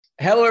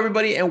Hello,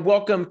 everybody, and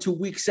welcome to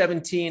week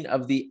 17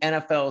 of the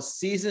NFL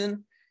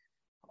season.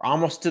 We're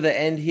almost to the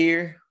end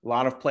here. A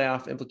lot of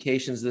playoff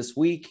implications this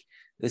week.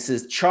 This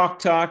is Chalk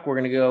Talk. We're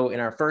going to go in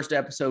our first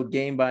episode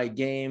game by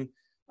game,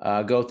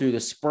 go through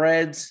the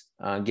spreads,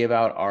 give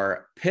out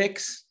our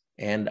picks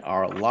and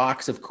our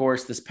locks, of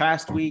course. This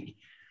past week,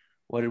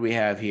 what did we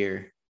have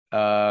here?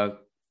 I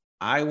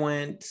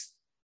went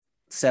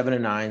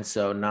 7-9,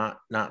 so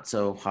not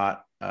so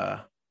hot.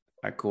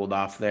 I cooled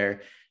off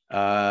there.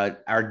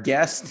 Our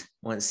guest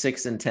went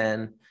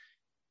 6-10,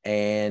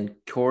 and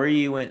Corey,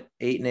 you went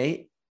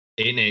 8-8.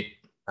 8-8.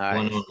 Right.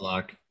 1 on the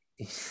lock.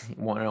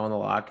 1 on the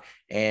lock,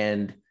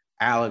 and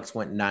Alex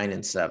went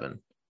 9-7.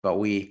 But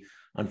we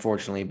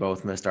unfortunately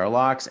both missed our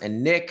locks.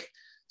 And Nick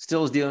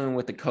still is dealing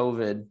with the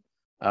COVID,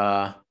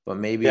 but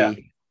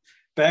maybe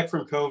back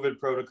from COVID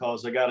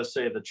protocols. I got to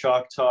say the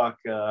Chalk Talk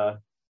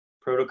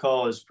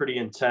protocol is pretty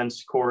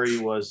intense. Corey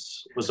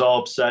was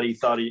all upset. He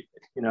thought he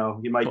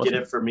might get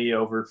it for me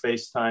over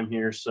FaceTime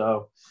here.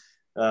 So,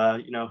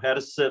 had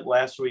to sit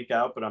last week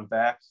out, but I'm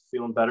back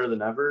feeling better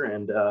than ever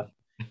and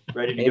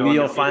ready to go. Maybe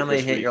you'll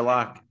finally hit your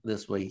lock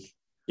this week.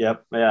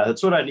 Yep. Yeah,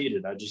 that's what I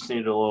needed. I just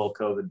needed a little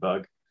COVID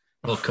bug.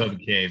 A little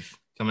COVID cave.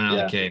 Coming out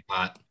of the cave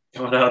hot.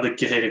 Coming out of the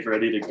cave,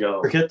 ready to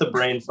go. Forget the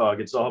brain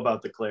fog. It's all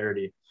about the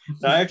clarity.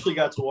 Now, I actually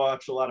got to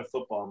watch a lot of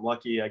football. I'm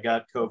lucky I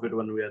got COVID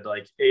when we had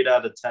like 8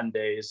 out of 10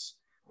 days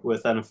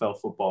with NFL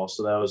football.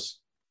 So that was,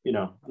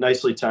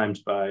 nicely timed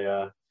by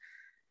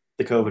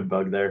the COVID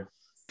bug there.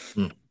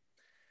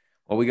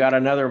 Well, we got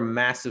another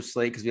massive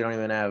slate because we don't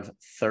even have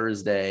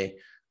Thursday.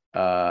 We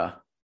don't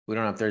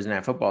have Thursday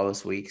night football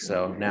this week.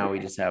 So now we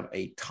just have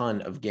a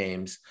ton of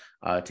games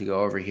to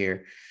go over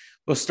here.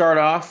 We'll start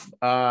off.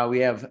 We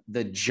have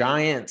the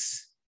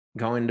Giants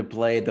going to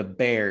play the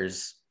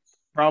Bears.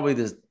 Probably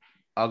the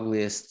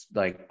ugliest,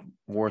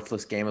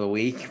 worthless game of the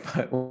week.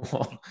 But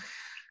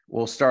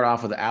we'll start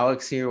off with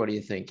Alex here. What do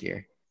you think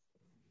here?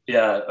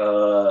 Yeah,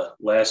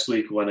 last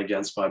week went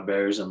against my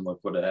Bears, and look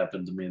what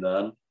happened to me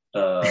then.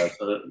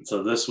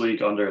 So this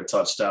week, under a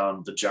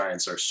touchdown, the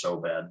Giants are so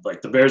bad.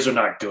 Like, the Bears are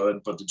not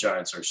good, but the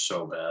Giants are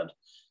so bad.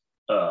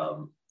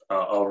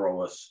 I'll roll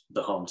with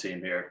the home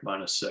team here,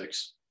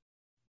 -6.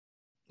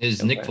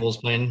 Is Nick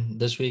Foles playing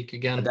this week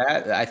again?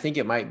 I think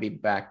it might be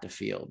back to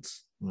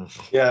Fields.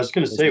 Yeah, I was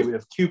going to say we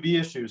have QB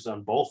issues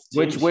on both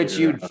teams. Which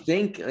you'd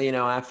think,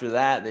 after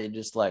that they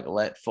just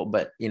let full,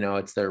 but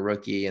it's their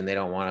rookie and they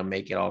don't want to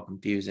make it all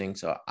confusing.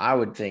 So I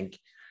would think,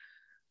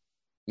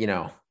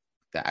 that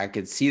I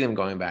could see them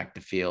going back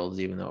to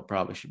Fields, even though it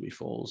probably should be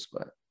Foles.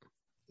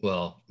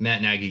 But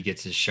Matt Nagy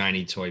gets his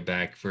shiny toy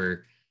back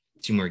for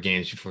 2 more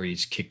games before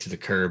he's kicked to the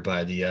curb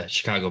by the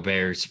Chicago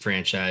Bears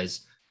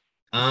franchise.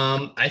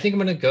 I think I'm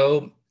going to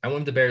go. I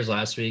went with the Bears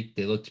last week.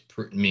 They looked,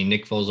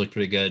 Nick Foles looked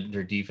pretty good.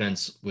 Their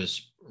defense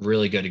was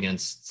really good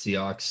against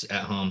Seahawks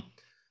at home.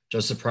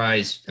 Just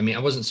surprised. I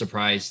wasn't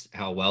surprised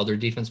how well their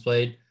defense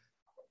played.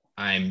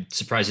 I'm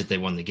surprised that they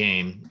won the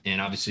game.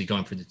 And obviously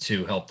going for the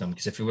 2 helped them,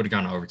 because if it would have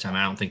gone to overtime,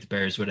 I don't think the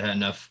Bears would have had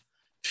enough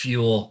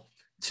fuel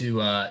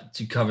to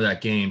cover that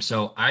game.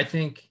 So I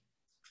think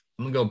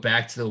I'm going to go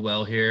back to the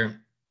well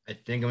here. I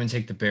think I'm going to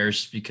take the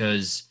Bears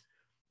because,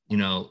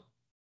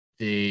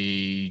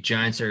 the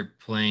Giants are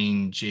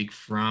playing Jake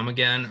Fromm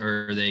again,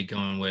 or are they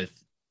going with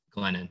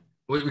Glennon?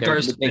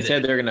 They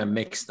said they're going to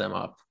mix them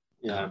up.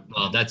 Yeah.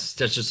 Well, that's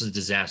just a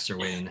disaster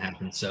waiting to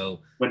happen.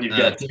 So when you've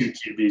got 2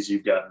 QBs,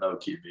 you've got no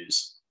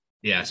QBs.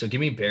 Yeah. So give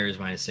me Bears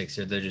 -6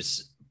 here. They're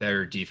just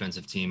better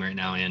defensive team right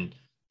now, and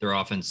their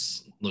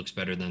offense looks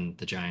better than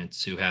the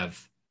Giants, who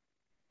have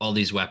all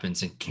these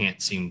weapons and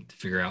can't seem to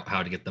figure out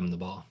how to get them the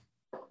ball.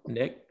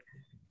 Nick?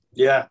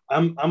 Yeah,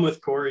 I'm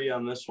with Corey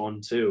on this one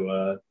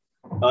too.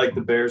 I like the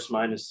Bears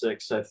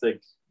 -6. I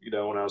think,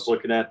 when I was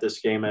looking at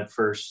this game at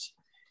first,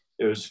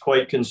 it was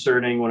quite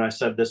concerning when I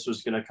said this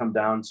was going to come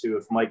down to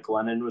if Mike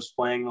Glennon was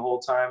playing the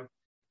whole time.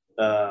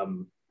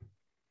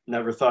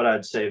 Never thought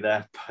I'd say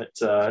that,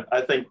 but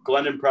I think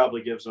Glennon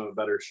probably gives him a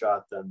better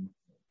shot than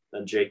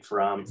Jake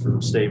Fromm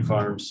from State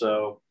Farm.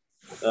 So,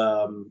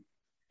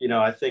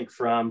 I think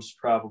Fromm's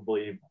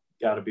probably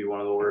got to be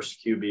one of the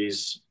worst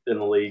QBs in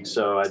the league.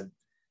 So I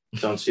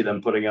don't see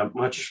them putting up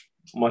much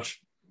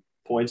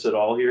points at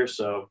all here.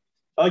 So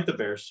I like the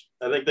Bears.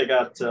 I think they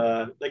got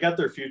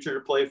their future to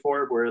play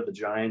for, where the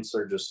Giants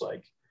are just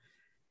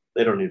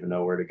they don't even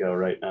know where to go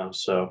right now.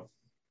 So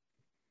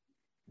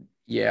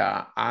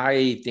yeah,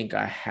 I think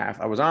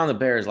I was on the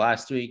Bears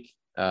last week,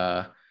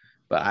 but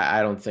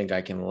I don't think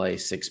I can lay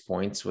 6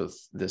 points with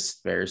this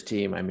Bears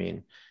team.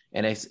 And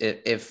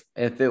if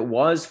it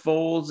was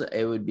Foles,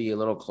 it would be a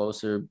little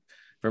closer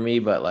for me.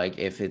 But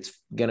if it's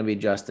gonna be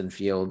Justin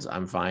Fields,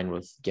 I'm fine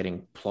with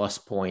getting plus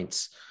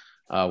points.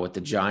 With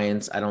the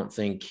Giants, I don't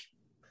think,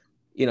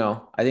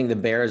 I think the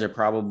Bears are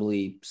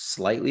probably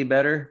slightly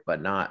better,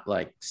 but not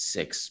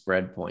 6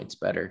 spread points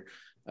better.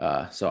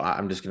 So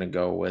I'm just going to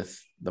go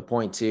with the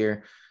points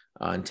here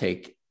and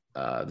take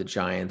the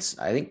Giants.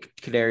 I think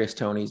Kadarius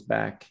Toney's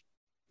back.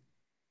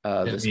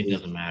 This week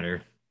doesn't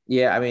matter.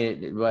 Yeah,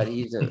 but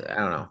he's I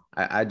don't know.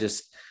 I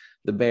just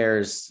the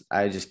Bears,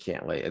 I just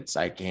can't lay.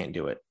 I can't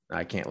do it.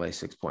 I can't lay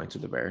 6 points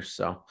with the Bears.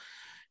 So,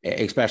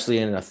 especially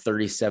in a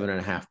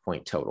 37.5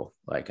 point total.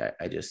 Like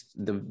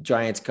the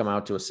Giants come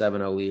out to a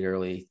 7-0 lead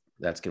early.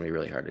 That's going to be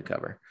really hard to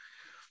cover.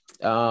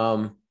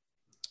 All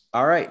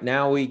right.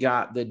 Now we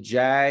got the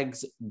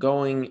Jags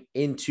going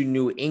into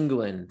New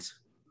England.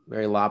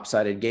 Very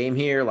lopsided game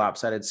here.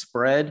 Lopsided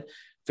spread.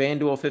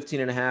 FanDuel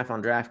 15.5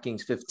 on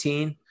DraftKings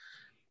 15.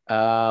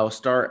 We'll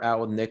start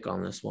out with Nick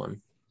on this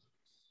one.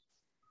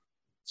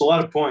 It's a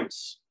lot of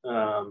points,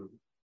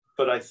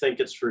 but I think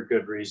it's for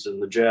good reason.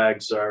 The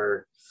Jags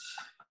are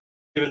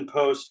even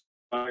post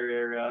my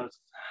area.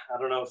 I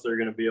don't know if they're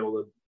going to be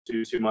able to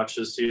do too much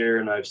this year,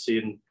 and I've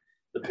seen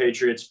the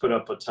Patriots put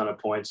up a ton of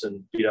points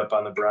and beat up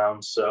on the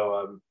Browns,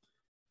 so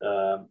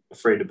I'm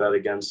afraid to bet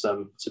against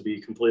them, to be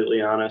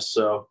completely honest.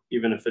 So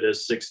even if it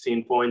is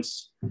 16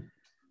 points,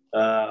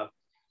 I'm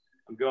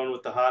going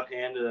with the hot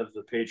hand of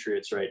the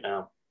Patriots right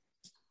now.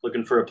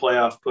 Looking for a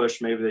playoff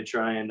push. Maybe they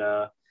try and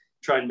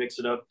mix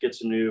it up, get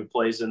some new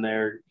plays in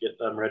there, get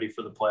them ready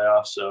for the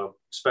playoffs. So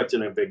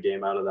expecting a big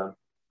game out of them.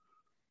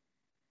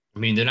 I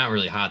mean, they're not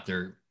really hot.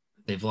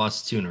 They've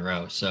lost 2 in a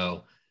row.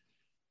 So,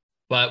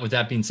 but with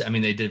that being said, I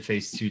mean, they did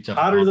face 2 tough.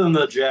 Hotter than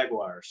the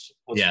Jaguars.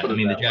 Yeah, I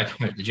mean,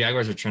 the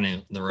Jaguars are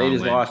trending the wrong way. They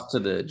just lost to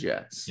the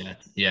Jets.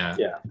 Yeah.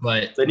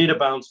 But they need a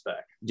bounce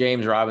back.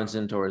 James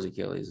Robinson tore his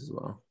Achilles as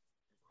well.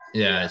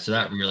 Yeah, so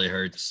that really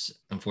hurts,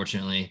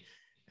 unfortunately,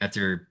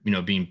 after,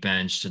 being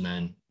benched and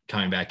then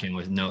coming back in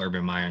with no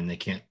Urban Meyer, and they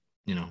can't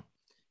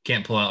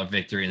pull out a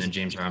victory. And then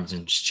James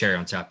Robinson, just cherry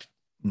on top,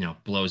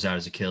 blows out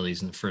his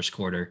Achilles in the first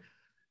quarter.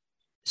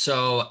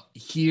 So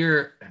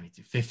here, I mean,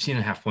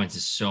 15.5 points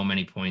is so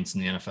many points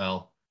in the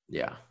NFL.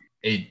 Yeah,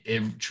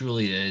 it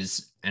truly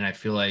is. And I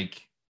feel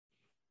like,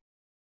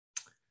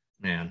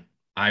 man,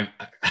 I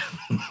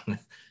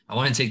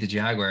want to take the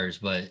Jaguars,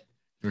 but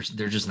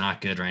they're just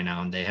not good right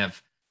now. And they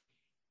have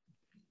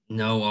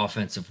no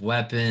offensive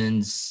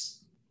weapons,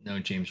 no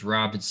James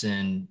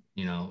Robinson,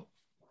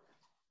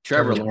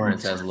 Trevor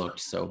Lawrence has looked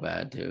so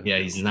bad too. Yeah,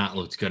 he's not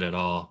looked good at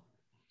all.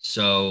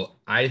 So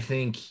I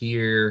think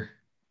here,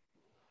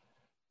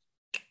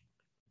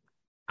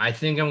 I'm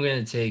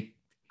going to take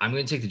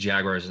the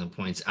Jaguars in the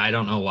points. I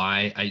don't know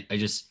why. I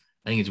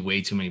think it's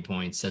way too many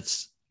points.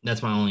 That's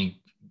my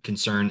only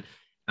concern.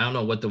 I don't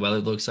know what the weather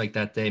looks like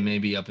that day.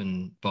 Maybe up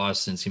in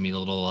Boston, it's going to be a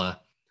little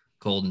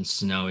cold and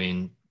snowy.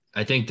 And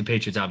I think the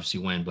Patriots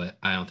obviously win, but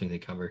I don't think they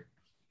cover.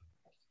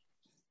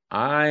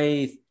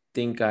 I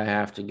think I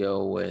have to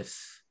go with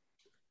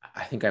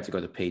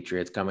the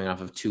Patriots coming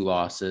off of 2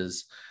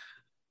 losses.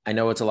 I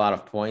know it's a lot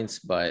of points,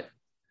 but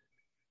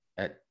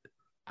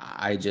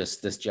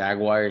this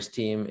Jaguars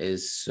team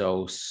is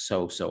so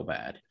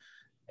bad.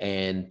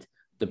 And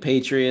the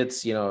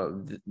Patriots,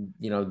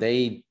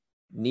 they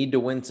need to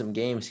win some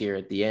games here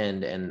at the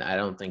end. And I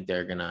don't think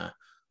they're going to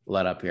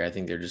let up here. I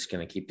think they're just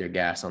going to keep their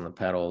gas on the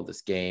pedal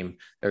this game.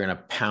 They're going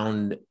to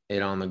pound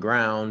it on the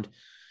ground.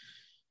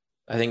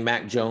 I think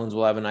Mac Jones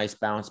will have a nice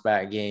bounce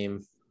back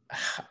game.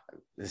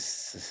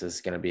 This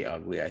is going to be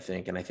ugly, I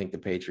think. And I think the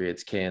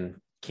Patriots can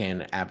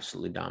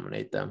absolutely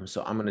dominate them.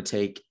 So I'm going to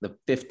take the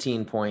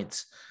 15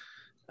 points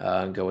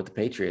and go with the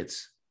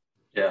Patriots.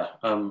 Yeah,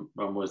 I'm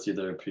with you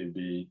there,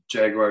 PB.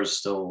 Jaguars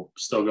still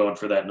going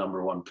for that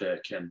number 1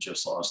 pick and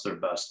just lost their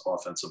best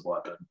offensive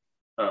weapon.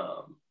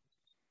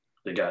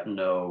 They got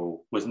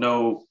no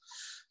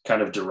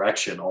kind of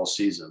direction all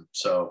season.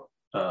 So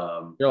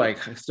they're like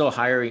still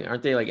hiring,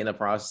 aren't they? Like in the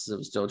process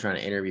of still trying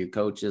to interview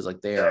coaches.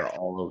 Like they are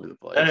all over the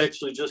place. That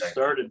actually just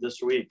started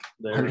this week.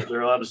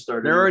 They're allowed to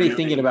start. They're already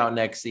thinking about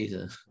next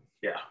season.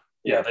 Yeah.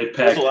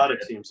 There's a lot of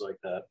teams like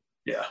that.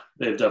 Yeah,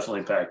 they've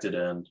definitely packed it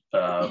in.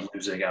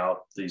 Losing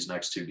out these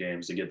next 2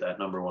 games to get that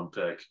number 1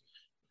 pick.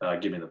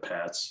 Give me the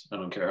Pats. I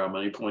don't care how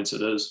many points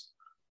it is.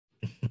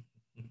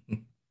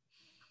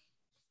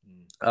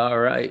 All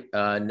right.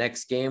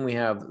 Next game, we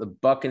have the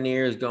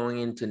Buccaneers going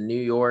into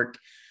New York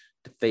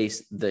to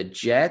face the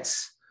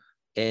Jets.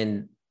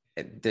 And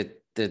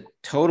the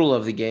total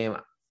of the game,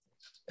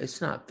 it's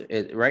not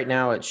right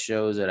now. It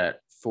shows it at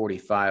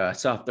 45. I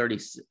saw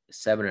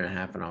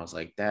 37.5 and I was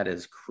like, that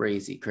is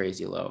crazy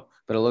low,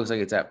 but it looks like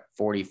it's at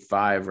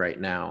 45 right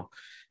now.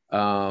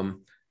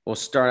 We'll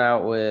start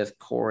out with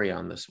Corey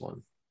on this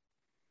one.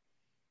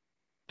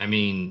 I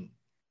mean,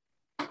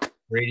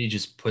 Brady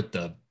just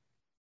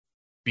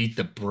beat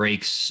the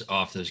brakes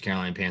off those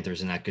Carolina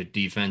Panthers and that good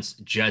defense.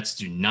 Jets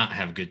do not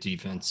have good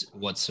defense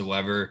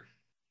whatsoever.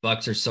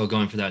 Bucs are still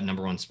going for that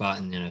number 1 spot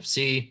in the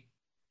NFC.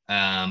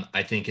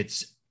 I think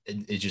it's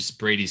just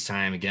Brady's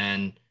time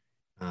again.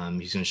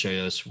 He's going to show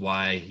us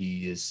why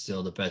he is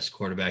still the best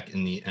quarterback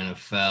in the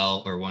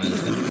NFL, or one of the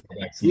best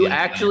quarterbacks. You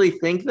actually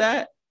think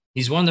that?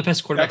 He's one of the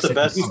best quarterbacks. The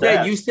best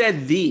you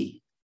said the.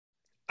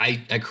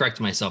 I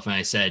corrected myself and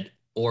I said,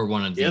 or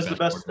one of the best. He has the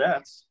best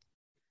stats.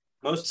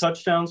 Most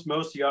touchdowns,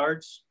 most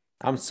yards.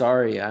 I'm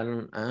sorry. I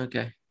don't.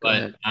 Okay.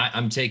 But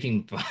I'm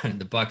taking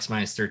the Bucs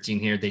minus 13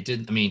 here. They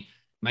did. I mean,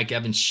 Mike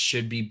Evans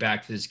should be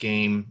back for this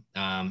game.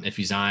 If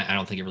he's not, I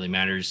don't think it really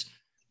matters.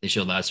 They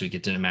showed last week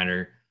it didn't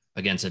matter.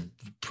 against a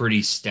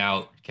pretty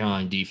stout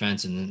Carolina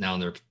defense, and now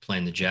they're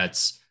playing the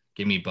Jets.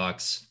 Give me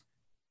Bucks.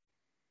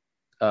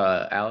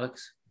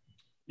 Alex?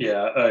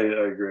 Yeah, I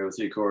agree with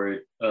you, Corey.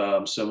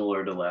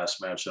 Similar to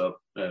last matchup,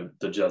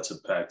 the Jets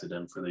have packed it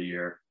in for the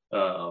year.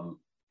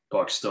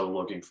 Bucks still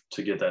looking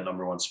to get that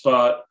number one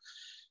spot.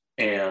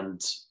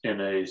 And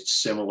in a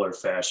similar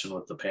fashion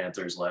with the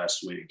Panthers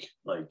last week,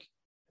 like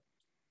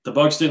the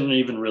Bucks didn't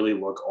even really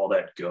look all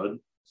that good,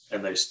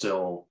 and they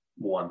still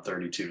won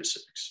 32-6.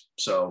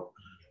 So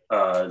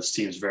this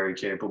team's very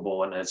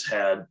capable and has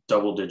had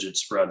double-digit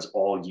spreads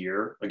all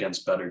year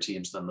against better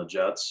teams than the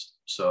Jets.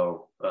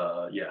 So,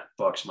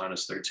 Bucks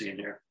 -13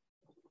 here.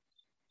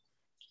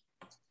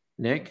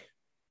 Nick?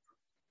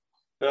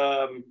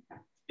 I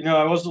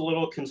was a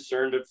little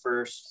concerned at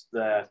first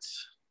that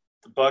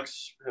the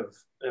Bucks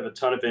have a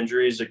ton of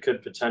injuries. It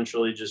could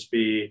potentially just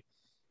be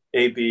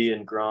AB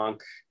and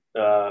Gronk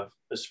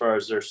as far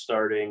as their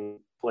starting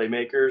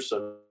playmakers.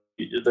 So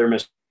they're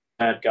missing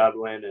Matt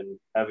Godwin and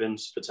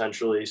Evans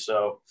potentially.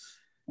 So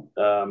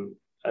I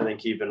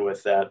think even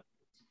with that,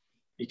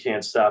 you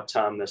can't stop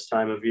Tom this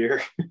time of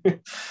year.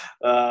 It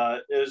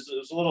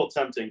was a little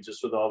tempting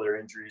just with all their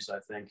injuries. I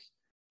think,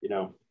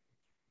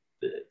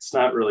 it's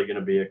not really going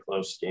to be a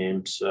close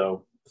game.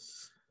 So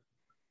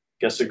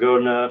guess I'm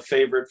going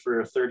favorite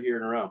for a third year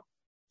in a row.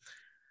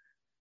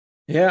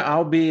 Yeah,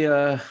 I'll be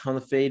on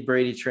the fade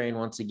Brady train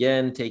once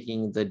again,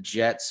 taking the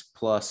Jets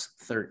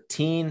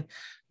 +13.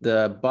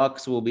 The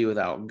Bucks will be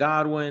without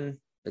Godwin.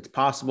 It's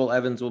possible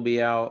Evans will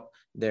be out.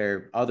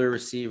 Their other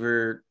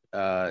receiver,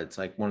 it's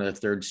like one of the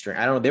third string.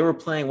 I don't know. They were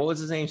playing, what was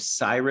his name?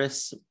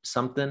 Cyrus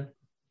something?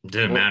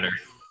 Didn't matter.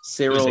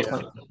 Cyril,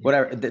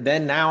 whatever.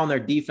 Then now on their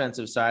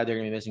defensive side, they're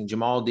going to be missing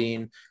Jamal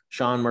Dean,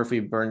 Sean Murphy,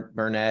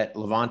 Burnett,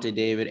 Levante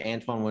David,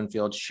 Antoine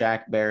Winfield,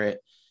 Shaq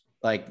Barrett.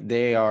 Like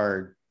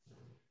their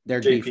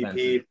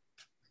defense.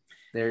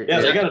 They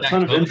got a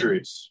ton of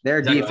injuries.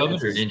 Their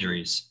defense is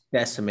injuries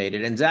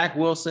decimated. And Zach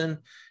Wilson,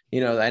 I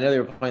know they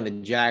were playing the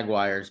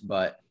Jaguars,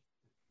 but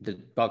the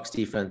Bucks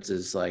defense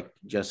is like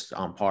just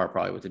on par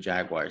probably with the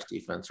Jaguars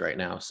defense right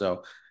now.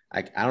 So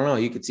I don't know.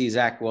 You could see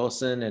Zach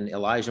Wilson and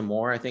Elijah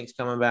Moore, I think, is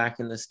coming back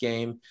in this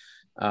game.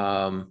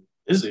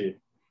 Is he?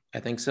 I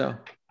think so.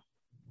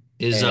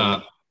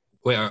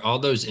 Are all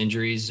those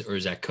injuries or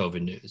is that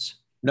COVID news?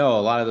 No,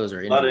 a lot of those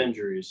are injuries. A lot of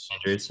injuries.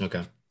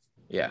 Okay.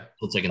 Yeah.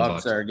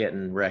 Bucks are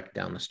getting wrecked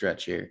down the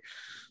stretch here.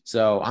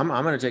 So I'm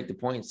going to take the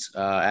points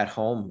at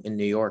home in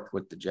New York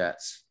with the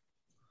Jets.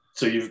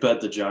 So you've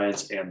bet the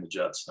Giants and the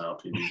Jets now,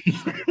 PD.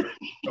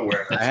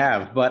 I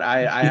have, but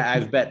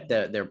I've bet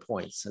their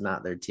points and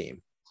not their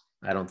team.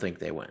 I don't think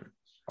they win.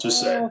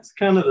 Just say it's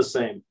kind of the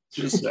same.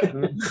 Just say.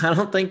 I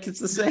don't think it's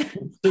the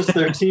same. Just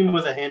their team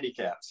with a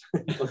handicap.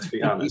 Let's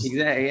be honest.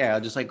 Exactly. Yeah,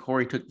 just like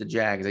Corey took the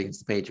Jags against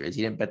the Patriots.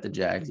 He didn't bet the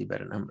Jags. He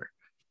bet a number.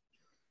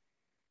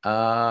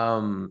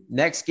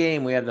 Next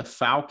game, we have the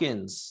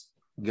Falcons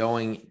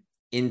going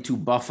into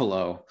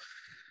Buffalo.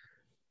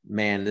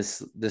 Man,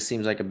 this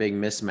seems like a big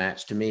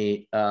mismatch to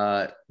me.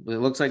 It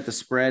looks like the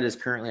spread is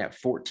currently at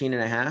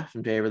 14.5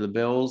 in favor of the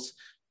Bills.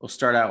 We'll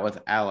start out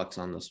with Alex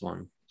on this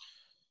one.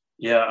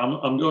 Yeah,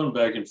 I'm going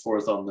back and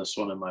forth on this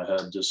one in my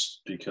head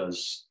just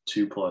because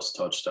 2+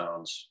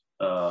 touchdowns.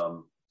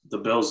 The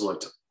Bills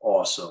looked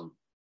awesome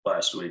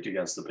last week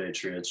against the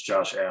Patriots.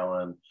 Josh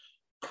Allen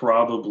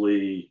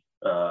probably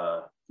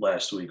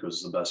last week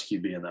was the best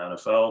QB in the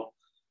NFL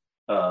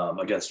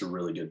against a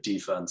really good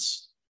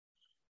defense.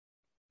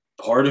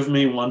 Part of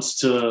me wants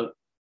Joe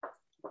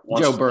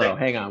Burrow.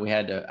 Hang on,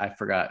 I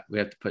forgot. We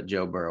have to put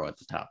Joe Burrow at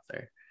the top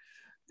there.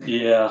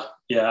 Yeah.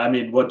 I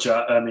mean,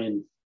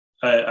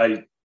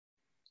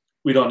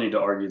 we don't need to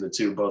argue. The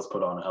two both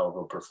put on a hell of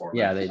a performance.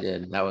 Yeah, they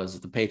did. That was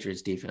the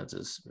Patriots defense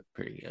is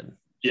pretty good.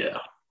 Yeah.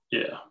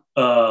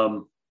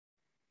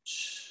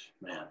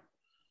 Man,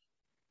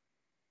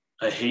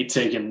 I hate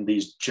taking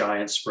these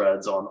giant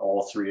spreads on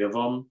all three of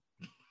them.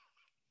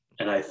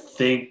 And I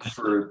think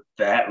for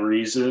that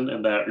reason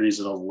and that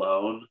reason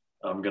alone,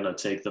 I'm going to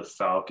take the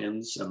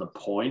Falcons and the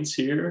points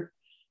here.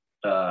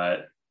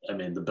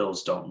 The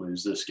Bills don't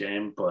lose this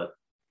game, but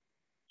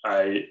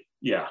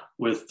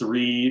with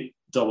 3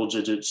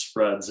 double-digit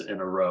spreads in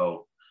a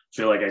row, I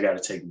feel like I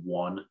got to take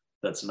one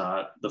that's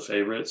not the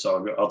favorite.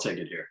 So I'll take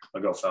it here.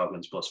 I'll go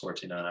Falcons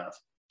 +14.5.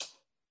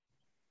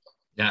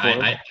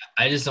 Yeah,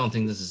 I just don't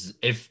think this is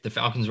 – if the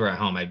Falcons were at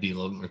home, I'd be a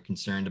little more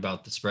concerned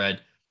about the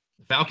spread.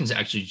 The Falcons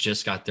actually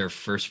just got their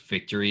first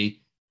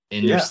victory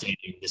in their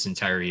stadium this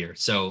entire year.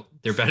 So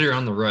they're better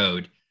on the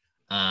road.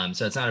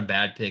 So it's not a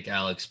bad pick,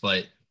 Alex,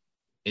 but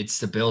it's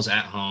the Bills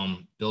at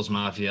home, Bills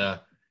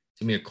Mafia. It's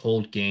going to be a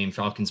cold game.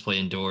 Falcons play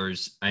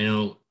indoors. I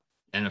know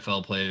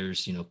NFL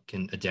players,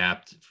 can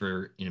adapt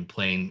for,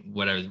 playing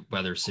whatever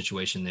weather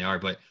situation they are,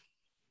 but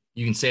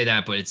you can say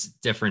that, but it's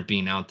different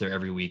being out there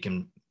every week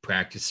and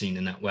practicing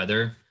in that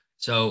weather.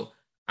 So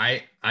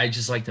I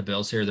just like the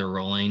Bills here. They're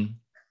rolling.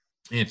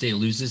 And if they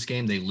lose this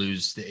game, they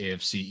lose the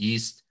AFC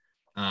East.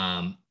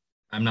 I'm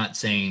not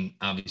saying,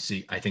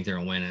 obviously, I think they're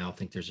going to win. I don't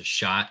think there's a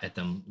shot at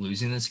them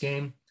losing this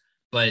game.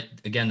 But,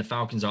 again, the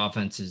Falcons'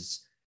 offense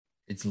is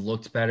it's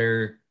looked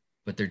better,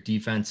 but their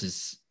defense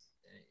it's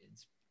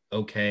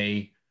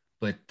okay.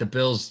 But the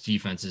Bills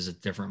defense is a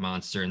different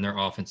monster and their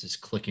offense is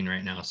clicking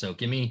right now. So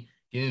give me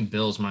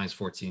Bills minus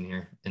 14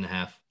 here in a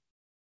half.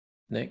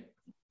 Nick?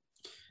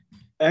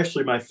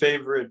 Actually, my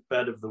favorite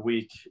bet of the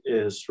week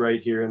is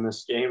right here in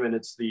this game, and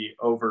it's the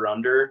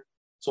over-under.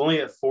 It's only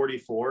at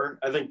 44.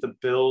 I think the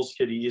Bills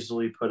could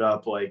easily put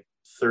up like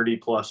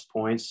 30-plus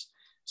points.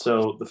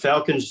 So the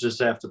Falcons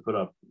just have to put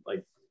up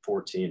like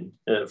 14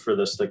 for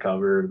this to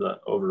cover the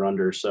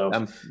over-under. So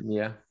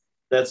yeah,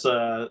 that's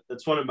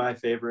one of my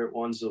favorite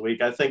ones of the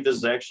week. I think this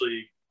is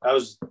actually – I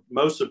was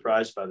most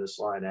surprised by this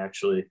line,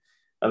 actually.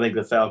 I think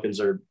the Falcons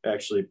are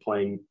actually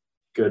playing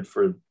good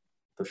for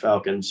the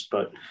Falcons,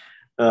 but –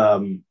 I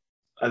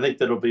think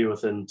that'll be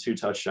within 2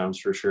 touchdowns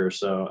for sure.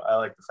 So I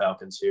like the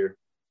Falcons here.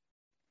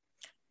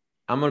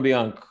 I'm going to be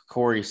on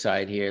Corey's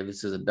side here.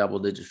 This is a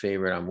double-digit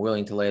favorite. I'm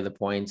willing to lay the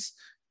points.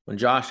 When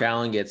Josh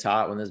Allen gets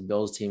hot, when this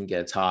Bills team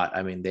gets hot,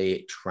 I mean,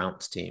 they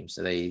trounce teams.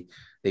 So they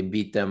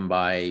beat them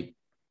by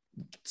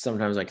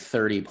sometimes like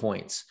 30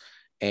 points.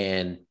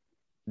 And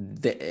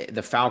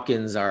the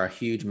Falcons are a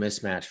huge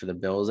mismatch for the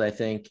Bills, I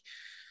think.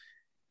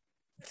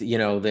 You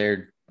know,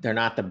 they're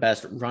not the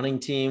best running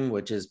team,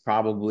 which is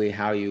probably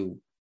how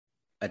you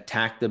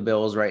attack the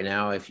Bills right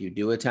now. If you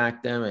do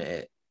attack them,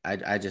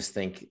 I just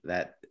think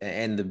that,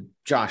 and the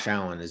Josh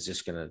Allen is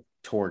just going to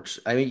torch.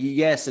 I mean,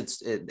 yes,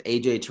 it's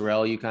AJ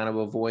Terrell you kind of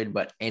avoid,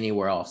 but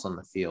anywhere else on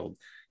the field,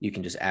 you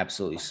can just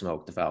absolutely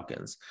smoke the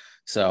Falcons.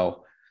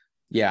 So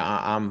yeah,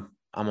 I'm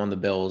on the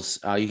Bills.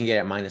 You can get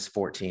at minus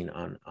 14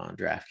 on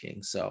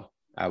DraftKings. So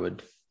I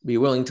would be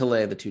willing to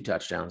lay the 2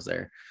 touchdowns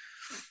there.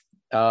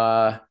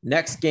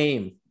 Next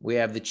game, we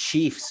have the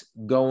Chiefs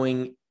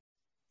going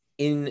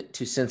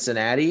into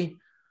Cincinnati.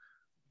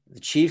 The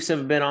Chiefs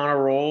have been on a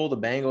roll. The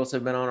Bengals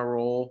have been on a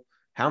roll.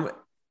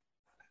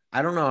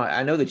 I don't know.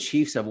 I know the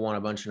Chiefs have won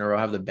a bunch in a row.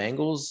 Have the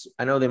Bengals?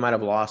 I know they might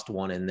have lost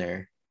one in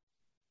there.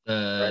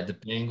 The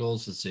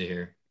Bengals, let's see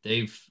here.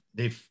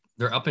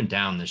 They're up and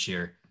down this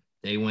year.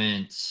 They've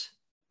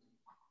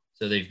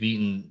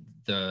beaten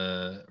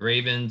the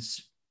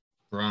Ravens,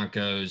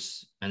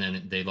 Broncos, and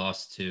then they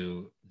lost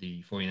to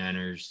the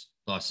 49ers,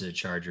 lost to the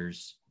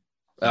Chargers.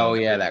 Oh,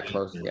 yeah, that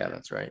close. Yeah,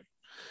 that's right.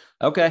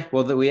 Okay,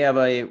 well, we have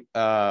a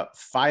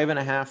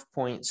 5.5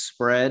 point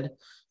spread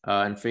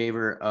in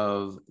favor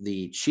of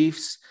the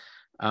Chiefs.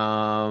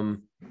 But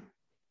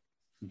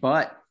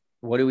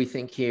what do we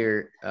think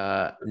here?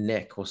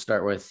 Nick, we'll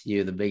start with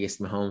you, the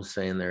biggest Mahomes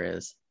fan there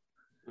is.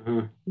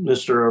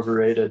 Mr.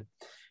 Overrated.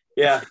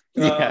 Yeah.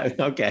 Yeah,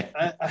 okay.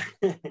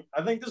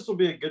 I think this will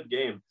be a good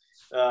game.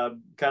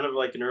 Kind of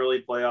like an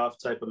early playoff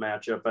type of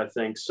matchup, I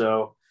think.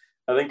 So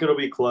I think it'll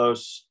be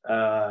close.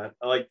 I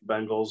like the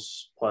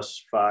Bengals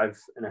plus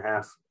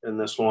 5.5 in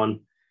this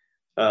one.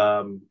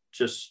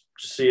 Just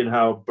seeing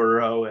how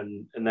Burrow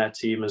and that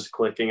team is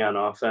clicking on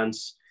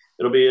offense.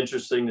 It'll be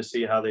interesting to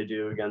see how they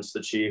do against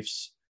the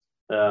Chiefs.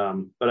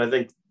 But I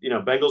think,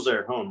 Bengals are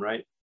at home,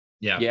 right?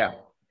 Yeah.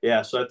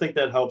 Yeah, so I think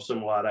that helps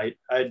them a lot.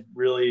 I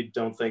really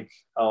don't think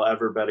I'll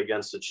ever bet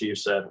against the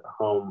Chiefs at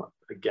home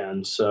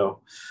again.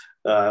 So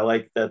I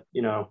like that,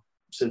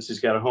 since he's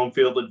got a home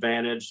field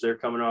advantage, they're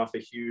coming off a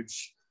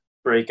huge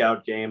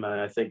breakout game.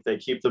 And I think they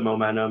keep the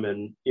momentum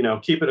and,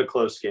 keep it a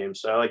close game.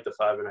 So I like the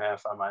 5.5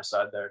 on my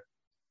side there.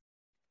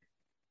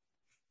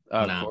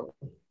 No.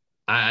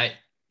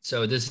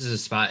 So this is a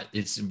spot.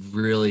 It's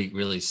really,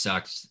 really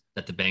sucks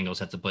that the Bengals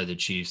have to play the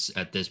Chiefs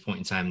at this point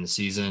in time in the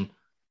season.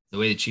 The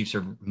way the Chiefs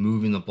are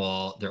moving the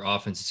ball, their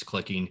offense is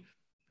clicking.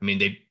 I mean,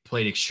 they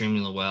played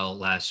extremely well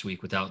last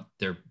week without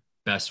their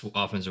best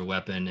offensive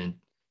weapon and,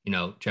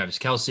 Travis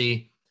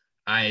Kelce.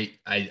 I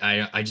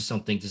just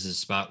don't think this is a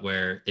spot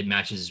where it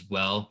matches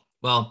well.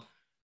 Well,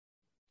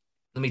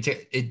 let me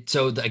take it.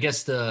 So I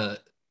guess the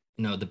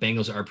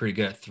Bengals are pretty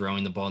good at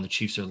throwing the ball, and the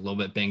Chiefs are a little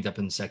bit banged up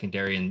in the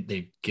secondary, and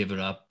they give it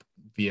up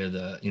via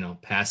the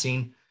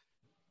passing.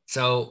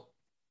 So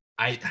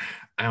I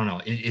don't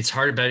know. It's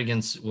hard to bet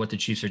against what the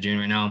Chiefs are doing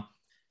right now.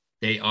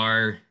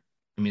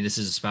 This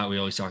is a spot we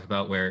always talk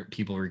about where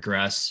people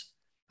regress.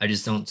 I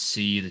just don't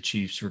see the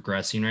Chiefs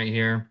regressing right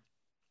here.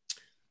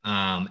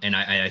 And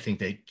I think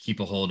they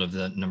keep a hold of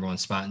the number 1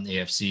 spot in the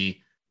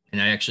AFC.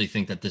 And I actually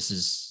think that this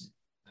is,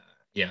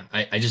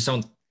 I just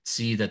don't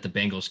see that the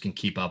Bengals can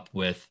keep up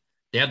with.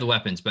 They have the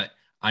weapons, but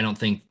I don't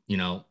think,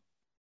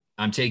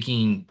 I'm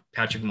taking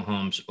Patrick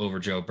Mahomes over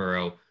Joe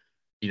Burrow,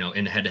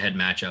 in a head-to-head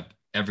matchup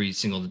every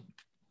single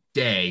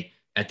day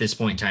at this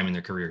point in time in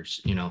their careers.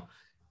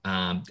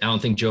 I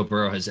don't think Joe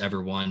Burrow has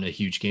ever won a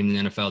huge game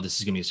in the NFL. This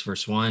is going to be his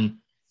first one.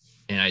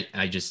 And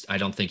I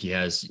don't think he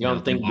has. You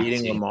don't think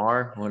beating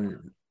Lamar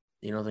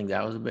you don't think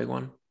that was a big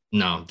one?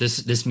 No,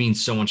 this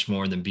means so much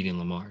more than beating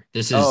Lamar.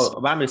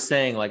 I'm just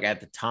saying, like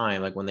at the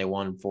time, like when they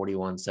won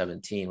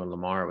 41-17, when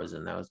Lamar was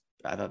in, I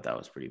thought that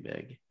was pretty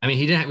big. I mean,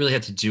 he didn't really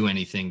have to do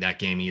anything that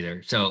game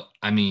either. So,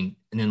 and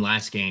then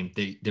last game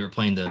they were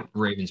playing the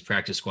Ravens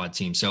practice squad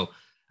team. So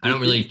I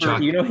don't really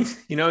chalk.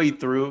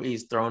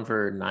 He's thrown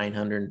for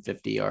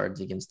 950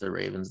 yards against the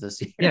Ravens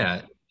this year.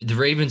 Yeah. the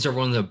Ravens are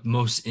one of the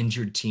most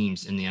injured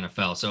teams in the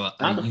NFL. So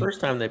Not the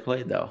first time they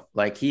played though.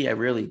 Like he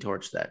really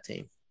torched that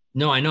team.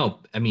 no, I know.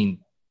 I mean,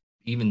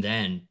 even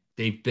then,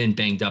 they've been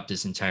banged up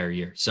this entire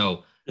year.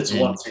 So it's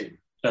one team.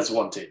 That's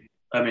one team.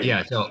 I mean,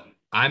 yeah. So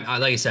like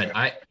I said,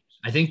 I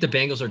think the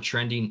Bengals are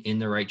trending in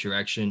the right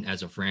direction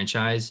as a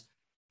franchise.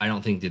 I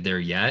don't think that they're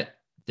yet.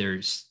 They're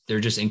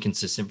just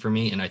inconsistent for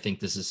me, and I think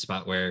this is a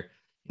spot where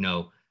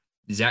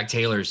Zach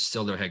Taylor is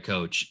still their head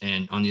coach,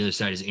 and on the other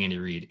side is Andy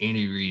Reid.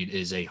 Andy Reid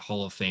is a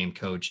Hall of Fame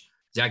coach.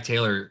 Zach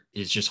Taylor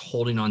is just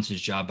holding on to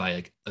his job by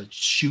like a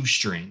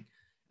shoestring,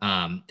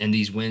 and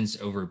these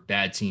wins over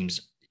bad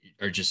teams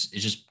is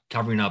just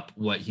covering up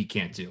what he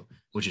can't do,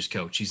 which is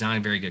coach. He's not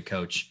a very good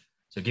coach.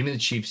 So give me the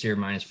Chiefs here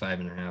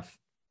 -5.5.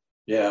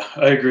 Yeah,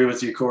 I agree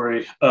with you,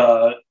 Corey.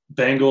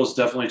 Bengals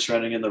definitely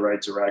trending in the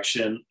right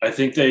direction. I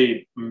think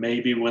they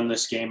maybe win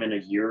this game in a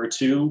year or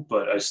two,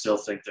 but I still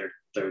think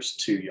they're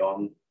too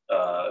young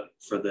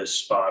for this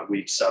spot,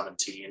 week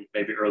 17.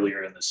 Maybe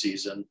earlier in the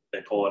season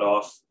they pull it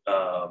off.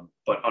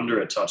 But under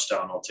a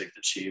touchdown, I'll take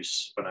the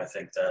Chiefs. But I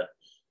think that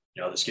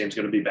this game's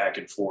going to be back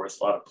and forth,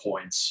 a lot of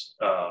points.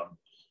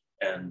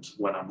 And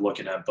when I'm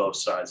looking at both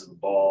sides of the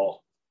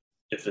ball,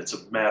 if it's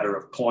a matter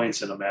of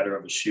points and a matter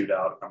of a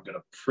shootout, I'm going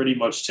to pretty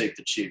much take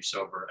the Chiefs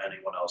over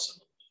anyone else in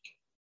the league.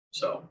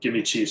 So give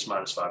me Chiefs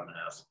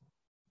 -5.5.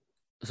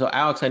 So,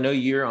 Alex, I know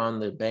you're on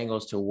the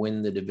Bengals to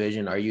win the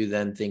division. Are you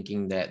then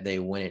thinking that they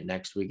win it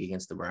next week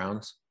against the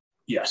Browns?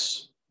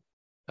 Yes.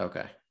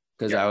 Okay.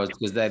 Because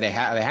they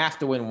have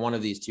to win one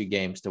of these two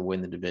games to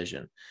win the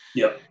division.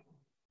 Yep.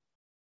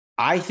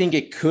 I think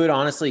it could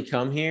honestly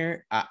come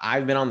here.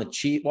 I've been on the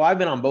Chiefs. Well, I've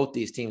been on both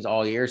these teams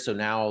all year. So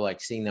now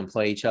like seeing them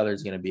play each other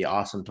is going to be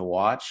awesome to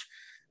watch.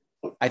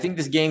 I think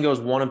this game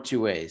goes one of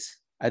two ways.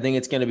 I think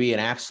it's going to be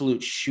an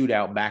absolute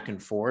shootout back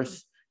and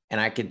forth.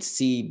 And I could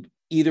see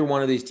either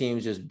one of these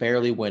teams just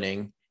barely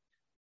winning,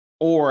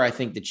 or I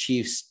think the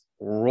Chiefs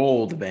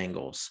roll the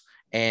Bengals.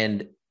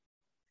 And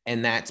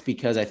that's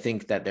because I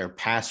think that their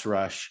pass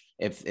rush,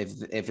 if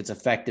it's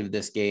effective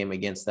this game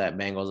against that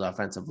Bengals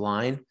offensive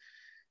line,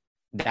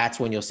 that's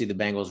when you'll see the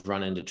Bengals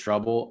run into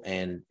trouble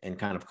and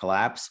kind of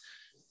collapse.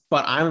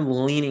 But I'm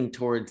leaning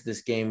towards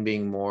this game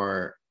being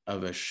more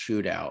of a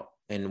shootout,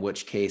 in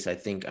which case I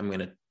think I'm going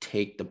to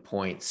take the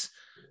points,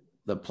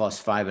 the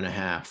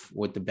 +5.5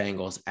 with the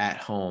Bengals at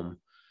home.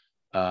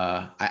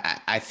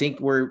 I think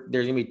there's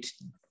going to be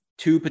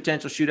two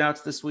potential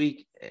shootouts this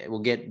week. We'll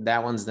get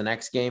that one's the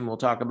next game we'll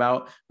talk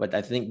about, but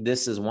I think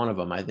this is one of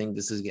them. I think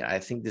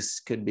this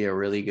could be a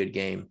really good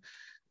game.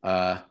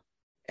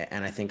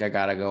 And I think I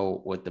got to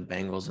go with the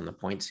Bengals and the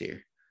points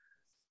here.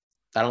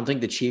 I don't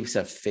think the Chiefs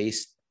have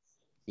faced,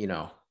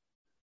 an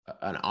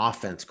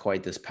offense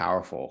quite this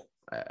powerful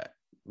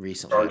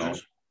recently.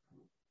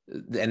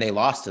 And they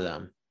lost to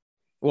them.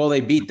 Well, they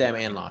beat them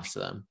and lost to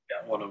them.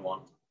 Yeah,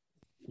 1-1.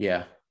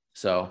 Yeah.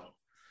 So.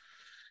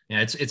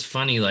 Yeah, it's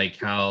funny like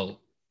how,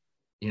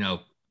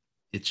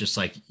 it's just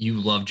like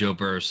you love Joe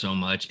Burrow so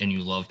much and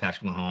you love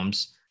Patrick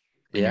Mahomes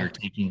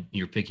and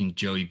you're picking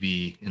Joey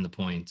B in the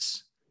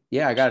points.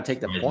 Yeah, I got to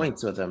take the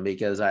points with them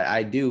because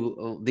I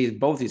do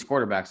both these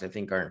quarterbacks I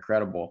think are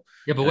incredible.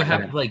 Yeah, but what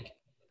happened?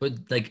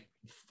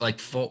 Like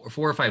 4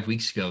 or 5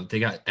 weeks ago, they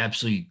got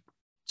absolutely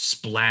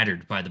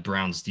splattered by the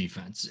Browns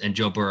defense, and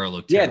Joe Burrow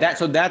looked. Yeah,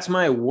 that's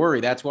my worry.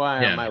 That's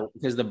why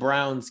because the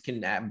Browns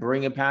can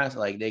bring a pass,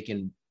 like they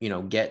can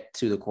get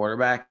to the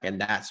quarterback, and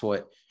that's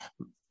what.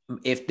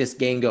 If this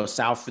game goes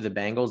south for the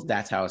Bengals,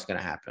 that's how it's going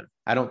to happen.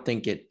 I don't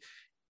think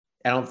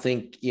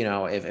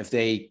if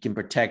they can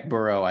protect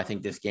Burrow, I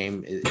think this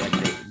game is they're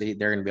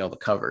going to be able to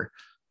cover.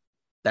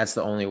 That's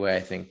the only way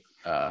I think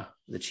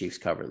the Chiefs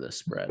cover this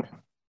spread.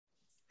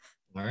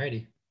 All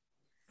righty.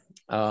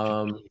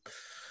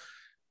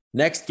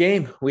 Next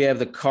game, we have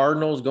the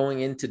Cardinals going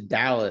into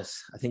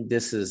Dallas. I think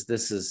this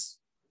is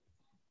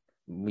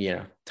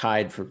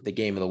tied for the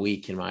game of the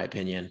week, in my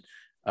opinion.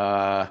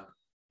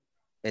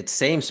 It's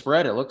same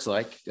spread, it looks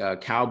like.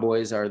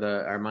 Cowboys are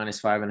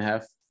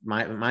 -5.5.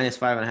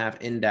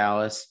 -5.5 in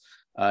Dallas.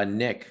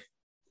 Nick,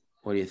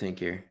 what do you think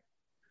here?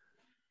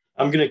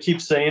 I'm going to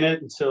keep saying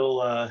it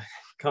until it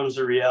comes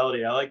to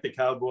reality. I like the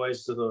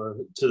Cowboys to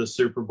the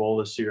Super Bowl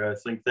this year. I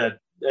think that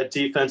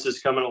defense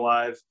is coming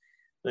alive.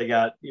 They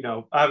got,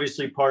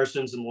 obviously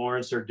Parsons and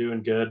Lawrence are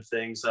doing good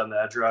things on the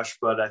edge rush,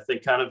 but I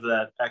think kind of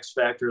that X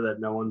factor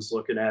that no one's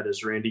looking at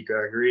is Randy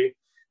Gregory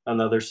on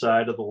the other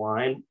side of the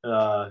line.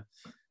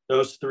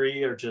 Those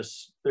three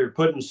they're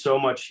putting so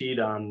much heat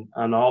on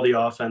all the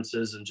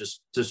offenses and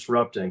just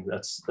disrupting.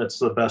 That's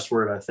the best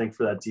word I think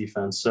for that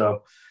defense.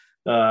 So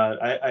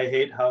I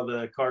hate how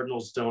the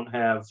Cardinals don't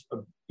have,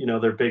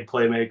 their big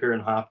playmaker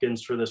in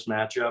Hopkins for this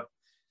matchup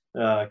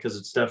because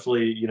it's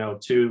definitely,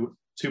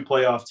 two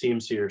playoff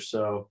teams here.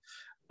 So,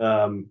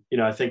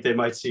 I think they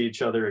might see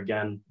each other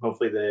again.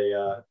 Hopefully they,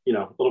 a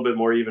little bit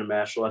more even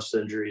match, less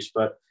injuries,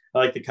 but I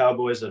like the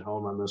Cowboys at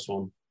home on this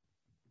one.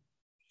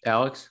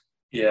 Alex?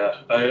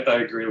 Yeah, I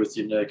agree with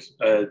you, Nick.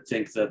 I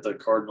think that the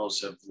Cardinals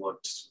have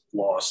looked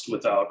lost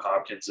without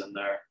Hopkins in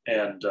there.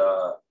 And,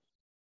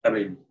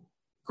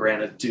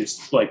 Granted,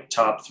 dude's like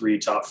top 3,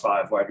 top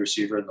 5 wide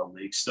receiver in the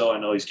league still. I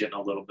know he's getting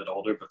a little bit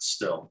older, but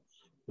still,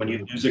 when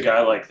you lose a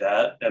guy like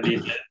that, I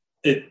mean,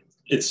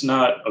 it's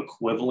not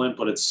equivalent,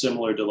 but it's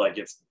similar to like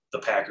if the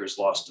Packers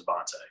lost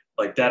Devontae.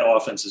 Like that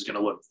offense is going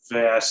to look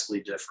vastly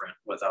different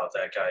without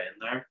that guy in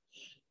there.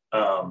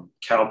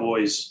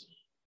 Cowboys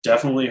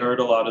definitely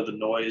heard a lot of the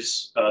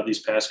noise these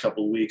past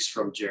couple of weeks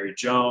from Jerry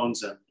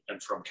Jones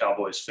and from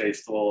Cowboys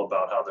faithful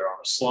about how they're on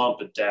a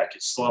slump and Dak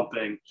is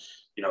slumping.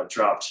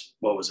 Dropped,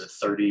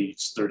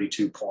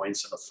 32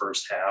 points in the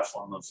first half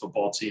on the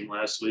football team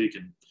last week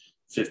and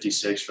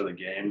 56 for the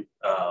game.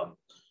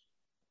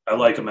 I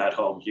like them at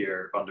home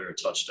here under a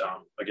touchdown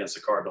against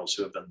the Cardinals,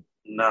 who have been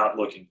not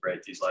looking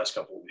great these last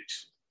couple of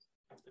weeks.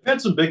 They've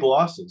had some big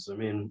losses. I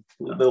mean,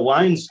 the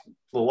Lions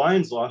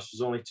loss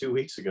was only 2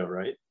 weeks ago,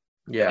 right?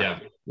 Yeah.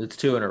 It's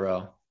 2 in a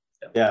row.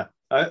 Yeah.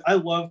 I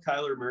love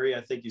Kyler Murray.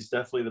 I think he's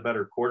definitely the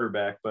better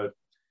quarterback, but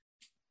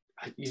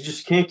you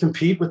just can't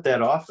compete with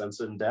that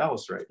offense in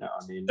Dallas right now.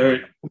 I mean,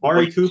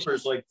 Amari Cooper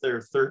is like their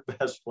 3rd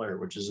best player,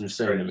 which is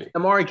insane to me.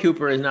 Amari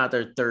Cooper is not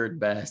their 3rd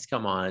best.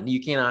 Come on.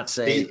 You cannot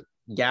say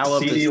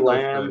Gallup is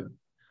Lamb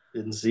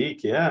and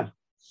Zeke. Yeah.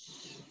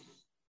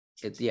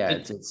 It's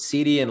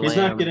CeeDee and He's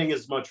Lamb. not getting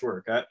as much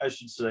work. I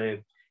should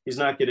say he's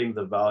not getting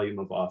the volume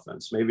of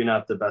offense. Maybe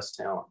not the best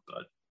talent,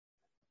 but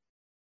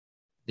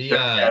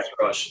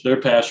their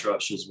pass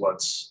rush is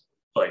what's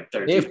like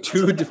they have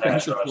 2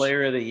 defensive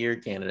player of the year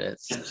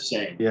candidates.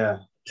 Insane. Yeah,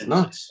 it's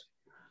nuts.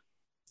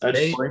 I don't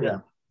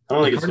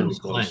think it's going to be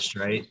clinched,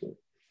 right?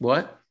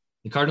 What?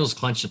 The Cardinals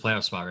clinched the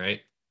playoff spot, right?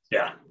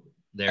 Yeah,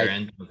 they're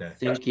in. Okay. I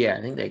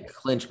think they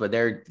clinched, but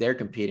they're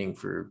competing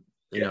for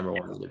the number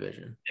 1 in the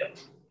division.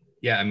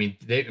 Yeah, I mean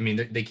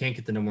they can't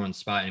get the number 1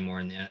 spot anymore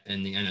in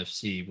the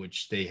NFC,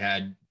 which they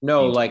had.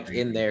 No, like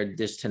in there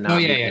just to not. Oh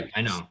yeah,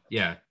 I know.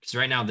 Yeah, because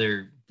right now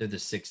they're the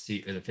 6th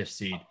seed or the 5th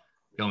seed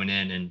going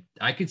in, and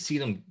I could see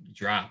them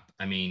drop.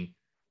 I mean,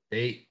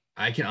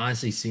 I can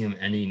honestly see them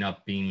ending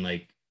up being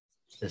like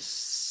the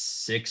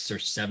 6th or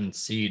 7th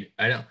seed.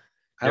 I don't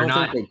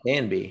think they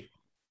can be.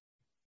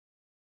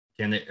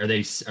 Can they? Are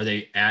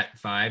they at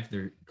 5?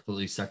 They're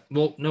completely stuck.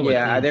 Well, no.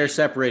 Yeah, they're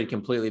separated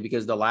completely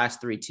because the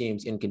last 3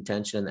 teams in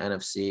contention in the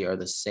NFC are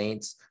the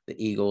Saints, the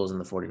Eagles, and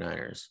the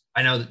 49ers.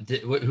 I know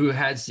who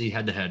has the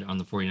head-to-head on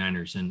the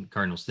 49ers and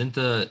Cardinals. Didn't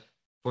the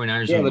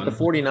 49ers? Yeah, but the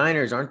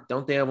 49ers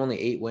don't they have only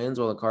 8 wins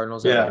while the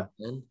Cardinals have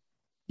 10?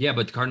 Yeah,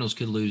 but the Cardinals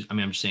could lose. I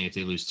mean, I'm just saying if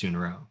they lose 2 in a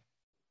row.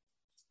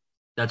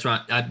 That's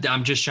right.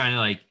 I'm just trying to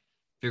like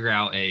figure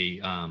out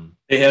a.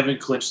 They haven't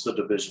clinched the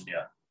division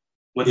yet.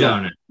 With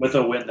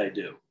a win, they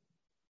do.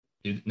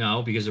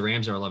 No, because the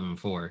Rams are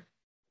 11-4.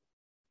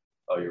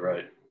 Oh, you're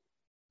right.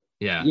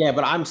 Yeah. Yeah,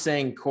 but I'm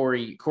saying,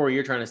 Corey,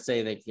 you're trying to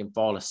say they can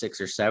fall to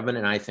 6 or 7,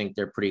 and I think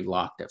they're pretty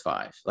locked at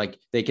 5. Like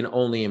they can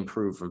only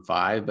improve from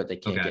 5, but they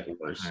can't get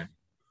worse. Right.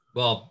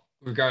 Well,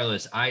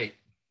 regardless, I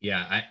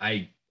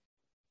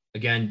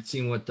again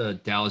seeing what the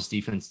Dallas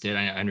defense did.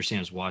 I understand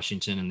it was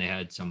Washington and they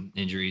had some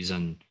injuries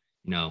on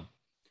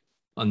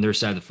their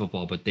side of the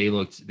football, but they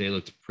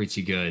looked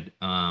pretty good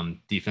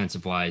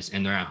defensive wise,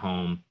 and they're at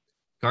home.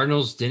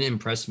 Cardinals didn't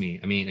impress me.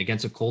 I mean,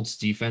 against a Colts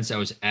defense that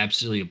was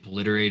absolutely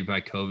obliterated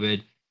by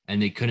COVID,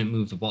 and they couldn't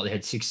move the ball. They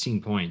had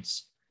 16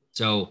 points.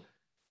 So,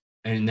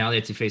 and now they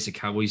have to face a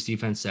Cowboys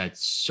defense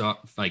that's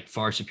like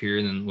far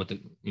superior than what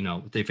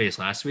they faced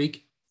last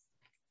week.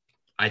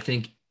 I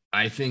think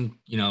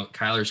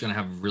Kyler's going to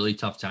have a really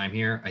tough time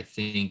here. I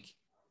think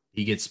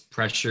he gets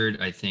pressured.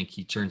 I think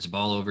he turns the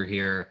ball over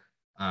here.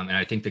 And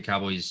I think the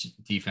Cowboys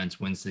defense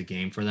wins the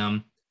game for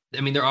them.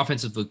 I mean, their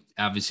offensive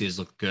obviously has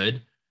looked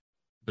good,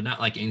 but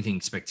not like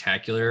anything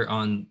spectacular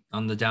on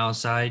the Dallas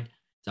side.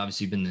 It's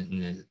obviously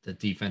been the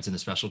defense and the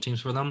special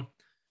teams for them.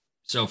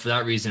 So for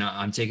that reason,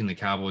 I'm taking the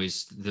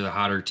Cowboys. They're the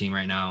hotter team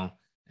right now,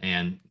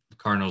 and the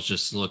Cardinals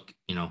just look,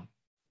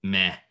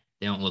 meh.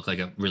 They don't look like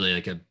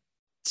a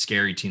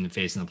scary team to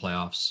face in the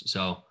playoffs.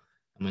 So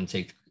I'm going to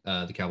take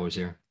the Cowboys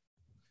here.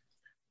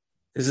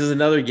 This is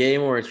another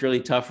game where it's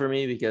really tough for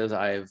me because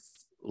I've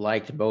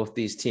liked both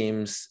these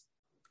teams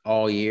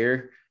all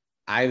year.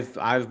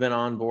 I've been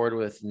on board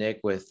with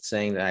Nick with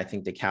saying that I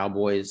think the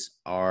Cowboys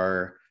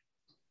are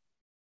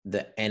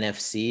the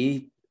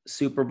NFC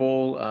Super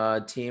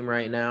Bowl team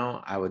right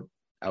now. I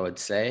would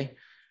say,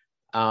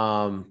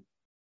 but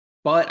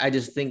I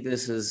just think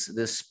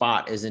this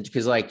spot isn't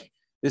because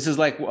this is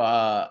like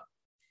a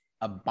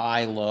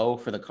buy low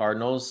for the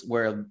Cardinals,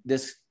 where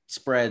this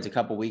spreads a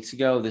couple weeks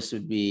ago. This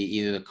would be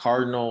either the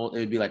Cardinal, it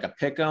would be like a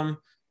pick 'em,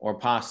 or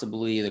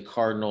possibly the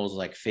Cardinals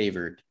like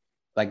favored.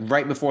 Like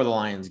right before the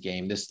Lions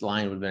game, this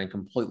line would have been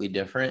completely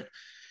different.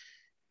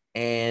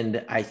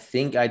 And I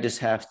think I just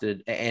have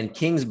to, and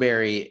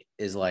Kingsbury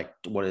is like,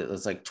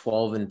 it's like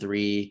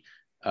 12-3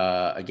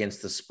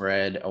 against the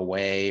spread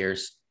away or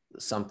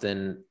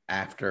something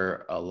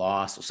after a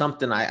loss or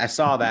something. I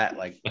saw that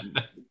like,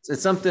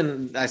 it's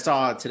something I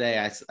saw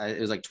today.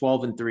 It was like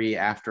 12-3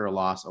 after a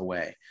loss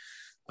away.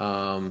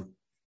 I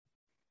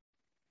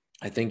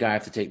think I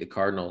have to take the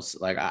Cardinals.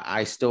 Like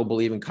I still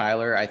believe in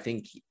Kyler. I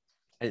think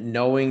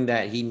knowing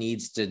that he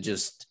needs to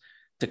just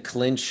to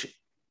clinch.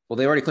 Well,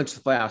 they already clinched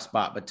the playoff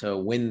spot, but to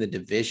win the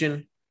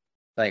division,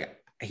 like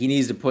he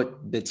needs to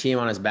put the team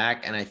on his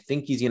back. And I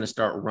think he's going to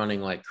start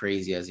running like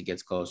crazy as he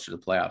gets closer to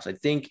the playoffs. I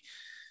think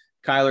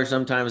Kyler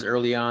sometimes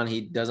early on,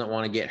 he doesn't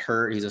want to get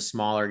hurt. He's a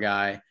smaller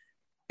guy.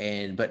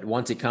 But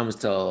once it comes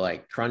to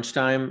like crunch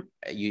time,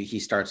 he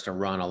starts to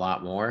run a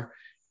lot more.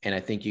 And I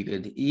think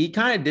he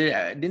kind of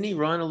didn't he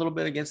run a little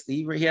bit against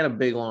he had a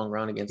big long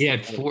run against. He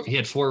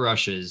had four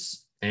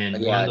rushes,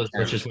 and one of those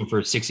rushes went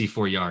for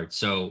 64 yards.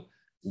 So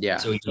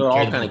so it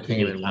all kind of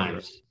came in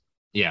times.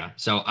 Yeah.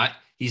 So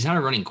he's not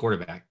a running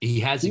quarterback. He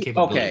has the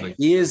capability.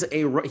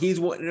 Okay. He's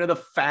one of the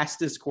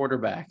fastest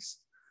quarterbacks.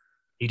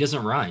 He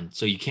doesn't run,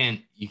 so you can't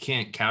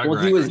categorize.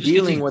 Well, he was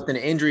dealing with an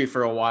injury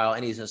for a while,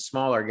 and he's a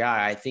smaller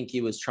guy. I think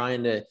he was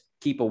trying to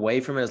keep away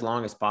from it as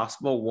long as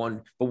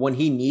possible. But when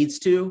he needs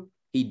to,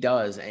 he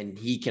does, and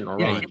he can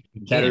run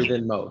better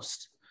than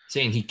most.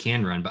 Saying he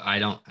can run, but I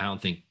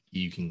don't think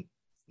you can.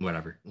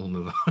 Whatever, we'll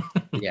move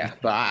on. Yeah,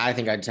 but I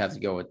think I just have to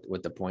go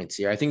with the points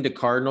here. I think the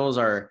Cardinals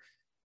are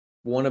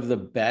one of the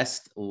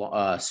best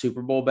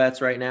Super Bowl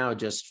bets right now.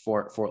 Just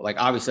for like,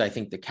 obviously, I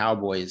think the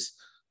Cowboys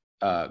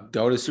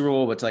go to Super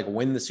Bowl, but to like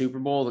win the Super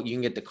Bowl, you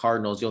can get the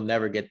Cardinals. You'll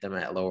never get them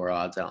at lower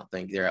odds. I don't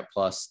think they're at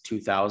plus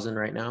 2,000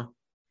 right now.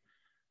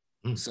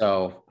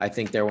 So I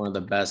think they're one of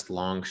the best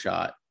long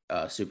shot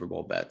Super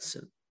Bowl bets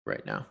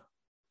right now.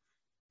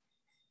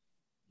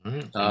 All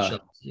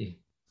right, it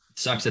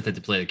sucks that they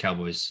play the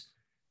Cowboys.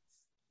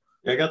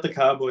 I got the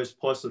Cowboys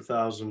plus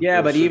 1,000.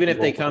 Yeah, but even if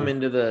they come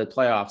into the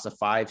playoffs, a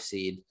 5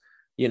 seed,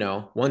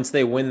 once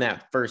they win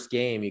that first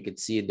game, you could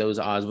see those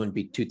odds wouldn't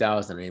be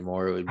 2,000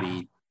 anymore. It would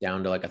be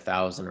down to like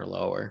 1,000 or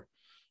lower,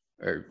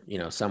 or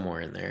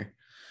somewhere in there.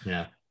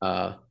 Yeah.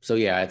 So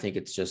yeah, I think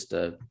it's just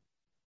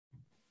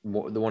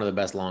one of the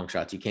best long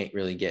shots. You can't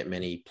really get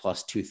many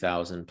plus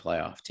 2,000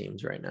 playoff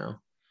teams right now.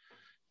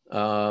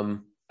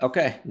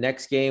 Okay,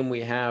 next game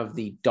we have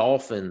the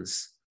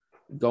Dolphins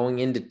going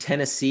into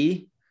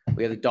Tennessee.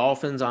 We have the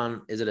Dolphins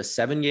on. Is it a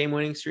 7-game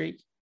winning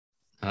streak?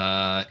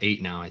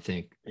 8 now, I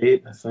think.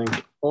 8, I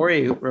think.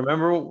 Corey,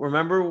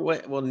 remember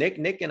what? Well,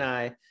 Nick and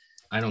I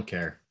don't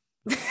care.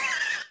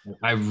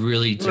 I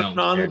really don't.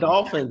 On the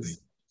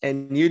Dolphins,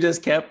 and you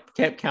just kept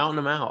counting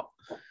them out.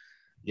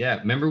 Yeah,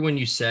 remember when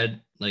you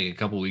said like a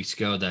couple weeks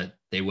ago that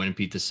they wouldn't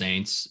beat the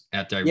Saints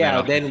after I read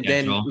off then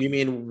you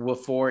mean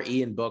before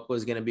Ian Book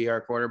was going to be our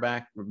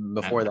quarterback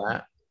before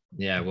that?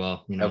 Yeah,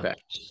 well, okay,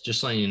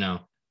 just letting you know.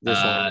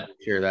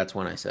 Sure, that's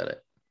when I said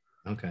it.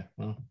 Okay,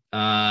 well,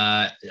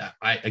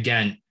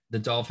 the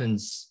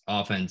Dolphins'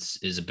 offense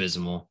is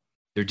abysmal.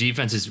 Their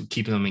defense is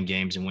keeping them in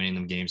games and winning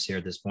them games here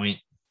at this point.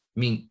 I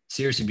mean,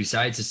 seriously,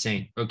 besides the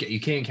Saints, okay, you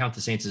can't count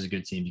the Saints as a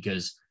good team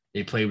because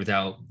they play with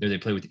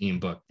Ian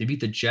Book. They beat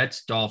the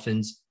Jets,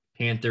 Dolphins,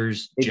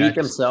 Panthers. They beat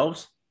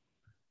themselves.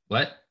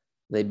 What?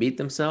 They beat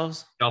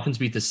themselves. Dolphins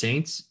beat the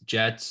Saints,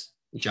 Jets,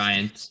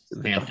 Giants,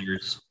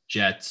 Panthers,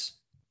 Jets.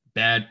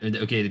 Bad.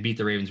 Okay, they beat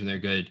the Ravens when they're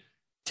good.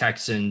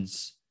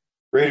 Texans.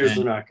 Raiders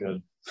are not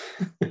good.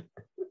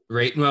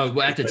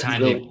 Well, at the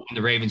time,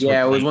 the Ravens.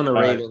 Yeah, it was when the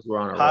Ravens were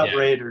on a hot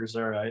Raiders.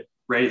 All right.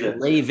 Ravens.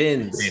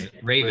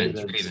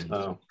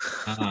 Oh.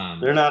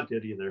 They're not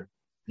good either.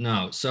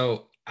 No.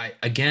 So I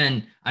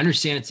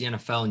understand it's the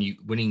NFL and you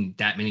winning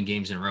that many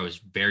games in a row is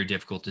very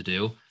difficult to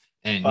do.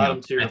 And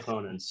bottom tier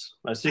opponents.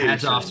 I see.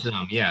 Hats off to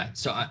them. Yeah.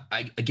 So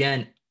I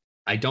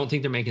don't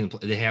think they're making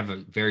they have a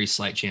very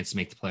slight chance to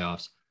make the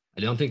playoffs. I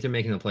don't think they're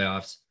making the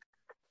playoffs.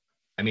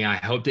 I mean, I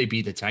hope they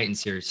beat the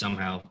Titans here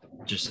somehow,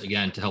 just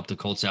again to help the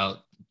Colts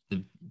out.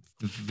 The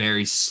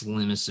very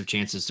slimmest of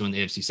chances to win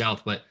the AFC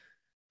South, but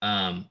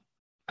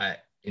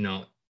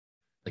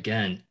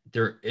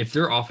if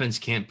their offense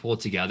can't pull it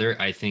together,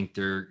 I think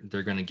they're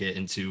going to get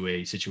into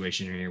a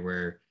situation here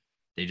where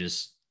they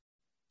just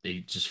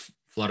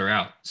flutter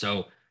out.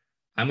 So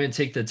I'm going to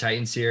take the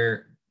Titans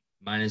here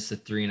minus the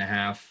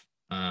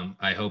 3.5.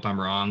 I hope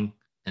I'm wrong,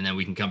 and then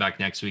we can come back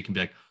next week and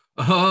be like,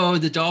 oh,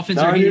 the Dolphins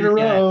are here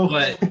again.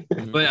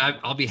 But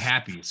I'll be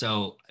happy.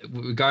 So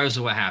regardless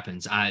of what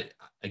happens, I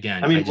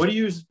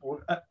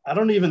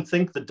don't even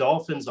think the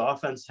Dolphins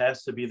offense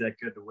has to be that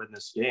good to win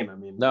this game. I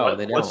mean, they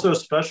don't. What's so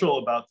special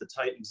about the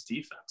Titans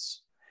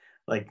defense?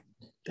 Like,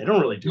 they don't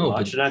really do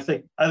much. And I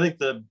think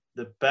the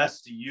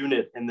best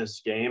unit in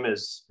this game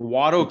is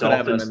Waddle could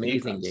have an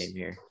amazing game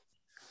here.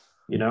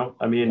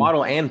 I mean,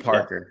 Waddle and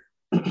Parker.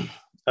 Yeah.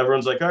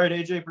 Everyone's like, all right,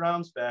 AJ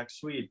Brown's back,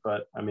 sweet.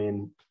 But I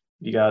mean,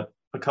 you got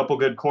a couple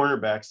good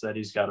cornerbacks that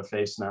he's got to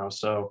face now.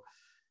 So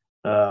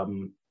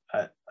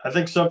I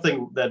think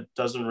something that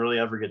doesn't really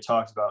ever get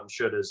talked about and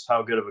should is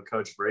how good of a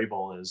coach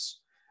Vrabel is.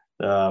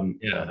 I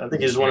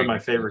think he's one of my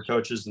favorite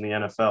coaches in the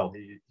NFL.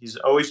 He's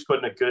always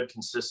putting a good,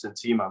 consistent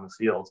team on the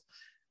field.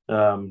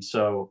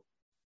 So,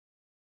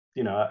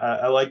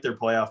 I like their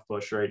playoff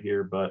push right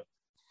here, but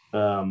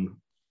I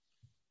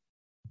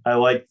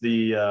like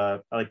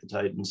the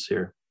Titans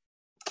here.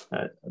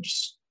 I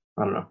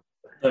don't know.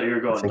 I thought you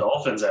were going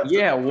Dolphins after.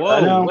 Yeah,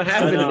 whoa. What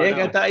happened, Nick?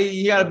 I thought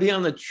you got to be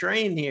on the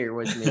train here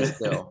with me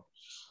still.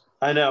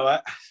 I know.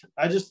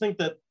 I just think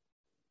that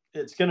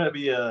it's going to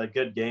be a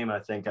good game. I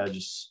think I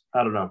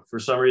don't know. For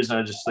some reason,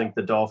 I just think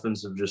the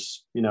Dolphins have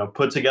just,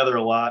 put together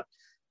a lot.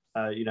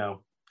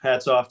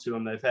 Hats off to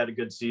them. They've had a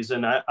good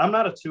season. I'm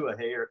not a Tua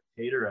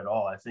hater at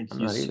all. I think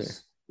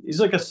he's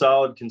like a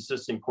solid,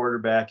 consistent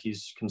quarterback.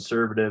 He's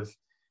conservative,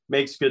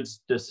 makes good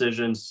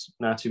decisions,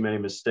 not too many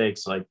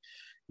mistakes. Like,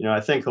 I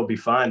think he'll be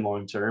fine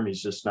long term.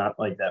 He's just not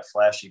like that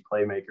flashy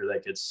playmaker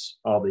that gets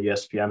all the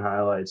ESPN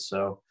highlights.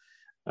 So,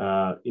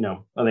 I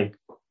think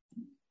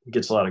he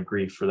gets a lot of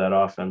grief for that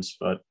offense,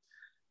 but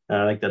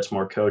I think that's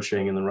more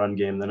coaching in the run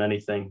game than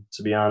anything,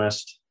 to be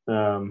honest. I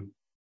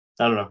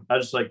don't know. I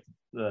just like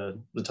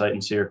the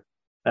Titans here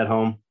at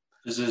home.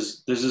 This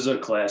is a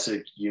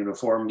classic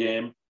uniform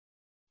game.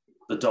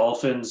 The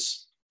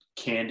Dolphins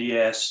candy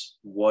ass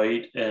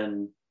white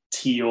and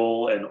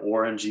teal and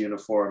orange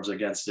uniforms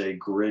against a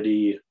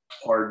gritty,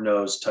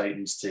 hard-nosed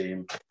Titans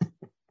team.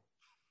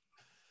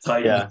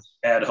 Titans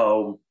at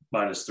home,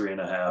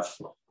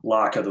 -3.5.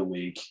 Lock of the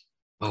week.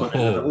 Put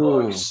it in the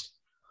books.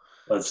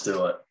 Let's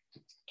do it.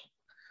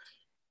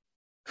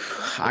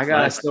 I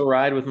gotta still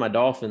ride with my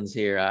Dolphins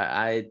here.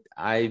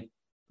 I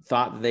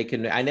thought that they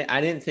could. I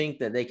didn't think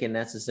that they can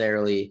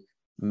necessarily.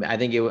 I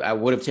think I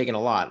would have taken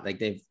a lot. Like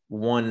they've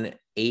won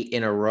 8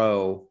 in a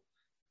row,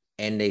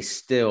 and they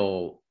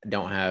still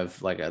don't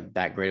have like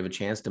that great of a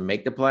chance to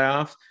make the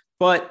playoffs.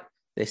 But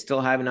they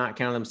still have not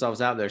counted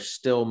themselves out. They're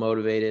still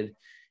motivated,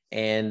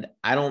 and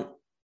I don't.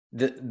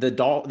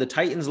 The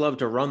Titans love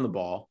to run the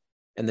ball,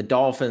 and the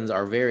Dolphins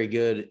are very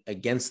good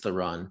against the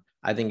run.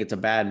 I think it's a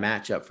bad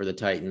matchup for the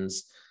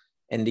Titans,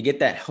 and to get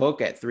that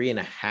hook at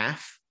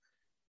 3.5.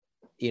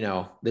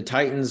 The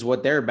Titans,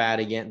 what they're bad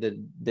against,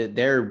 that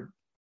they're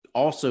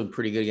also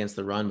pretty good against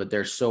the run, but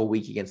they're so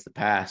weak against the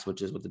pass,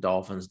 which is what the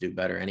Dolphins do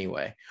better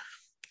anyway.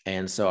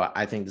 And so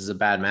I think this is a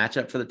bad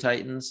matchup for the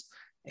Titans,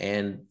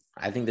 and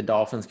I think the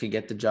Dolphins could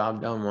get the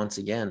job done once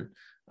again.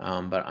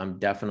 But I'm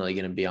definitely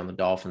going to be on the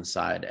Dolphins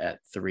side at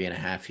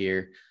 3.5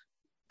 here.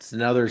 It's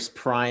another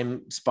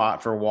prime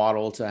spot for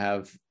Waddle to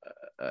have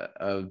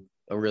a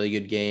really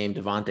good game.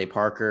 Devontae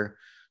Parker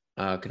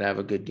could have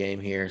a good game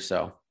here.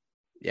 So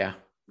yeah,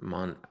 I'm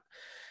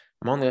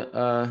on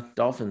the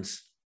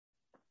Dolphins.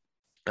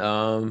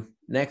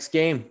 Next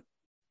game,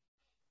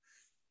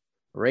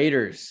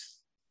 Raiders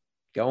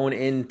going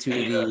into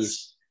the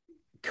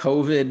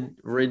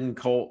COVID-ridden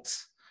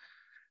Colts.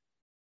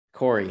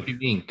 Corey. What do you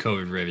mean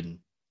COVID-ridden?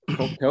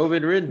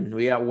 COVID-ridden.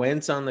 We got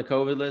Wentz on the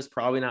COVID list,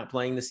 probably not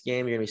playing this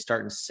game. You're going to be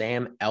starting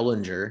Sam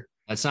Ehlinger.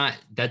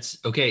 That's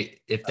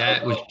okay. If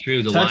that was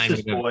true, the line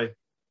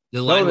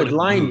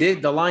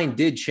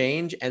did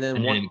change, and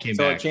then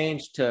it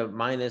changed to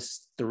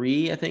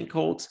 -3, I think,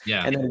 Colts.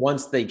 Yeah. And then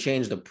once they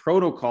changed the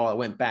protocol, it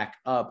went back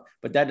up,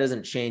 but that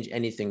doesn't change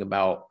anything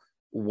about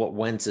what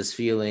Wentz is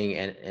feeling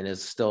and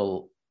is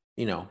still,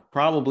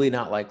 probably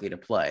not likely to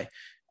play.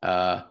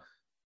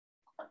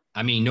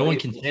 I mean, no one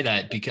can say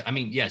that because,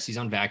 yes, he's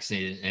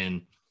unvaccinated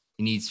and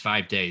he needs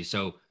 5 days.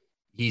 So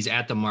he's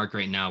at the mark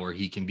right now where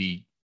he can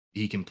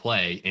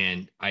play.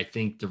 And I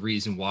think the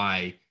reason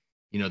why,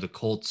 the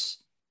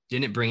Colts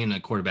didn't bring in a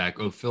quarterback,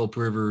 Philip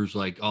Rivers,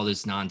 like all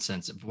this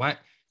nonsense. Why?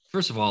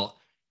 First of all,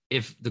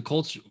 if the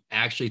Colts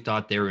actually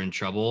thought they were in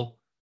trouble,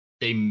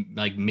 they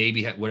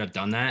maybe would have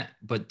done that.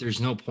 But there's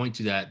no point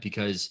to that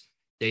because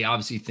they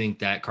obviously think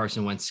that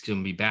Carson Wentz is going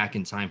to be back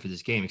in time for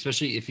this game,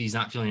 especially if he's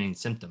not feeling any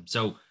symptoms.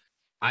 So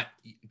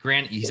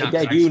he's not.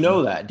 Do you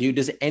know that?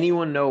 Does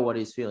anyone know what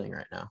he's feeling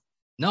right now?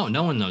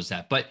 No one knows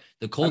that. But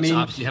the Colts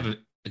obviously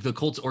the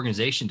Colts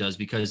organization does,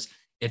 because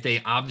if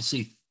they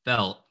obviously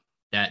felt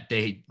that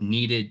they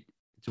needed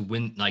to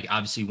win,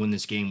 obviously win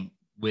this game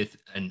with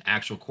an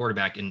actual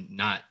quarterback and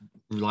not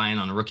relying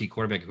on a rookie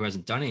quarterback who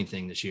hasn't done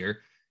anything this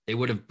year, they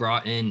would have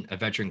brought in a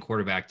veteran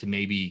quarterback to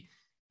maybe.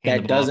 Who?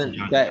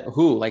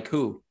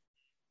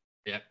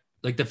 Yeah,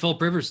 like the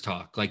Philip Rivers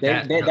talk,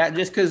 that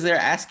just because they're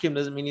asking him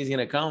doesn't mean he's going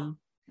to come.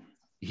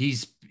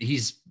 He's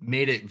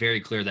made it very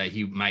clear that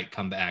he might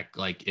come back,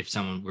 if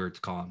someone were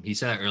to call him. He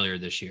said that earlier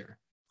this year.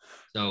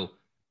 So,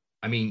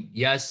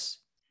 yes,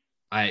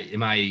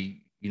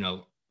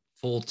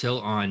 full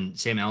tilt on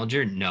Sam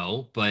Ehlinger?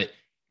 No, but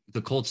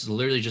the Colts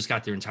literally just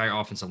got their entire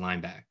offensive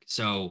line back.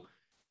 So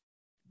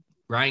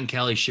Ryan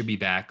Kelly should be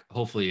back.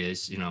 Hopefully he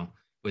is,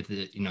 with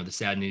the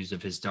sad news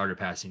of his starter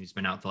passing. He's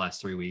been out the last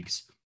 3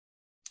 weeks.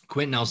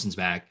 Quentin Nelson's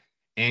back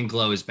and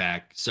Glow is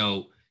back.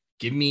 So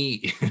give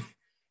me,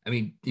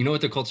 you know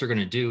what the Colts are going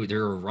to do?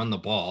 They're going to run the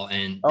ball.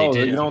 And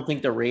you don't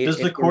think the Raiders?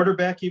 Does the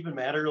quarterback even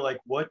matter?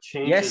 What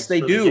changes? Yes, they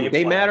do.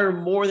 They matter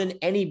more than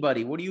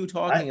anybody. What are you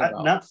talking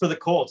about? Not for the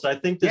Colts. I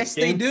think this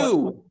game. Yes, they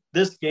do.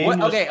 This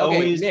game. Okay,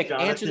 Nick,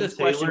 answer this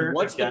question.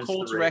 What's the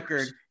Colts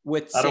record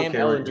with Sam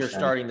Ehlinger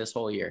starting this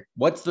whole year?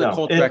 What's the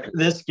Colts record?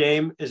 This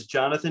game is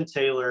Jonathan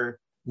Taylor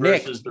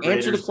versus the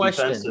Raiders answer the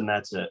question, defense, and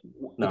that's it.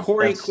 No,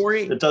 Corey,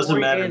 it doesn't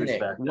matter.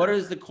 Nick, what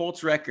is the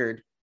Colts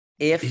record?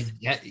 If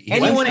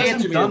anyone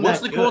answer me, what's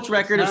the Colts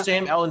record if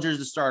Sam Ehlinger is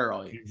the starter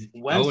all year?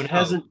 Wentz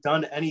hasn't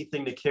done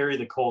anything to carry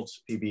the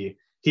Colts, PB.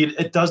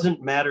 It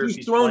doesn't matter if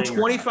he's thrown playing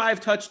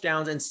 25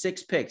 touchdowns and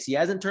 6 picks. He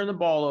hasn't turned the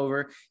ball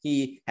over.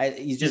 He's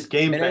just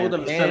game been able to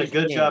He's manage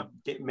done a good job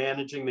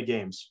managing the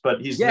games, but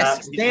he's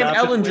yes, not. Sam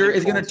Ehlinger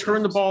is going to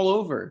turn the games. ball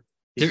over.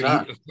 He's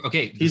not.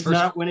 Okay, he's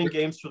not winning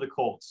games for the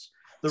Colts.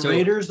 The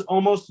Raiders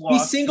almost lost.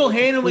 He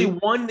single-handedly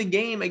won the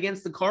game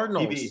against the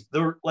Cardinals.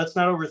 Let's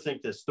not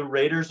overthink this. The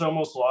Raiders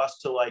almost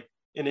lost to like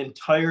an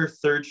entire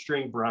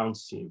third-string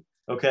Browns team.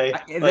 Okay,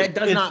 that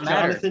does not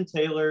matter. Jonathan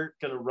Taylor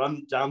going to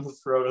run down the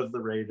throat of the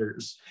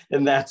Raiders,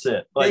 and that's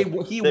it.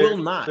 He will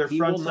not. He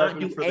will not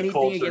do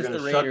anything against the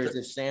Raiders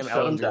if Sam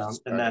Ehlinger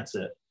is and that's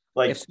it.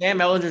 If Sam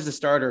Ehlinger is the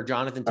starter,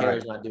 Jonathan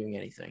Taylor's not doing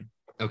anything.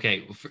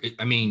 Okay,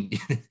 I mean,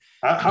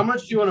 how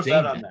much do you want to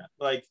bet on that?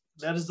 Like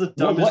that is the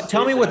dumbest.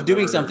 Tell me what's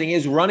doing something.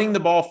 Is running the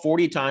ball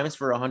 40 times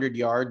for 100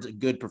 yards a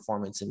good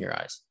performance in your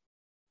eyes?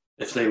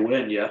 If they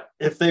win, yeah.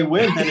 If they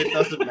win, then it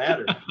doesn't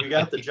matter. We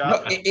got the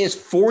job. No, is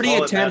 40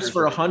 attempts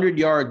for 100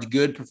 yards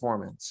good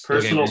performance?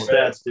 Personal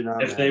stats do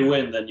not. If they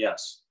win, then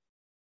yes.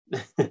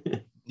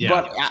 Yeah,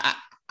 but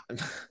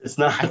it's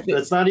not.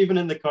 It's not even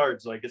in the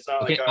cards. Like it's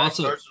not like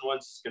Carson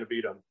Wentz is going to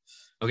beat them.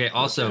 Okay.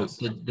 Also,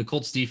 the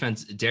Colts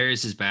defense,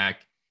 Darius is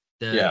back.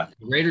 The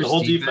Raiders. The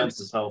whole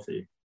defense is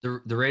healthy.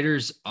 The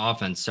Raiders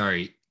offense,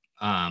 or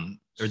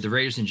the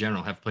Raiders in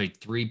general have played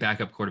 3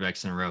 backup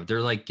quarterbacks in a row.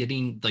 They're like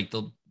getting like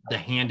the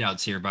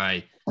handouts here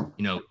by,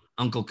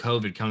 Uncle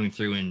COVID coming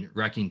through and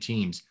wrecking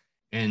teams.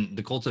 And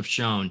the Colts have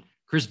shown,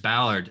 Chris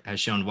Ballard has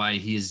shown why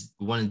he is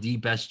one of the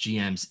best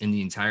GMs in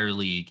the entire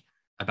league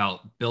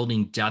about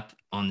building depth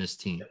on this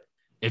team.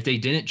 If they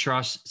didn't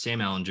trust Sam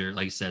Ehlinger,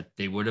 like I said,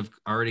 they would have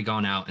already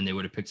gone out and they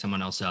would have picked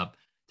someone else up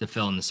to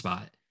fill in the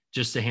spot,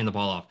 just to hand the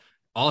ball off.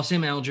 All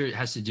Sam Ehlinger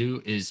has to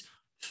do is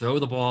throw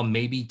the ball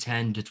maybe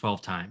 10 to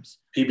 12 times.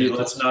 PB,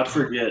 let's not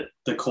forget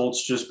the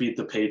Colts just beat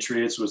the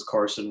Patriots with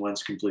Carson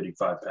Wentz completing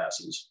 5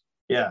 passes.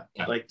 Yeah.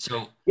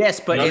 Yes,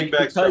 but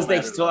because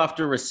they still have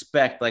to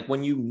respect, like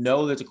when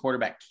there's a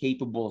quarterback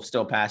capable of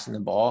still passing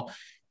the ball,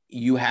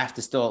 you have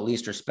to still at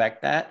least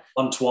respect that.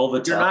 On 12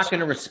 attempts. You're not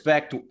going to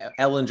respect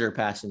Ehlinger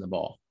passing the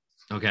ball.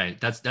 Okay,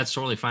 that's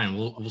totally fine.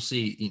 We'll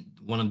see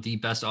one of the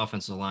best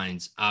offensive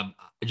lines.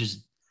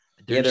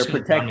 They're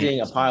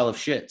protecting a pile of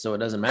shit, so it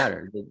doesn't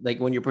matter. Like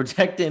when you're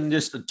protecting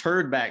just a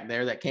turd back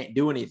there that can't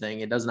do anything,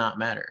 it does not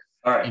matter.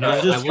 All right,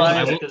 he's just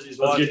fine because he's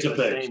watching the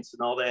Saints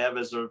and all they have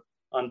is an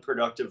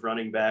unproductive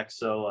running back.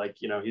 So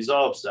he's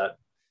all upset.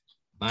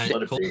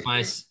 Colts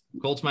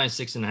minus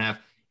 6.5.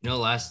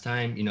 Last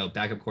time,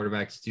 backup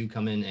quarterbacks do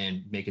come in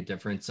and make a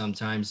difference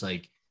sometimes,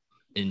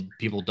 and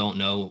people don't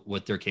know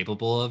what they're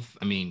capable of.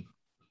 I mean,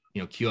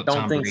 cue up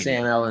Tom Brady. Don't think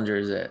Sam Ehlinger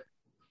is it.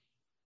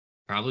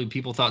 Probably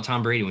people thought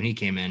Tom Brady when he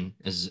came in,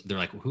 they're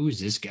like, who is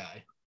this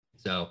guy?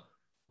 So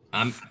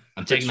I'm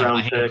taking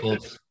my hand.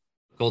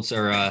 Colts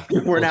are.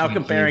 We're now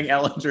comparing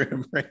Ehlinger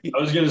and Brady.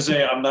 I was going to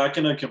say I'm not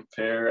going to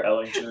compare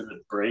Ehlinger to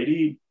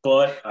Brady,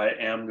 but I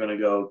am going to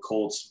go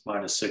Colts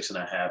minus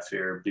 6.5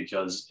 here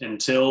because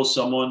until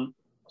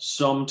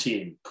some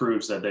team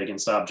proves that they can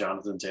stop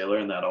Jonathan Taylor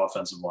in that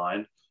offensive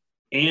line,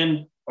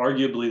 and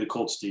arguably the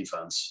Colts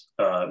defense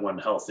when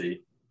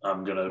healthy,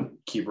 I'm going to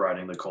keep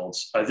riding the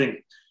Colts. I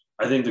think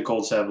the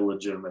Colts have a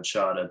legitimate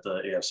shot at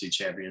the AFC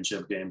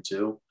Championship game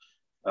too.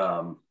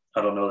 I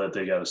don't know that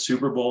they got a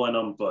Super Bowl in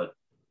them, but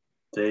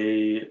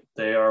they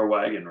are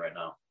wagging right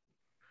now.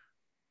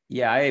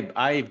 Yeah,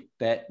 I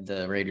bet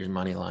the Raiders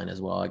money line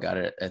as well. I got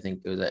it. I think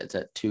it's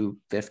at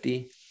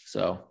 250.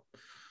 So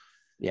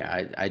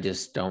yeah, I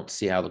just don't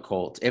see how the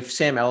Colts. If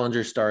Sam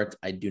Ehlinger starts,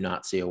 I do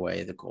not see a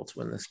way the Colts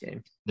win this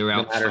game. They're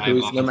out.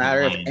 No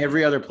matter if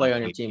every other player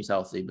on your team's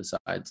healthy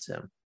besides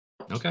him.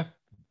 Okay.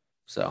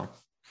 So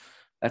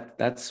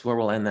that's where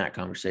we'll end that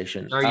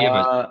conversation. Sorry, you have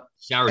a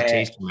sour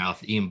taste in your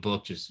mouth. Ian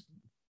Book just.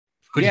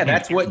 Yeah,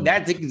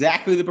 that's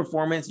exactly the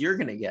performance you're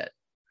gonna get.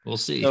 We'll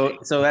see.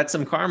 So that's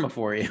some karma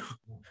for you.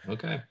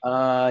 Okay.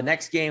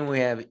 Next game we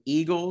have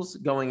Eagles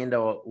going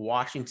into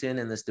Washington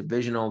in this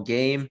divisional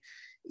game.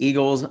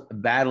 Eagles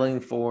battling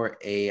for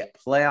a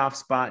playoff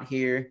spot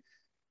here.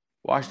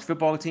 Washington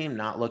football team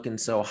not looking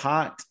so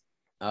hot.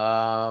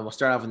 We'll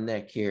start off with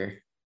Nick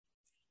here.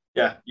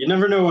 Yeah, you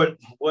never know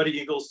what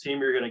Eagles team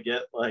you're gonna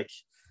get.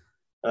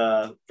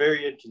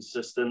 Very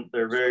inconsistent.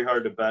 They're very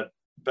hard to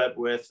bet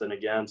with and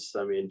against.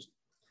 I mean,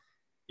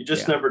 you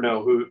just never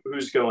know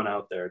who's going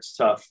out there. It's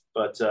tough,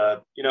 but I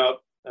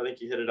think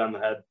you hit it on the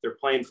head. They're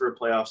playing for a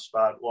playoff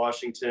spot.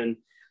 Washington,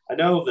 I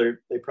know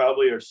they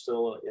probably are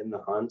still in the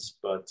hunt,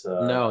 but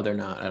no, they're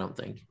not. I don't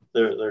think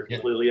they're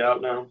completely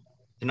out now.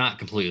 They're not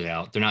completely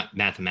out. They're not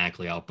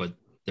mathematically out, but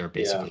they're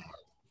basically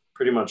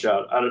pretty much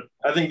out.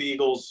 I think the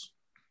Eagles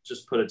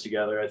just put it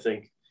together. I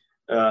think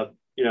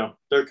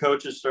their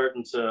coach is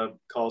starting to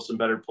call some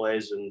better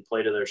plays and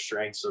play to their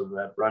strengths of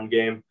that run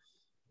game.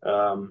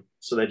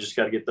 So they just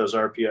got to get those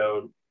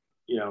RPO,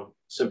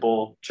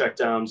 simple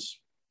checkdowns,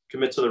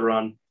 commit to the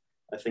run.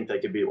 I think they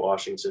could beat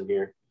Washington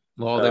here.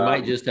 Well, they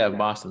might just have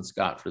Boston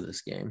Scott for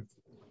this game.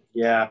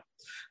 Yeah,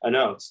 I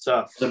know. It's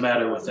tough. What's the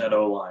matter with that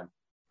O-line?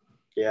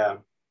 Yeah.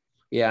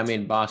 Yeah, I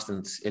mean,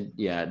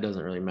 it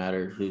doesn't really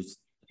matter who's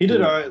He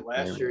did all right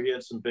last year. He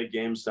had some big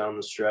games down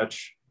the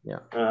stretch. Yeah.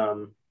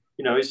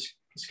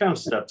 He's kind of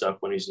stepped up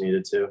when he's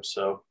needed to.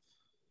 So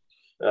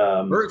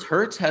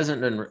Hurts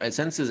hasn't been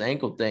since his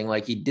ankle thing.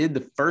 Like he did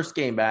the first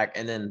game back,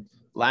 and then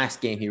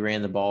last game he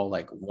ran the ball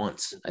like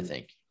once, I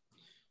think.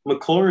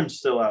 McLaurin's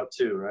still out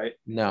too, right?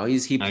 No,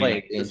 he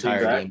played the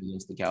entire game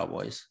against the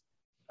Cowboys.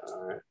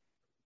 All right.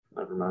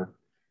 Never mind.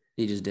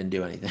 He just didn't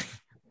do anything.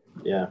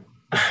 Yeah.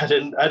 I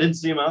didn't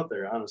see him out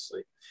there,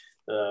 honestly.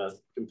 No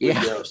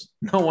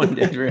one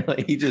did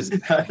really. He just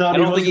I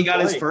don't think he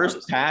got his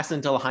first pass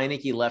until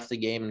Heineke left the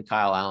game and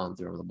Kyle Allen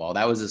threw him the ball.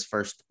 That was his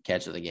first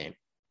catch of the game.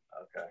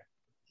 Okay.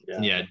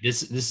 Yeah,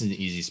 this is an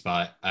easy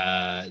spot.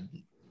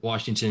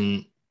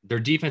 Washington, their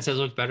defense has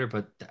looked better,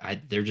 but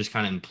they're just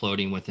kind of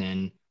imploding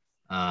within.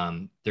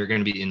 They're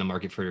going to be in the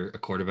market for a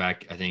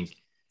quarterback. I think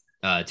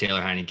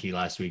Taylor Heineke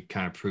last week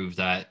kind of proved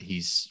that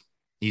he's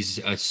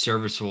a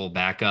serviceable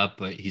backup,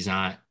 but he's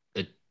not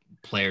a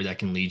player that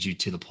can lead you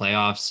to the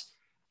playoffs.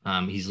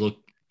 He's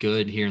looked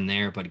good here and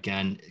there, but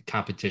again,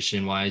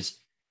 competition wise,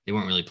 they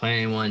weren't really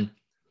playing anyone.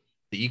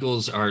 The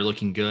Eagles are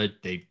looking good.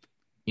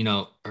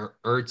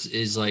 Ertz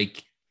is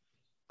like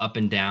up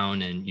and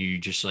down, and you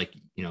just like,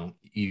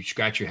 you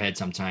scratch your head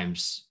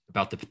sometimes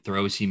about the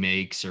throws he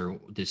makes or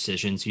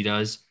decisions he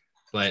does,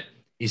 but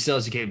he still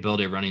has the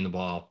capability of running the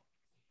ball.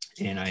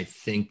 And I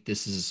think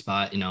this is a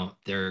spot,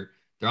 they're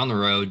on the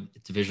road,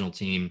 divisional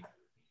team.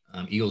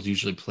 Eagles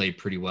usually play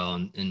pretty well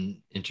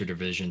in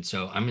interdivision.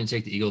 So I'm going to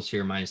take the Eagles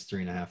here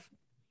 -3.5.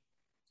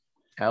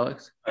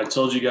 Alex? I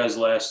told you guys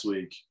last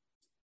week,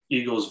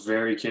 Eagles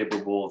very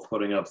capable of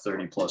putting up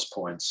 30-plus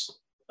points.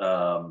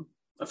 I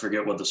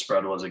forget what the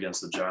spread was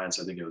against the Giants.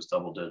 I think it was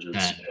double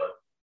digits.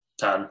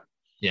 10.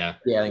 Yeah.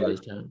 Yeah, I think it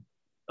was 10.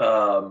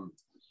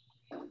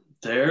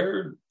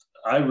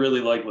 I really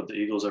like what the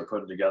Eagles are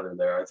putting together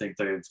there. I think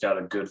they've got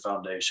a good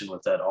foundation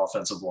with that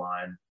offensive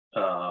line.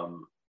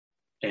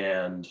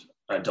 And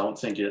I don't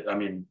think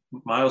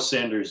Miles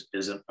Sanders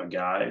isn't a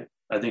guy.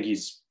 I think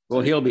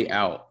he'll be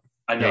out.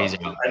 I know.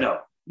 Yeah, I know.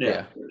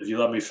 Yeah. If you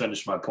let me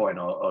finish my point,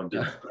 I'll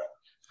do it.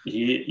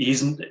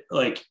 He's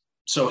like,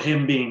 so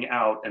him being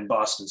out and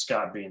Boston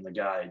Scott being the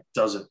guy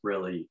doesn't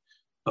really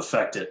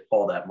affect it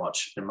all that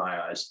much in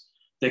my eyes.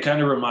 They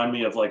kind of remind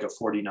me of like a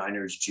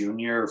 49ers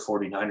junior or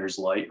 49ers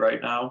light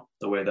right now,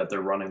 the way that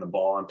they're running the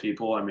ball on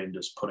people. I mean,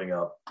 just putting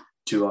up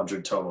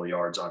 200 total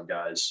yards on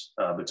guys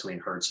between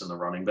Hurts and the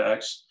running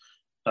backs.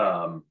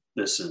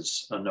 This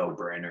is a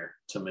no-brainer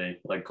to me.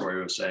 Like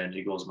Corey was saying,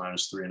 Eagles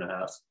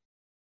 -3.5.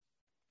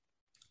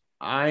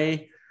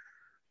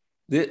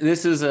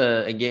 This is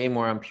a game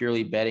where I'm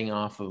purely betting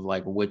off of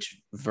like which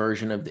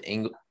version of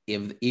the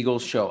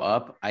Eagles show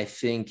up. I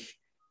think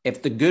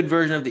if the good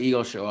version of the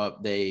Eagles show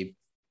up,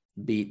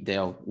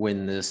 they'll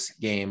win this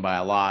game by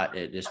a lot.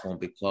 It just won't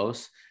be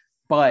close.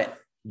 But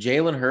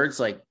Jalen Hurts,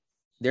 like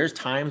there's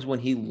times when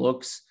he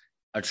looks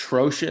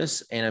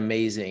atrocious and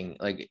amazing,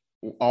 like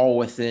all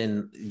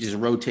within just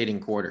rotating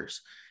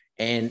quarters.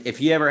 And if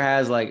he ever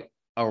has like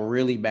a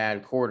really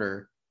bad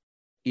quarter,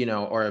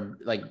 or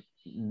like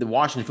the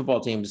Washington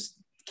football team's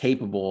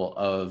capable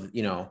of,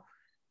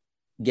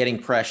 getting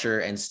pressure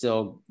and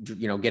still,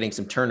 getting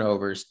some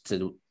turnovers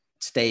to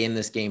stay in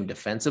this game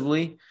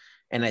defensively.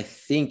 And I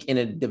think in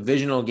a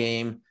divisional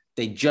game,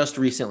 they just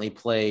recently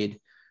played,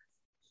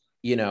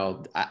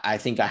 I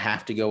think I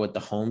have to go with the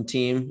home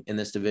team in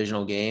this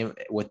divisional game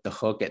with the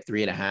hook at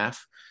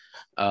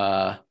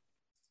 3.5.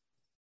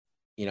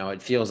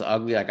 It feels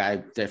ugly. Like I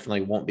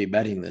definitely won't be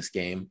betting this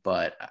game,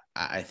 but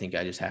I think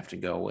I just have to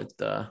go with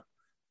the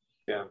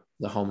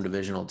home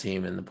divisional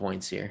team and the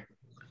points here.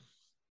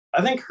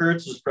 I think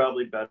Hurts is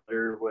probably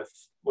better with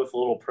a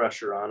little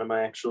pressure on him.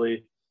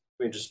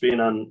 Just being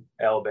on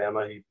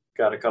Alabama, he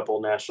got a couple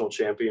national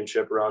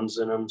championship runs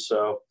in him.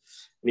 So,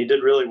 and he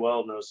did really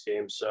well in those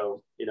games.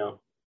 So,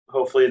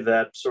 hopefully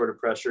that sort of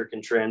pressure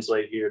can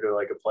translate here to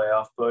like a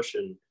playoff push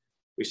and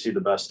we see the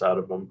best out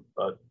of him.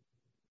 But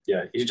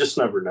yeah, you just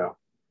never know.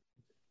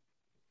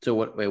 So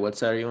what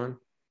side are you on?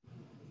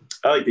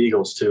 I like the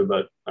Eagles too,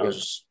 but I was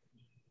just.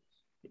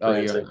 Oh,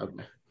 yeah.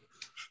 Okay.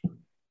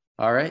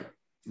 All right.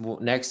 Well,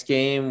 next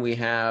game we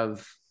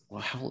have.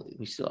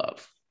 We still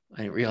have.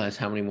 I didn't realize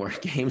how many more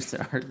games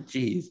there are.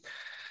 Jeez.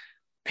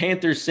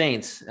 Panthers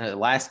Saints.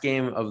 Last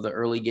game of the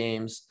early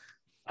games.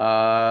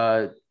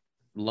 Low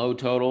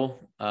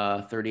total.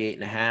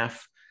 38.5.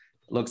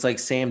 Looks like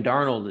Sam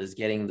Darnold is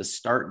getting the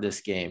start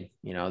this game.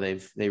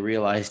 They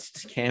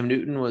realized Cam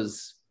Newton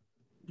was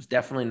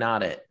definitely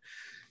not it.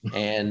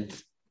 And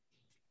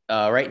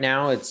right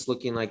now it's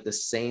looking like the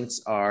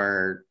Saints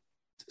are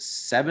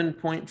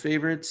 7-point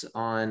favorites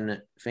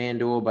on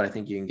FanDuel, but I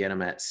think you can get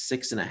them at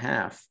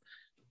 6.5.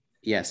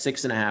 Yeah,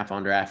 6.5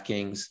 on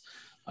DraftKings.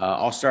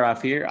 I'll start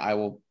off here. I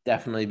will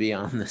definitely be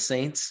on the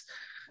Saints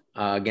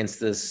against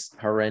this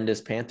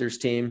horrendous Panthers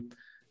team.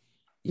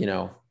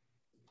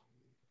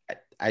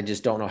 I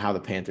just don't know how the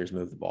Panthers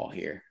move the ball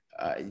here.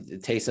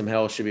 Taysom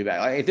Hill should be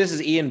back. Like, if this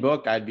is Ian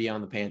Book, I'd be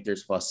on the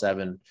Panthers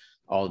 +7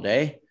 all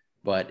day,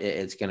 but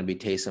it's going to be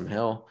Taysom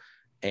Hill.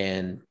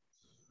 And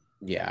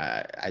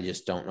yeah, I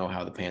just don't know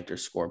how the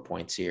Panthers score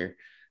points here.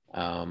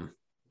 And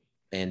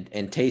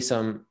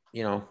Taysom,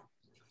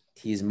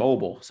 he's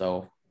mobile,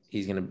 so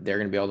they're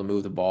gonna be able to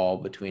move the ball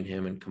between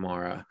him and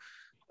Kamara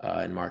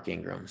and Mark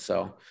Ingram.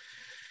 So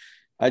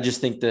I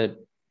just think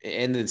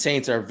and the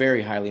Saints are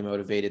very highly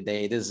motivated.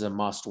 This is a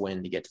must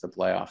win to get to the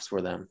playoffs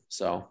for them.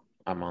 So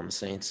I'm on the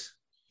Saints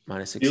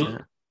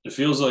 -6.5. It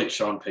feels like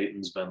Sean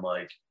Payton's been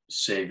like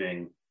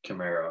saving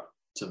Kamara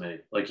to me.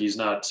 Like he's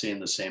not seeing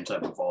the same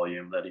type of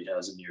volume that he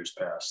has in years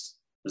past.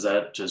 Is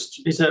that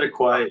just? He's had a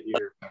quiet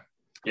year.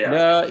 Yeah.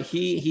 No,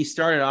 he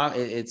started off.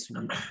 It's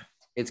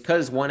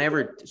because when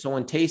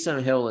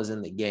Taysom Hill is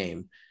in the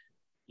game,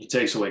 he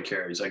takes away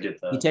carries. I get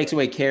that. He takes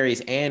away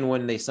carries, and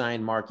when they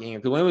signed Mark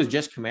Ingram, because when it was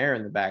just Kamara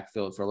in the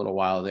backfield for a little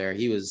while there,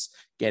 he was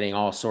getting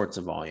all sorts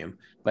of volume.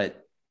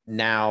 But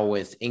now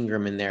with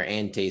Ingram in there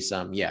and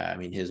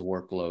Taysom, his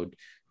workload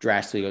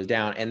drastically goes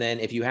down. And then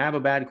if you have a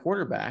bad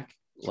quarterback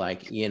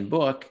like Ian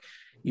Book,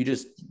 you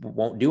just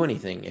won't do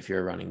anything if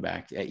you're a running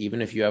back,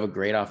 even if you have a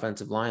great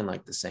offensive line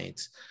like the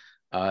Saints.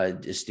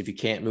 Just if you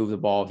can't move the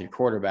ball with your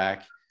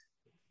quarterback,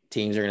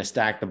 teams are going to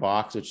stack the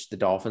box, which the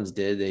Dolphins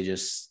did. They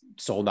just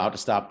sold out to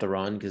stop the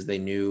run because they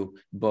knew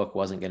Book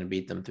wasn't going to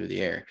beat them through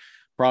the air.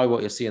 Probably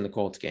what you'll see in the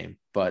Colts game,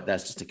 but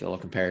that's just a little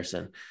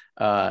comparison.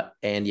 But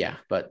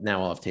now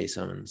we'll have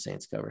Taysom and the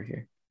Saints cover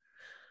here.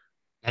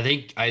 I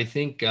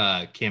think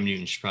Cam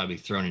Newton should probably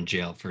be thrown in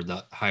jail for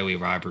the highway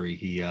robbery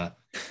he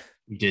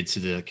did to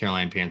the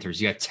Carolina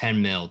Panthers. You got $10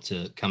 million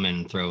to come in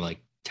and throw like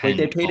 10. Wait,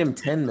 they paid him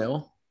 $10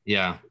 million?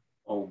 Yeah.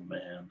 Oh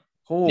man.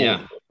 Oh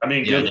yeah. I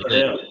mean, good for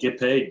him. Get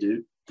paid,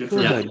 dude. Good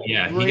for him.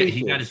 Yeah.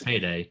 He got his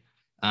payday.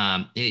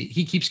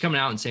 He keeps coming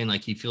out and saying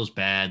like he feels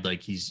bad,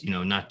 like he's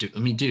not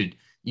dude,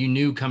 you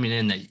knew coming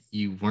in that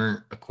you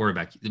weren't a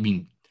quarterback. I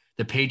mean,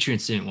 the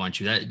Patriots didn't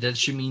want you. That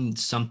should mean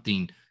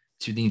something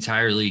to the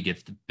entire league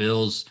if the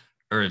Bills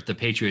or if the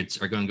Patriots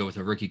are going to go with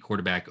a rookie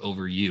quarterback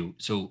over you.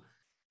 So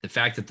the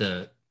fact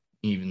that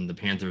even the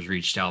Panthers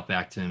reached out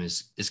back to him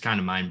is kind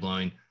of mind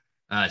blowing.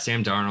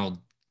 Sam Darnold,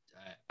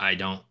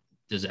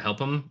 does it help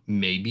him?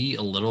 Maybe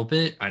a little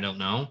bit. I don't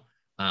know.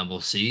 We'll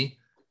see.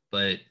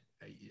 But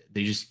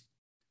they just,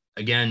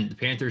 again, the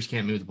Panthers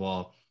can't move the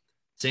ball.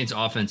 Saints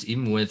offense,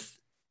 even with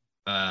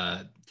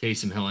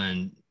Taysom Hill,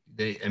 and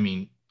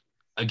the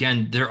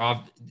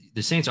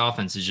Saints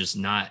offense is just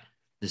not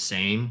the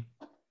same.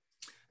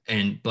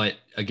 But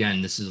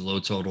again, this is a low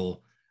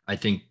total. I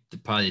think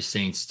probably the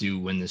Saints do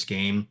win this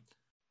game.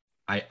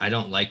 I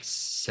don't like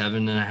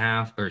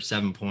 7.5 or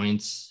 7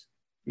 points.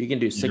 You can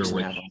do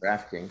 6.5 on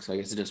DraftKings. So I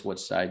guess it's just which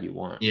side you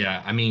want.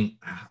 Yeah, I mean,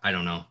 I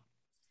don't know.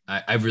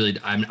 I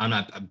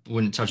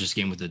wouldn't touch this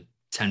game with a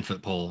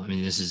 10-foot pole. I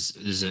mean, this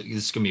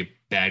is gonna be a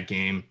bad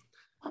game,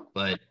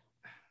 but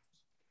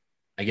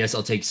I guess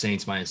I'll take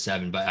Saints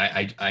 -7. But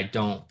I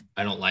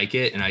don't like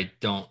it, and I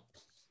don't.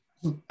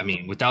 I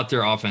mean, without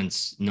their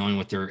offense, knowing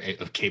what they're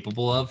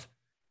capable of,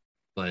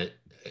 but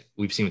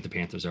we've seen what the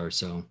Panthers are.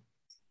 So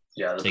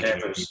yeah, the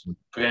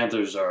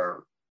Panthers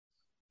are.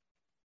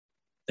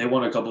 They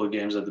won a couple of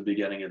games at the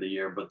beginning of the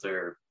year, but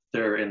they're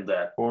in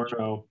that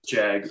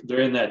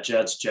They're in that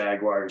Jets,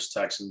 Jaguars,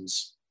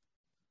 Texans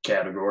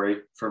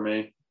category for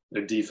me.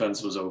 Their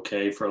defense was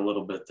okay for a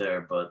little bit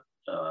there, but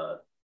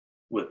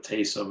with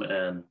Taysom,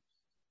 and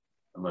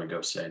I'm going to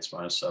go Saints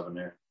 -7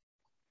 here.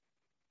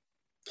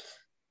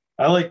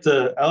 I like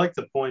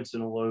the points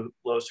in a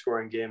low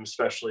scoring game,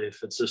 especially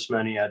if it's this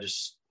many. I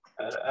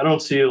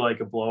don't see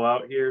like a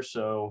blowout here,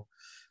 so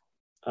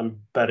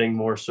I'm betting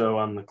more so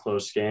on the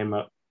close game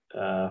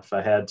if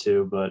I had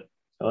to, but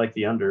I like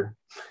the under.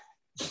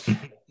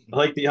 I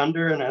like the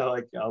under, and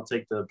I'll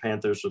take the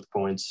Panthers with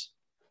points.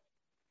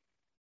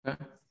 This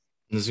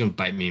is gonna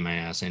bite me in my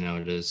ass. I know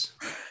it is.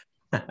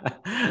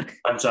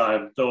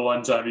 The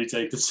one time you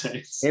take the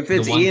Saints. If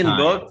it's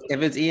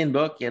Ian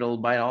Book, it'll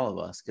bite all of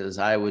us because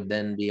I would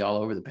then be all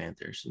over the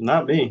Panthers.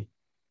 Not me.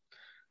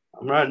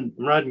 I'm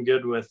riding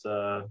good with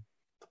the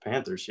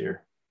Panthers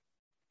here.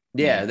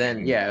 Yeah,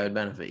 then it would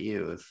benefit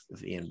you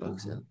if Ian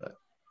Book's in, but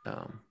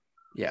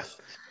yeah.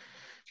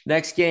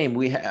 Next game,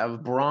 we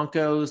have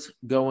Broncos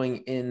going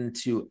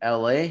into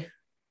LA.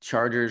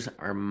 Chargers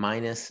are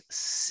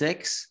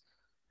 -6.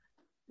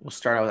 We'll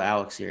start out with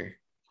Alex here.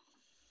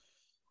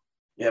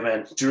 Yeah,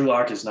 man, Drew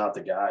Lock is not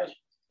the guy.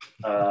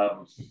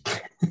 I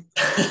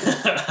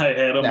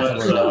had him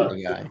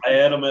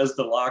as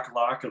the lock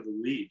of the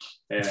league,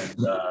 and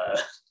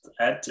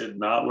that did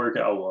not work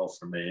out well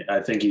for me.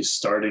 I think he's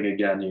starting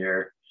again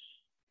here.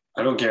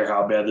 I don't care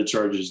how bad the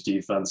Chargers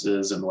defense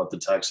is and what the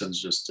Texans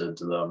just did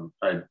to them.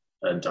 I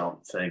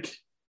don't think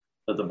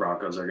that the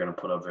Broncos are going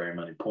to put up very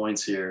many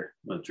points here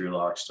with Drew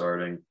Lock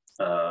starting.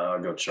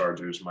 I'll go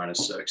Chargers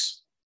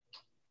 -6.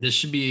 This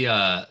should be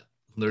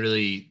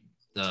literally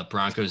the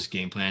Broncos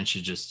game plan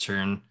should just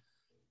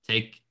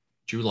take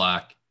Drew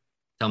Lock,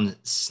 tell him to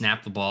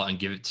snap the ball and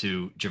give it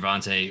to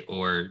Javonte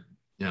or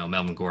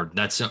Melvin Gordon.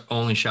 That's the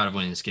only shot of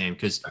winning this game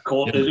because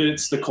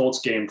it's the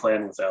Colts game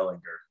plan with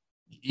Ellinger.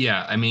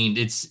 Yeah, I mean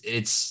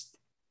it's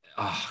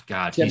oh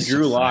god.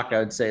 Drew Lock, I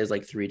would say, is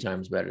like 3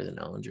 times better than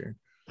Ellinger.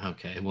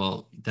 Okay,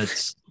 well,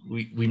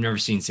 we've never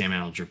seen Sam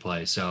Alger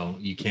play, so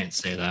you can't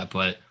say that.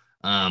 But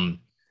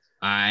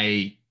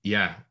I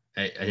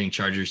think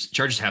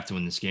Chargers have to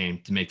win this game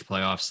to make the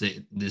playoffs.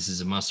 This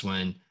is a must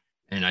win,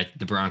 and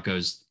the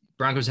Broncos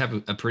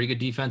have a pretty good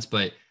defense,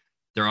 but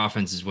their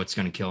offense is what's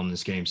going to kill them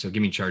this game. So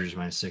give me Chargers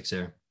 -6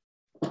 there.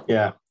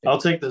 Yeah,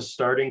 I'll take the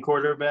starting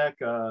quarterback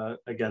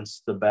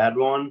against the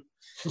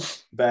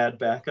bad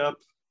backup,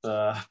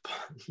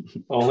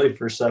 only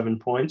for 7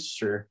 points.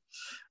 Sure.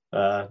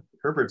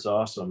 Herbert's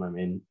awesome. I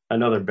mean, I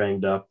know they're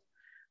banged up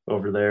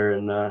over there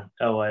in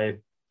LA.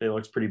 They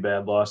looked pretty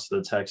bad, lost to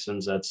the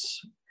Texans.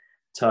 That's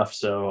tough.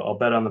 So I'll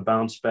bet on the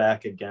bounce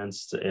back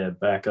against a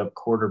backup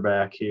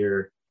quarterback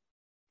here.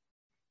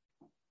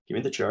 Give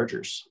me the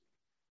Chargers.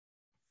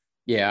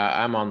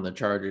 Yeah, I'm on the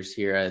Chargers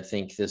here. I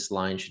think this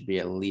line should be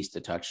at least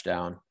a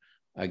touchdown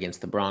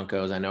against the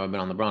Broncos. I know I've been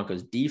on the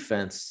Broncos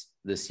defense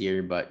this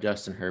year, but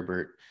Justin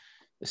Herbert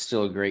is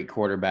still a great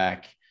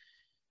quarterback.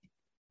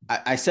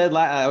 I said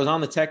I was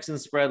on the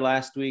Texans spread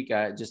last week.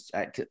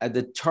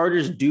 The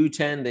Chargers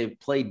they've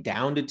played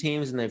down to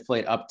teams and they've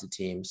played up to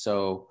teams.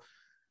 So,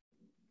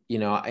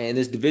 in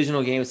this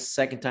divisional game, it's the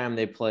second time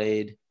they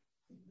played.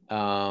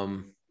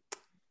 The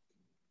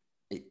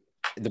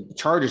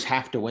Chargers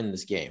have to win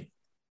this game.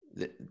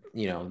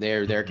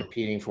 They're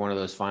competing for one of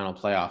those final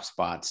playoff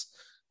spots.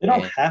 They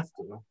don't have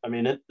to. I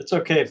mean, it's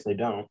okay if they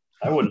don't.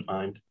 I wouldn't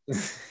mind.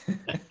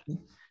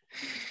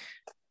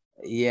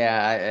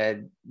 Yeah,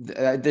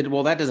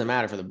 well, that doesn't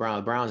matter for the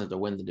Browns. The Browns have to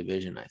win the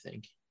division, I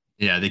think.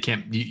 Yeah, they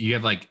can't. You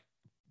have like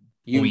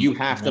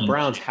the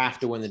Browns have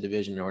to win the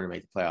division in order to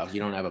make the playoffs. You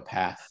don't have a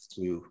path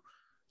to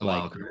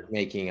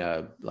making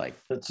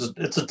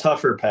It's a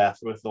tougher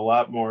path with a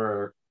lot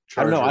more.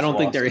 I don't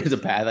think there is a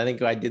path. I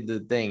think I did the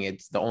thing.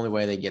 It's the only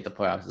way they get the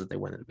playoffs is if they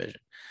win the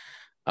division.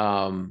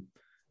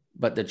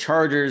 But the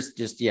Chargers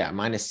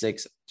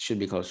 -6 should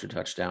be closer to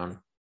touchdown.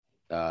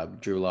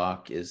 Drew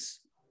Lock is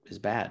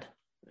bad.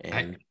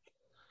 And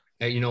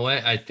you know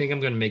what? I think I'm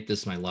going to make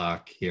this my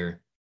lock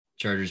here.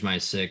 Chargers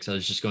 -6. I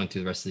was just going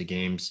through the rest of the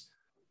games.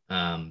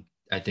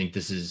 I think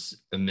this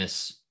is a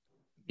missed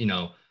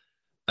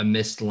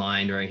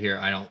line right here.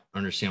 I don't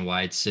understand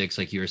why it's 6,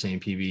 like you were saying,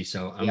 PB.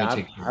 So I'm going to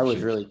take. I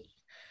was really.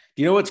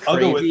 Do you know what's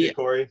crazy? I'll go with you,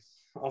 Corey.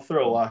 I'll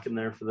throw a lock in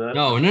there for that.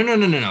 No.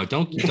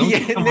 Don't.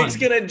 Nick's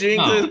gonna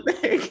jinx his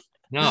pick.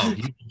 No,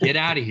 you get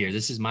out of here.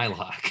 This is my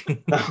lock.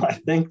 No, I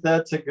think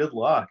that's a good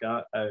lock.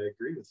 I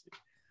agree with you.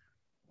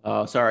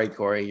 Oh, sorry,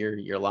 Corey.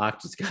 Your lock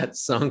just got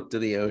sunk to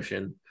the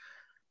ocean.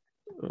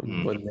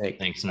 With Nick.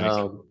 Thanks, Nick.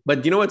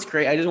 But you know what's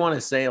great? I just want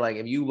to say,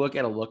 if you look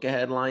at a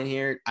look-ahead line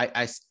here,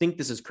 I think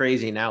this is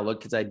crazy now. Look,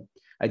 because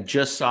I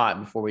just saw it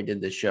before we did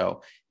this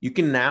show. You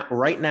can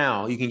right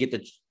now you can get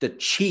the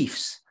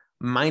Chiefs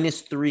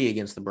 -3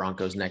 against the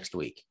Broncos next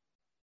week.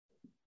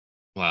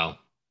 Wow.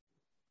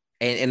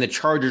 And the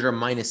Chargers are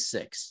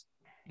 -6.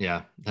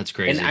 Yeah, that's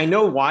crazy. And I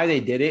know why they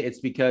did it.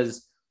 It's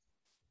because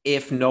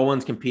if no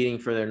one's competing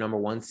for their number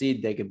 1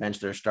 seed, they could bench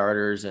their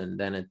starters and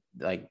then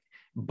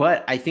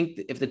but I think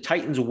if the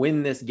Titans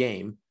win this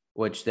game,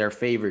 which they're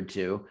favored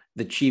to,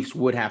 the Chiefs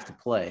would have to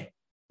play.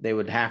 They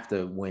would have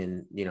to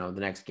win, the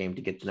next game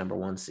to get the number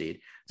 1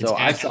 seed. So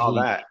I saw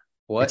that.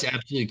 What? It's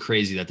absolutely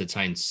crazy that the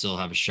Titans still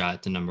have a shot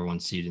at the number 1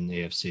 seed in the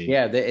AFC.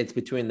 Yeah, it's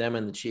between them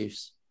and the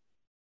Chiefs.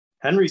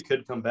 Henry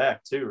could come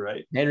back too,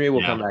 right? Henry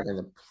will come back in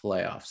the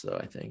playoffs, though,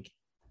 I think.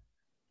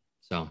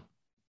 So.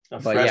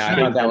 But yeah, I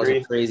thought that was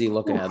a crazy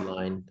look-ahead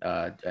line.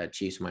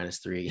 Chiefs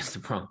 -3 against the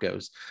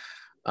Broncos.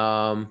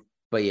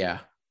 But yeah,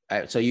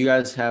 so you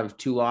guys have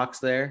 2 locks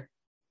there.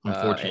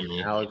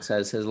 Unfortunately, Alex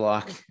has his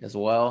lock as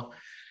well.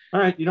 All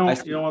right, you don't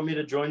want me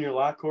to join your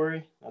lock,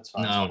 Corey? That's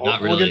fine. No,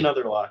 not really. We'll get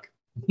another lock.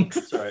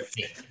 That's all right.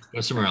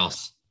 Go somewhere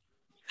else.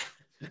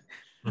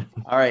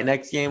 All right,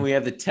 next game we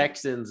have the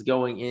Texans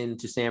going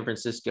into San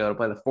Francisco to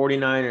play the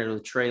 49ers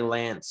with Trey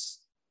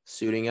Lance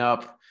suiting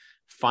up.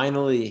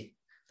 Finally,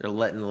 they're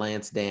letting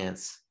Lance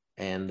dance,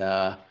 and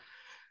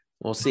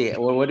we'll see.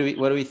 What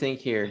do we think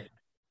here?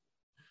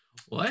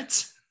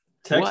 What?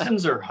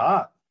 Texans are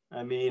hot.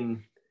 I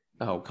mean,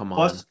 oh, come on.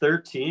 Plus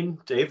 13,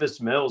 Davis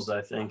Mills,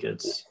 I think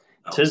it's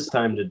his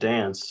time to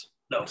dance.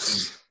 No.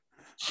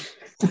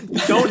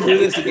 Don't do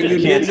this again. You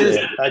did this.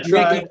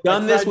 You've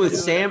done this with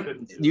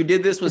Sam. You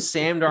did this with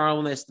Sam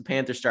Darnold when the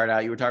Panthers started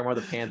out. You were talking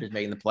about the Panthers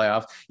making the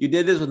playoffs. You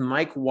did this with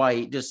Mike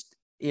White. Just,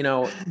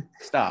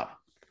 stop.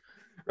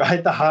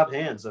 Right, the hot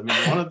hands. I mean,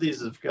 one of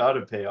these has got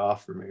to pay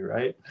off for me,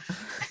 right?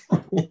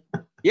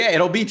 Yeah,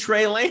 it'll be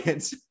Trey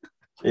Lance.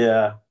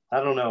 Yeah. I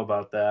don't know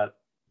about that.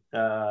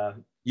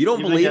 You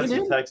don't believe in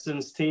the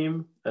Texans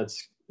team?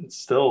 It's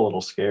still a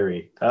little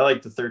scary. I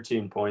like the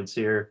 13 points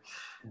here.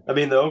 I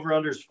mean, the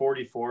over/under is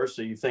 44,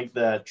 so you think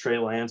that Trey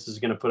Lance is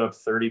going to put up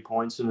 30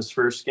 points in his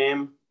first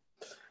game?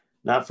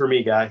 Not for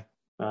me, guy.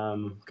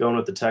 Going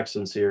with the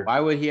Texans here. Why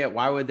would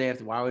they have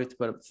to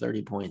put up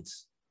 30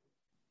 points?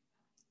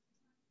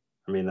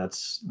 I mean,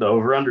 that's the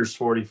over/under is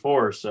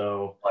 44,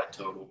 so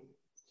total.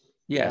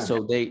 Yeah,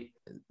 so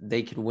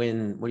they could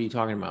win. What are you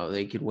talking about?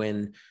 They could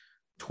win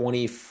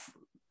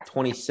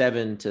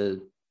 27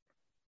 to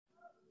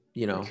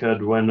you know,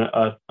 could win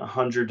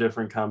 100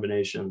 different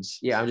combinations.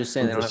 Yeah, I'm just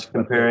saying they don't just have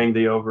comparing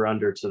the over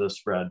under to the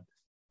spread.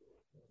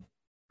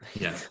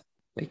 Yeah.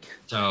 Like,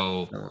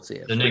 so I don't see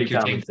it. the Nick,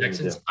 you're taking thing to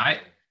Texans.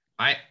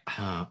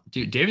 do.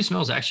 Dude, Davis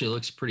Mills actually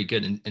looks pretty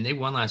good, and they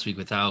won last week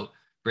without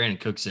Brandon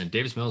Cooks in.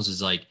 Davis Mills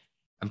is like,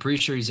 I'm pretty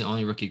sure he's the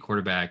only rookie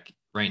quarterback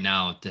right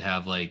now to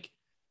have like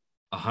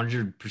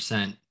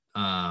 100%.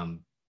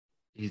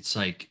 It's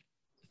like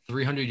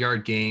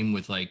 300-yard game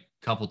with like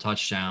a couple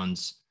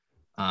touchdowns,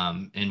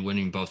 and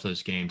winning both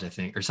those games, I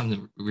think, or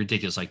something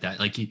ridiculous like that.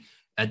 Like he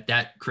at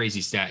that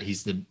crazy stat,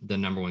 he's the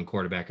number one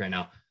quarterback right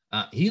now.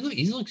 He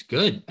looks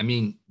good. I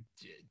mean,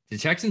 the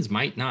Texans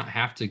might not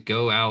have to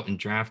go out and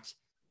draft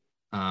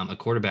a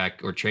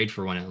quarterback or trade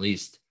for one at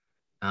least.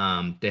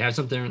 They have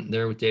something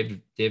there with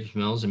Davis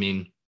Mills. I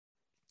mean,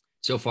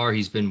 so far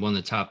he's been one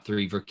of the top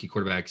 3 rookie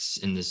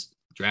quarterbacks in this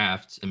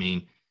draft. I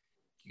mean,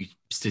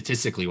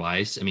 statistically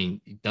wise, I mean,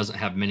 he doesn't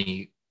have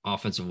many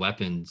offensive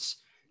weapons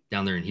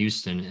down there in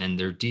Houston, and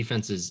their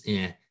defense is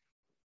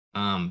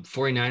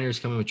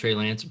 49ers coming with Trey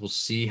Lance. We'll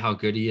see how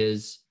good he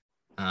is.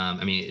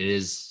 I mean, it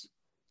is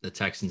the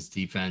Texans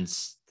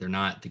defense. They're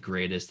not the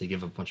greatest. They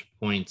give a bunch of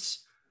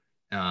points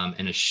in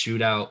a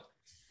shootout.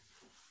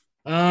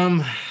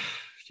 12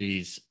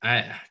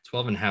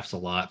 and a half is a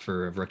lot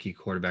for a rookie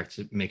quarterback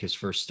to make his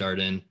first start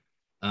in.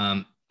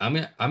 I'm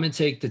gonna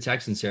take the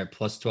Texans here at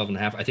plus 12 and a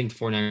half. I think the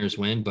 49ers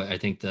win, but I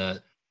think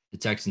the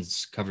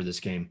Texans cover this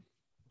game.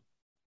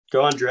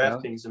 Go on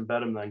DraftKings and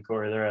bet them then,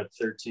 Corey. They're at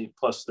 13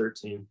 plus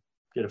 13.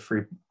 Get a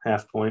free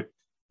half point.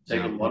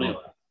 Take money line.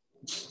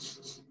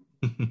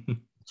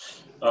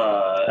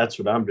 That's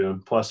what I'm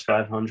doing. Plus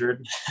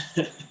 500.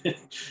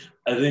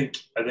 I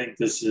think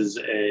this is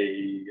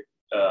a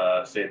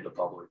fade the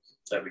public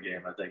type of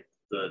game. I think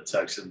the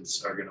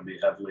Texans are going to be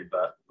heavily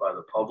bet by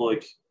the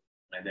public.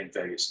 I think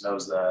Vegas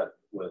knows that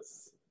with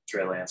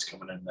Trey Lance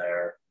coming in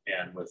there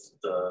and with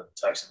the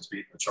Texans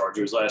beating the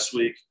Chargers last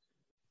week.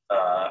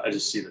 I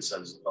just see this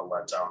as a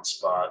letdown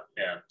spot,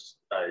 and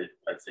I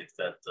think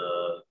that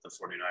the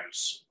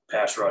 49ers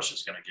pass rush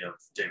is going to give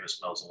Davis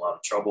Mills a lot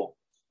of trouble.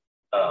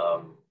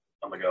 I'm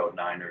going to go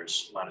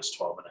Niners minus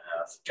 12 and a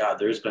half. God,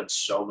 there's been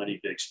so many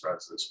big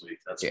spreads this week.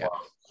 That's wild.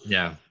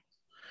 Yeah.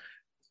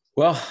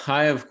 Well,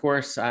 I've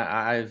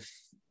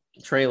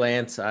Trey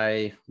Lance,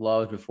 I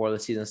loved before the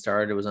season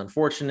started. It was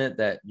unfortunate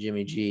that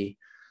Jimmy G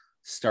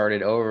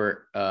started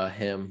over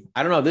him.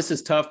 I don't know. This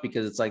is tough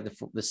because it's like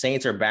the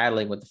Saints are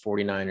battling with the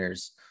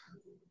 49ers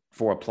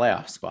for a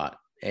playoff spot.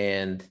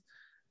 And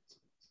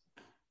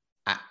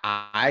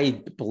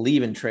I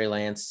believe in Trey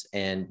Lance.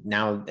 And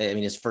now, I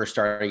mean, his first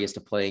start, he gets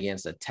to play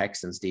against the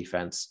Texans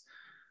defense.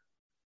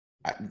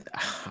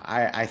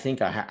 I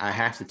think I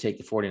have to take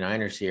the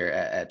 49ers here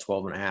at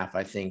 12 and a half.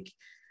 I think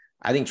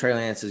Trey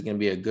Lance is going to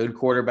be a good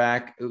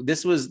quarterback.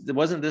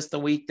 Wasn't this the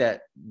week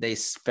that they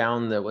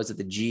found the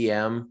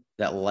GM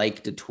that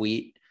liked a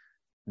tweet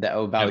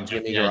about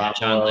Jimmy Garoppolo?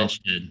 John Lynch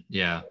did.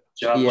 Yeah.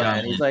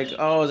 And he's like,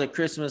 oh, it was a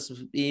Christmas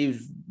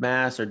Eve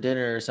mass or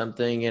dinner or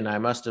something, and I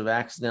must have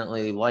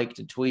accidentally liked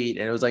a tweet,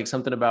 and it was like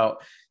something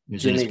about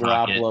Jimmy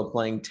Garoppolo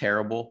playing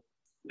terrible.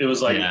 It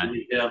was like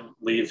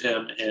leave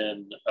him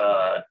in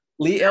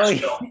leave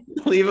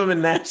him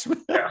in Nashville.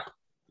 Yeah.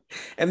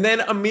 And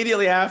then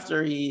immediately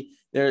after he's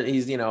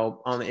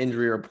on the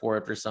injury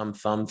report for some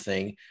thumb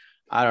thing.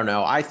 I don't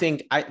know. I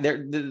think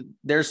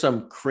there's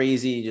some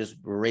crazy, just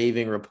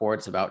raving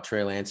reports about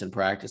Trey Lance in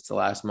practice the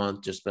last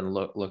month, just been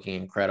looking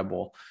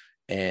incredible.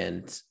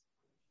 And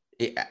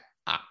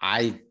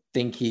I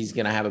think he's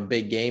going to have a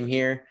big game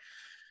here.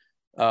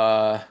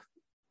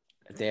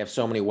 They have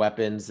so many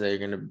weapons.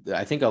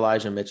 I think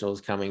Elijah Mitchell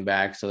is coming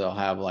back. So they'll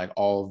have like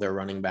all of their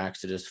running backs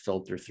to just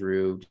filter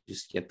through,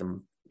 just get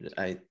them.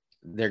 They're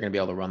going to be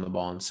able to run the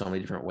ball in so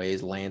many different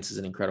ways. Lance is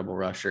an incredible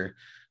rusher.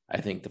 I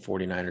think the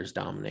 49ers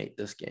dominate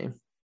this game.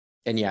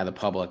 And yeah, the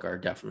public are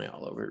definitely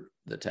all over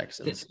the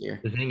Texans here.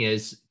 The thing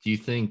is, do you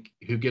think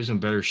who gives them a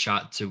better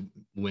shot to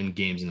win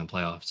games in the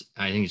playoffs?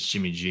 I think it's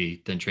Jimmy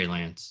G than Trey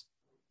Lance.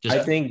 I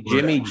think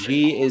Jimmy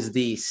G is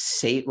the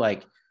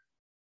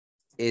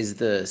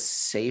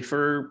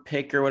safer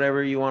pick or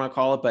whatever you want to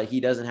call it, but he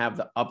doesn't have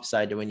the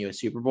upside to win you a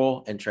Super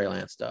Bowl, and Trey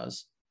Lance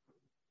does.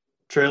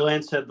 Trey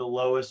Lance had the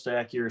lowest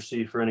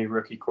accuracy for any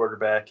rookie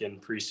quarterback in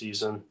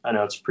preseason. I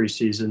know it's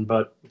preseason,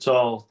 but it's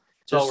all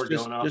we're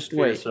going off. Just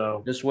wait.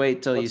 So just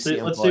wait till you see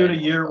him. Let's see what a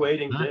year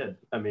waiting did.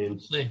 I mean,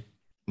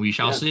 we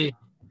shall see.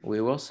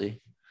 We will see.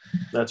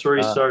 That's where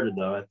he started,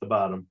 though, at the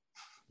bottom.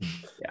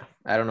 Yeah,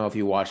 I don't know if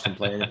you watched him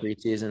play in the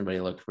preseason, but he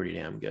looked pretty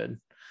damn good.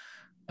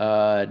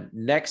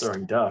 Next,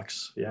 throwing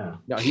ducks. Yeah.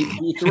 No,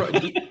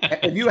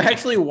 if you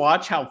actually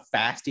watch how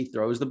fast he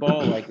throws the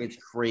ball, like it's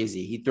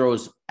crazy. He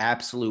throws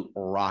absolute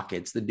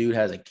rockets. The dude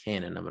has a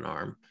cannon of an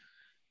arm.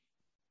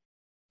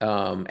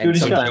 And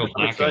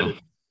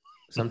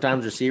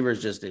sometimes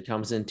receivers it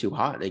comes in too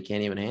hot. They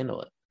can't even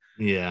handle it.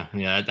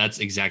 Yeah, that's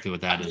exactly what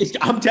that is.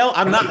 I'm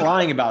not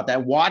lying about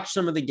that. Watch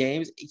some of the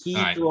games. He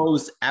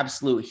throws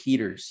absolute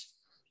heaters.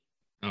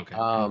 Okay.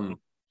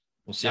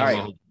 We'll see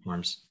how it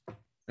performs.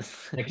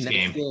 Next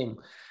game.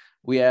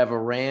 We have a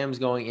Rams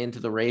going into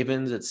the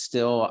Ravens. It's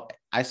still,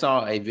 I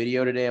saw a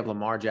video today of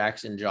Lamar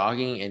Jackson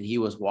jogging, and he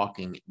was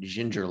walking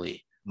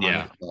gingerly on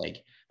his leg.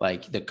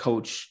 Like the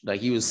coach,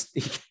 like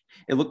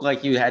it looked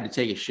like he had to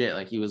take a shit.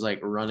 Like he was like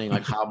running,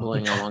 like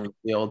hobbling along the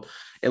field.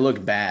 It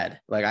looked bad.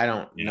 Like I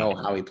don't know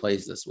how he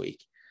plays this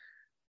week.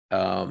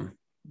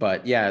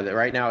 But yeah,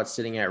 right now it's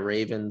sitting at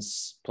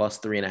Ravens plus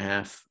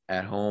 3.5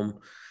 at home.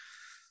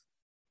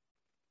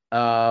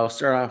 I'll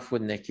start off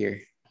with Nick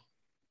here.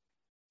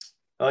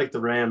 I like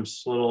the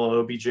Rams, little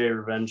OBJ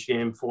revenge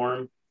game for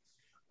him.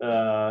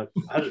 I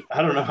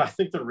don't know. I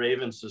think the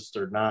Ravens just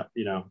are not,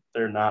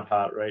 they're not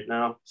hot right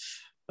now.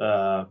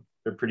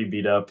 They're pretty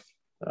beat up.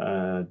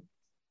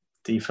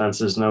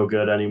 Defense is no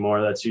good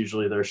anymore. That's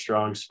usually their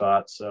strong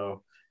spot.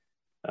 So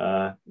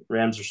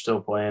Rams are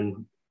still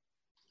playing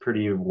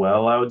pretty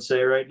well, I would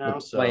say, right now.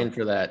 So playing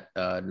for that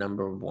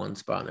number 1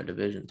 spot in the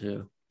division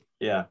too.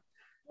 Yeah.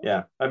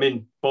 I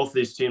mean, both of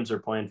these teams are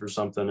playing for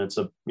something. It's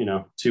 2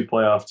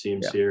 playoff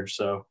teams here.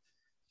 So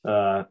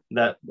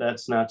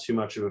that's not too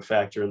much of a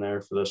factor in there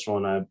for this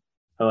one. I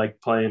like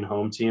playing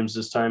home teams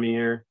this time of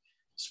year,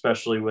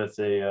 especially with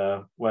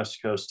a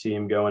West Coast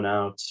team going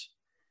out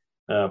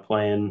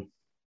playing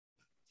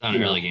not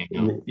an early game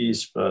in the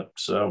East, but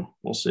so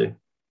we'll see.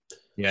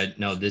 Yeah,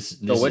 no, this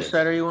So which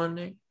side are you on,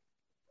 Nick?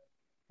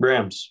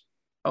 Rams.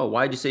 Oh,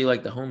 why'd you say you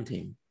like the home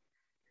team?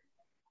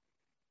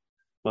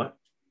 What?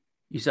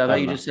 I thought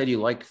you just said you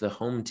liked the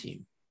home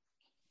team.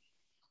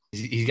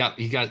 He's got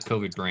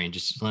COVID brain.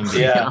 Just let me.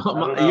 Yeah,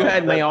 you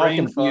had me all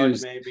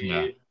confused.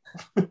 Maybe.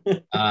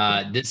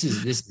 Yeah. This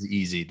is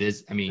easy.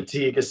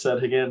 Fatigue is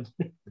set again.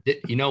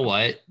 You know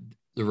what?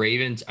 The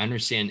Ravens, I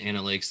understand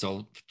analytics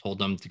told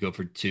them to go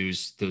for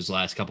 2s those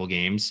last couple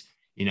games,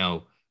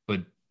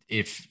 but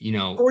if,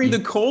 Or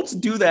the Colts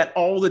do that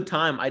all the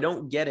time. I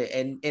don't get it.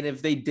 And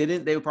if they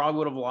didn't, they probably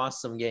would have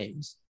lost some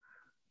games.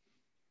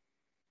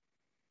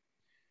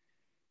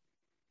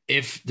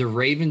 If the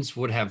Ravens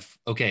would have,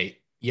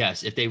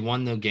 yes, if they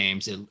won the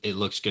games, it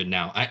looks good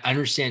now. I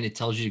understand it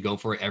tells you to go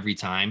for it every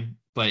time,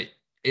 but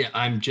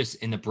I'm just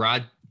in the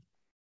broad.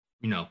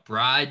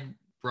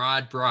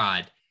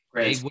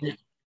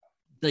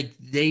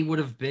 They would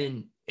have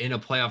been in a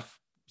playoff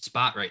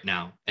spot right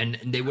now, and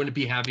they wouldn't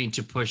be having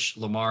to push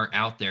Lamar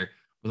out there.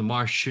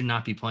 Lamar should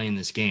not be playing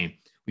this game.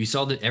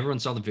 Everyone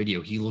saw the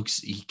video.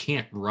 He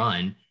can't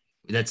run.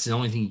 That's the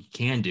only thing he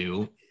can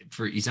do.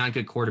 He's not a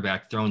good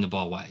quarterback throwing the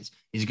ball wise.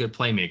 He's a good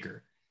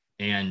playmaker.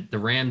 And the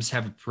Rams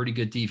have a pretty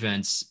good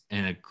defense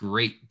and a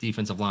great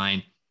defensive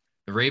line.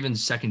 The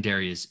Ravens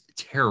secondary is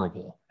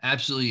terrible.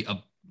 Absolutely.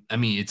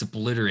 It's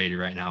obliterated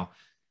right now.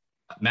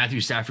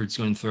 Matthew Stafford's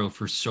going to throw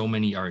for so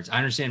many yards. I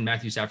understand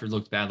Matthew Stafford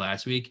looked bad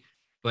last week,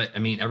 but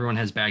everyone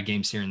has bad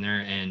games here and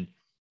there. And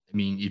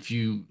if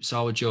you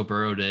saw what Joe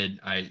Burrow did,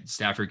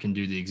 Stafford can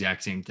do the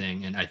exact same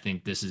thing. And I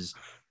think this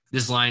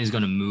line is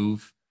going to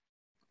move.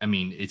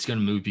 It's going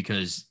to move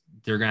because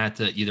they're going to have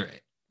to either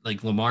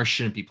Lamar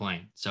shouldn't be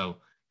playing. So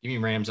give me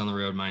Rams on the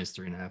road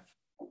 -3.5.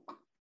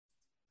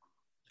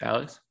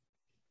 Alex?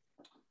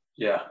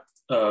 Yeah,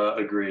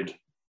 agreed.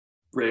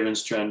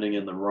 Ravens trending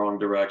in the wrong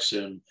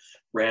direction.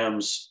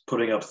 Rams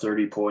putting up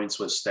 30 points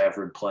with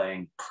Stafford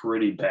playing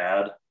pretty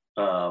bad.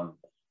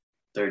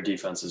 Their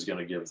defense is going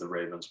to give the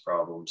Ravens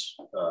problems.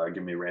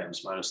 Give me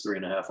Rams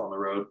 -3.5 on the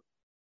road.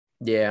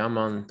 Yeah, I'm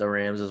on the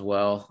Rams as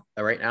well.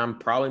 Right now, I'm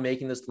probably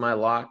making this my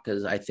lock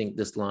because I think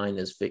this line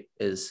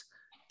is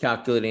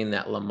calculating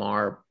that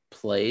Lamar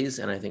plays,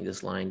 and I think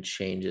this line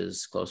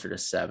changes closer to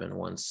 7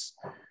 once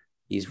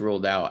he's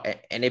ruled out.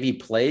 And if he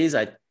plays,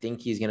 I think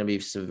he's going to be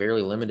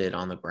severely limited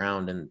on the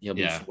ground, and he'll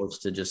be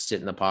forced to just sit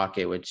in the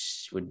pocket,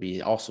 which would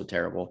be also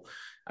terrible.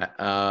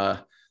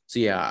 So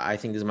yeah, I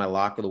think this is my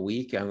lock of the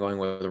week. I'm going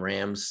with the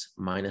Rams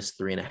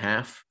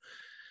 -3.5.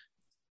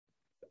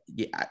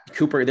 Yeah,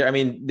 Cooper. They're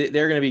going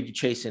to be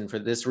chasing for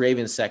this.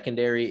 Ravens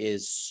secondary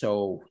is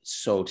so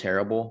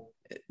terrible.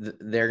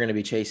 They're going to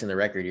be chasing the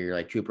record here.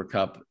 Like Cooper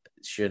Kupp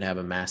should have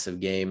a massive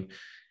game.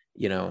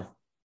 I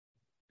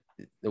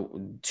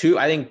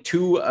think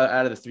two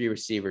out of the 3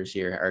 receivers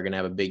here are going to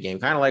have a big game.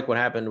 Kind of like what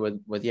happened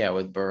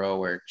with Burrow,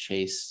 where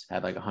Chase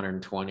had like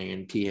 120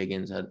 and T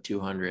Higgins had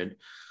 200.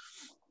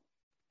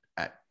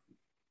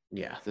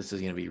 This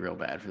is going to be real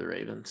bad for the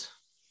Ravens.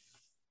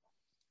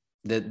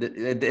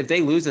 If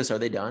they lose this, are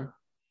they done?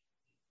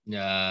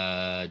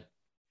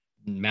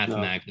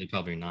 Mathematically,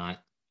 probably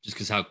not. Just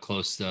because how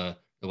close the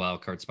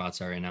wild card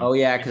spots are right now. Oh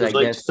yeah, because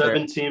I guess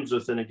 7 teams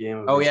within a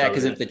game.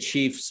 Because if the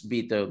Chiefs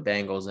beat the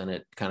Bengals, then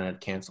it kind of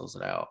cancels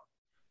it out.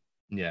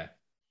 Yeah.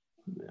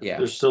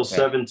 There's still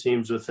 7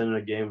 teams within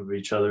a game of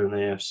each other in the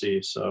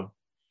AFC, so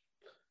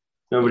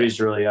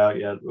nobody's really out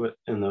yet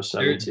in those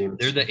 7 teams.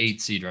 They're the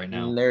 8th seed right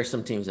now. And there's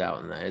some teams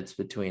out in that. It's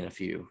between a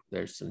few.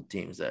 There's some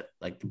teams that,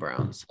 like the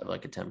Browns, have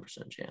like a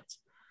 10% chance.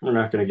 We're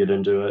not going to get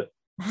into it.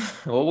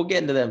 Well, we'll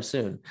get into them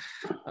soon.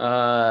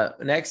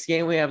 Next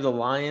game, we have the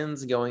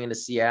Lions going into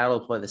Seattle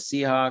to play the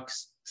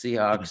Seahawks.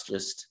 Seahawks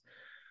just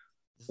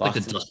like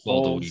the Dust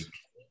Bowl of the week.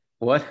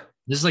 What?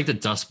 This is like the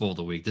Dust Bowl of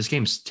the week. This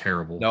game's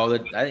terrible. No,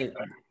 I think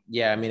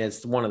Yeah, I mean,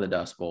 it's one of the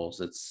Dust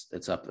Bowls.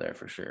 It's up there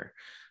for sure.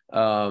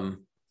 But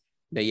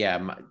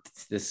yeah,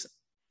 they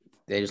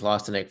just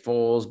lost to Nick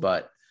Foles,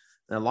 but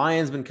the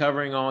Lions been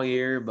covering all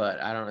year. But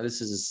I don't know.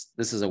 This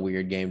is a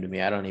weird game to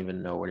me. I don't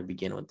even know where to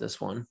begin with this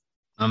one.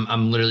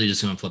 I'm literally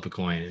just gonna flip a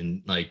coin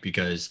and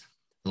because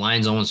the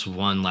Lions almost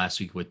won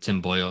last week with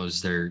Tim Boyle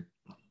as their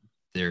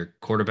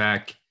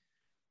quarterback.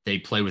 They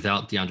play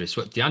without DeAndre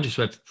Swift. DeAndre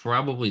Swift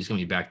probably is gonna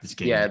be back this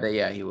game.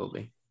 Yeah, he will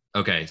be.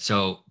 Okay,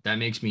 so that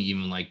makes me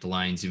even like the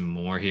Lions even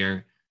more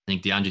here. I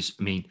think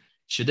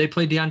should they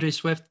play DeAndre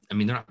Swift? I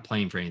mean, they're not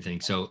playing for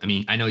anything. So, I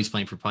mean, I know he's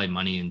playing for probably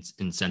money and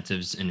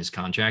incentives in his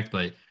contract,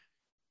 but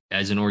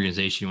as an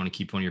organization, you want to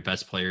keep one of your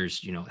best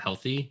players,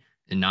 healthy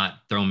and not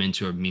throw him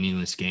into a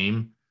meaningless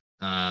game.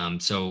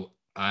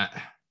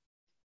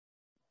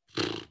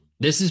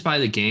 This is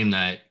probably the game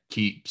that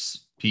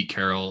keeps Pete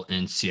Carroll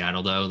in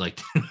Seattle, though. Like,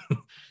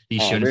 he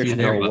shouldn't be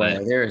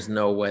there. There is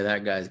no way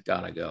that guy's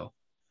gotta go.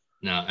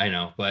 No, I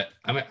know, but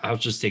I'll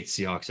just take the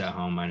Seahawks at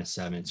home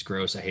 -7. It's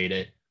gross. I hate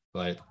it,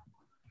 but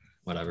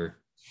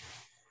whatever.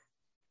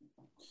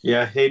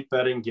 Yeah, I hate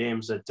betting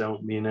games that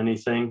don't mean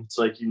anything. It's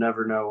like you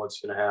never know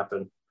what's going to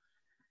happen.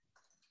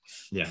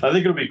 Yeah, I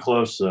think it'll be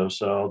close though,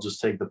 so I'll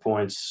just take the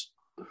points.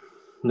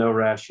 No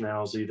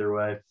rationales either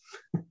way.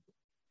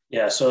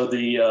 Yeah, so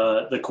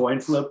the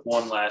coin flip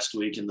won last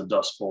week in the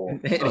Dust Bowl.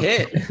 It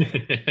hit.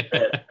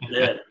 It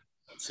hit.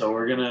 So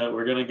we're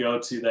gonna go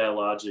to that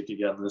logic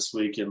again this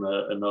week in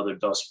another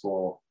Dust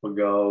Bowl. We'll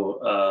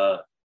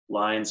go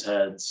Lions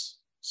heads,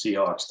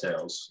 Seahawks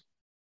tails,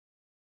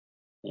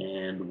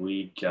 and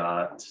we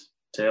got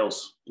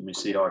tails. Give me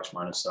Seahawks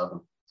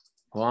 -7.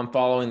 Well, I'm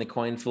following the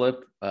coin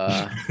flip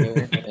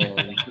here,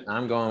 and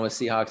I'm going with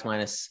Seahawks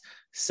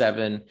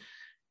 -7.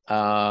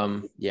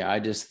 Yeah, I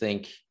just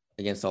think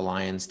against the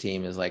Lions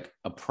team is like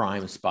a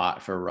prime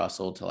spot for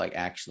Russell to like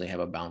actually have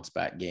a bounce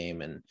back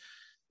game,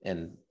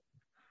 and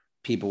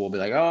people will be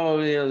like, oh,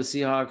 the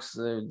Seahawks,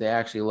 they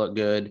actually look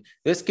good.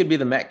 This could be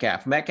the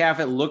Metcalf.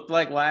 It looked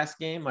like last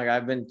game. Like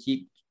I've been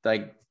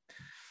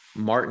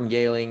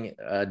martingaling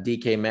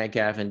DK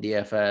Metcalf and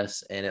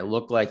DFS, and it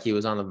looked like he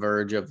was on the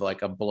verge of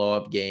like a blow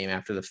up game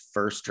after the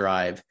first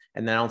drive.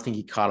 And then I don't think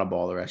he caught a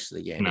ball the rest of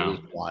the game. No.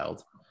 It was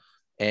wild.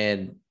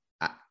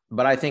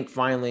 But I think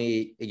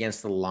finally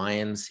against the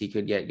Lions, he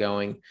could get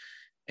going.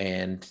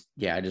 And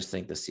yeah, I just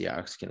think the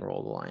Seahawks can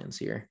roll the Lions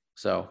here.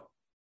 So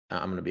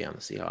I'm going to be on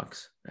the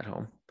Seahawks at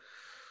home.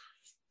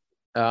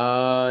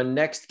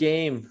 Next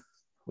game,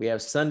 we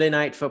have Sunday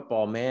Night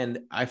Football.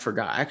 Man, I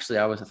forgot. Actually,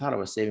 I thought I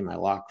was saving my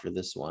lock for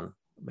this one.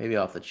 Maybe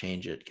I'll have to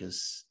change it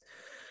because,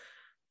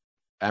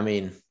 I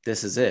mean,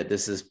 this is it.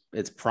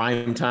 It's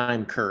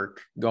primetime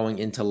Kirk going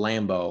into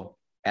Lambeau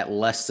at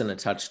less than a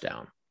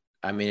touchdown.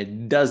 I mean,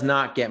 it does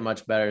not get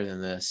much better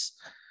than this.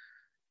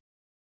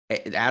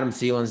 Adam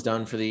Thielen's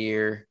done for the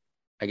year.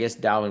 I guess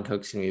Dalvin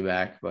Cook's going to be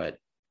back, but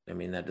I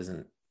mean, that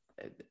doesn't,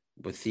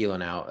 with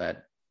Thielen out,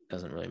 that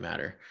doesn't really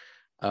matter.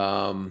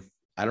 I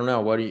don't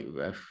know.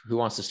 Who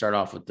wants to start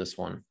off with this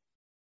one?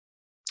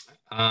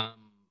 I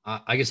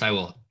guess I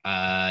will.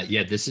 I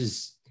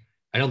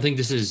don't think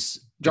this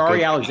is.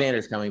 Jari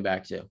Alexander's coming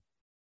back too.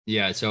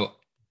 Yeah. So,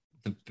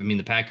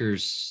 the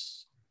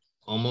Packers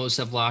almost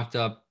have locked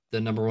up the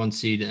number 1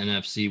 seed in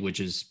NFC, which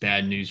is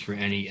bad news for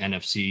any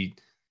NFC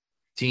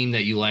team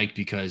that you like,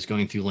 because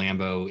going through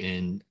Lambeau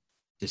in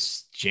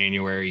this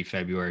January,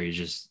 February,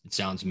 it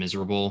sounds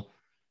miserable.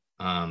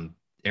 Aaron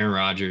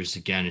Rodgers,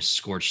 again, is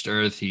scorched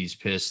earth. He's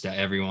pissed at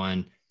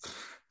everyone.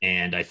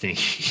 And I think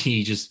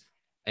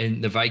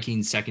and the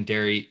Vikings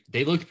secondary,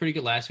 they looked pretty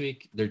good last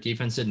week. Their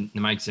defense and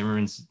Mike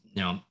Zimmerman's,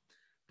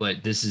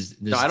 but this is.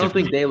 I don't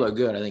think they look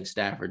good. I think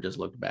Stafford just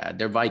looked bad.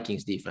 Their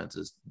Vikings defense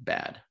is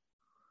bad.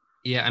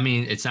 Yeah, I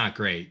mean, it's not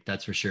great,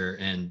 that's for sure.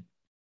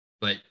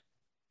 But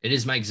it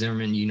is Mike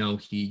Zimmerman.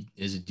 He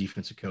is a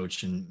defensive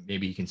coach, and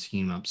maybe he can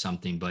scheme up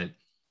something, but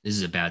this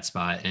is a bad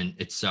spot, and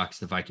it sucks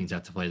the Vikings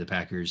have to play the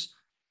Packers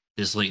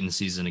this late in the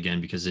season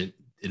again, because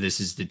this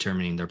is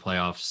determining their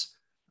playoffs.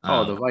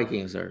 The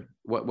Vikings are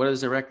what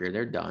is their record?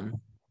 They're done.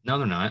 No,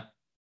 they're not.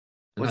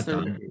 What's their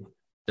record?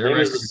 They're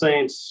the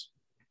Saints.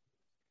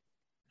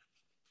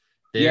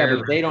 Yeah,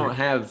 but they don't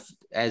have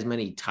as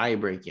many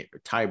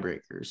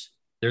tiebreakers.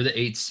 They're the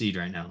 8th seed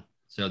right now,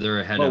 so they're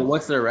ahead.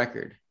 What's their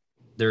record?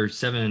 They're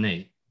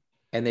 7-8,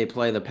 and they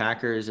play the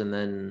Packers and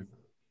then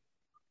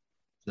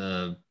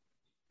the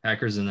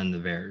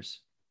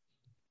Bears.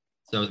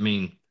 So I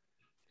mean,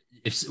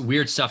 if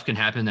weird stuff can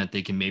happen that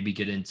they can maybe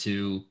get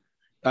into.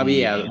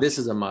 This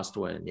is a must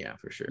win. Yeah,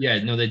 for sure.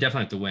 Yeah, no, they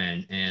definitely have to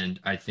win, and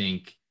I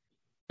think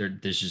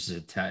there's just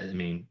it's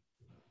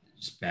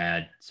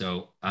bad.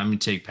 So I'm gonna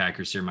take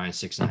Packers here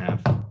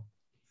 -6.5.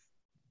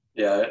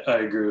 Yeah, I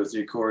agree with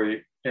you,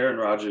 Corey. Aaron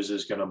Rodgers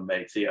is going to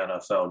make the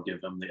NFL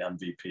give him the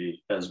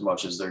MVP, as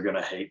much as they're going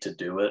to hate to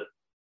do it.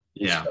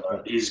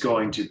 He's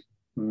going to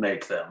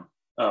make them.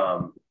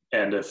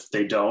 And if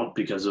they don't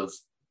because of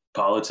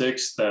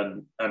politics,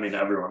 then, I mean,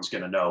 everyone's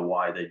going to know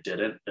why they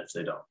didn't if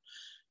they don't.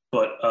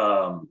 But,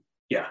 I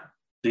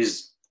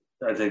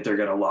think they're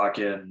going to lock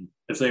in.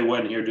 If they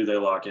win here, do they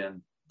lock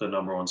in the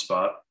number one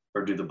spot,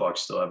 or do the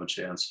Bucks still have a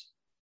chance?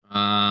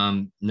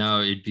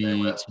 No, they'd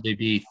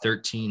be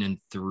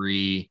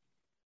 13-3.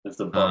 If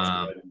the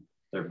Bucks win,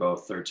 they're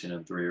both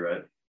 13-3,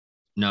 right?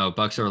 No,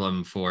 Bucks are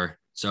 11-4.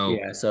 So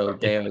yeah, so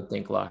they would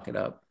think lock it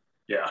up.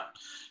 Yeah.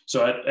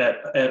 So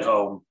at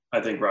home, I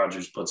think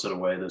Rodgers puts it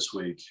away this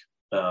week,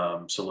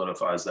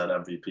 solidifies that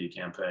MVP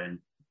campaign,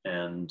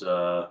 and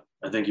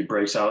I think he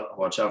breaks out.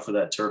 Watch out for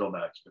that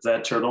turtleneck. If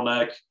that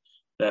turtleneck,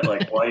 that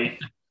like white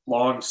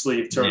long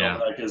sleeve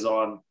turtleneck is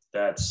on,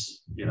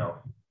 that's,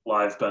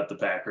 live bet the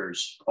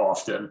Packers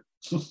often.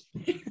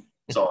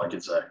 That's all I can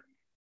say.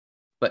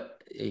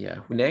 But yeah,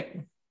 Nick?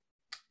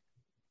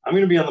 I'm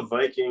going to be on the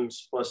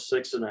Vikings plus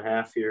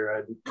 6.5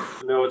 here.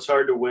 I know it's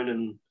hard to win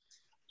in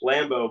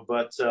Lambeau,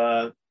 but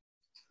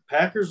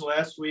Packers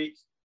last week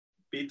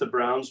beat the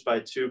Browns by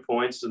 2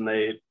 points, and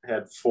they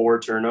had 4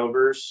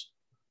 turnovers.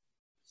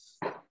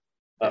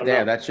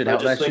 Yeah, that should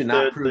help. That should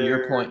not prove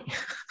your point.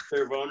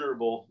 They're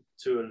vulnerable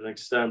to an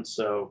extent,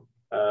 so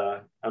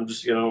I'm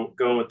just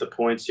going with the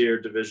points here.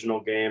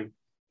 Divisional game.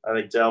 I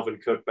think Dalvin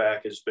Cook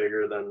back is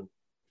bigger than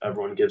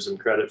everyone gives him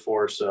credit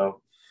for,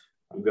 so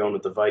I'm going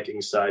with the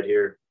Vikings side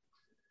here.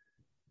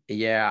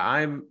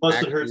 Yeah,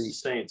 Plus, it hurts the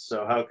Saints,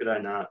 so how could I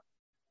not?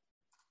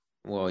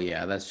 Well,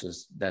 yeah, that's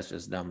just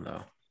dumb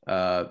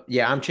though.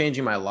 Yeah, I'm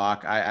changing my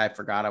lock. I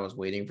forgot I was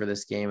waiting for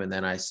this game, and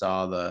then I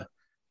saw the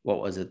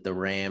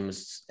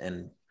Rams,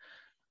 and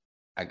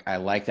I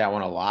like that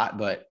one a lot,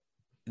 but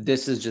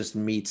this is just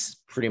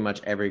meets pretty much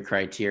every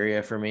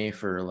criteria for me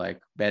for like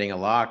betting a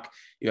lock.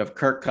 You have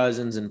Kirk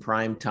Cousins in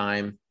prime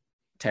time,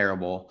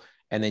 terrible,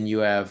 and then you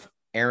have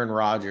Aaron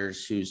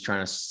Rodgers, who's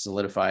trying to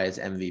solidify his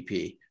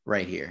MVP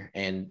right here,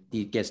 and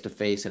he gets to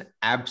face an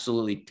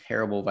absolutely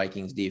terrible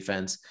Vikings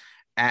defense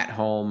at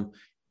home.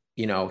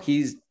 He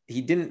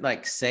didn't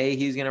like say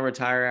he's going to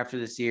retire after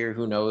this year.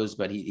 Who knows?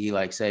 But he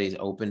like said he's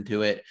open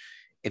to it.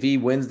 If he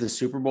wins the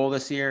Super Bowl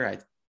this year, I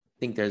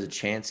think there's a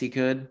chance he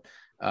could.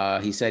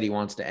 He said he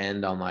wants to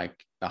end on like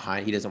a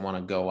high. He doesn't want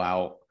to go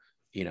out,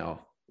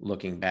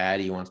 looking bad.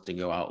 He wants to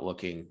go out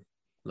looking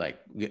like,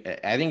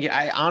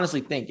 I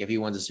honestly think if he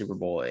wins the Super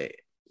Bowl,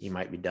 he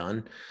might be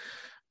done.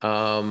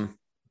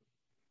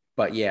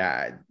 But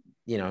yeah,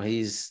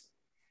 he's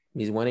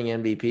winning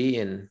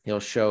MVP, and he'll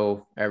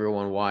show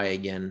everyone why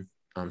again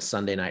on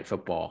Sunday Night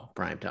Football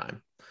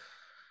primetime.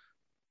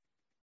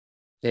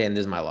 And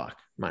this is my lock,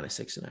 minus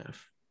 6.5.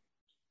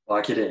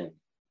 Lock it in.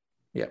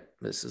 Yep,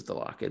 this is the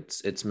lock.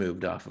 It's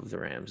moved off of the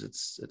Rams.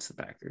 It's the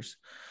Packers.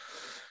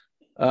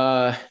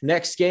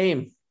 Next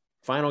game,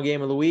 final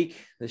game of the week.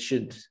 This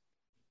should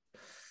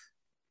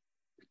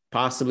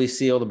possibly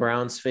seal the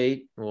Browns'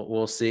 fate.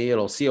 We'll see.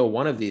 It'll seal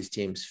one of these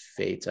teams'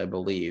 fates, I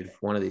believe.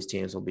 One of these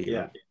teams will be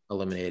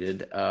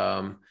eliminated.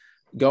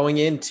 Going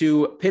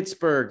into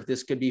Pittsburgh,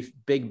 this could be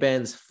Big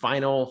Ben's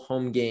final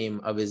home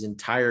game of his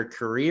entire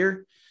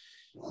career.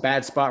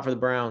 Bad spot for the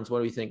Browns. What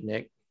do you think,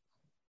 Nick?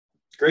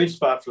 Great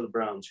spot for the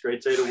Browns.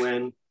 Great day to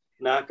win.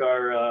 Knock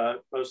our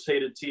most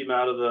hated team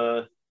out of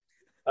the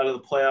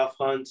playoff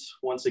hunt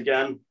once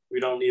again. We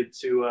don't need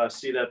to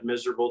see that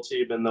miserable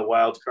team in the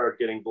wild card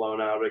getting blown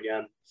out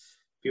again.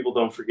 People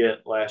don't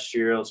forget last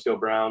year. Let's go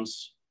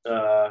Browns.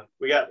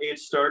 We got 8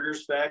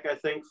 starters back, I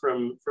think,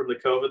 from the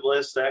COVID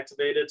list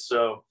activated.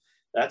 So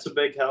that's a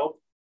big help.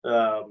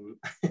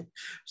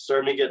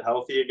 Starting to get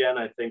healthy again.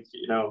 I think,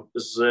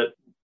 this is it.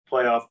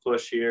 Playoff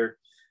push here.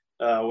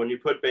 When you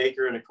put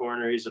Baker in a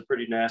corner, he's a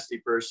pretty nasty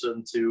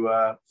person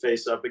to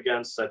face up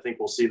against. I think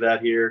we'll see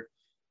that here.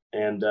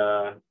 And,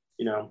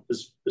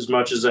 as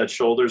much as that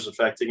shoulder's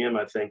affecting him,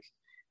 I think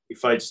he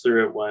fights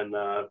through it when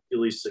you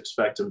least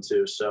expect him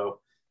to. So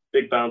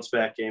big bounce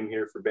back game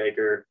here for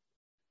Baker.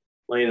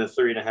 Laying the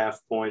 3.5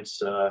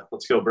 points.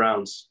 Let's go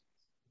Browns.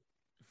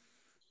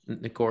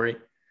 Corey?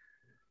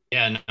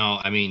 Yeah, no,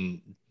 I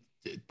mean,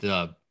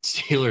 the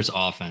Steelers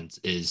offense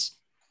is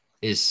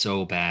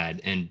so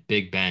bad, and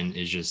Big Ben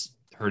is just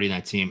hurting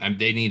that team. I mean,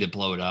 they need to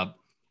blow it up.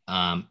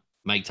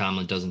 Mike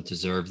Tomlin doesn't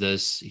deserve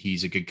this.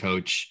 He's a good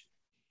coach.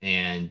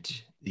 And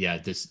yeah,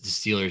 the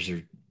Steelers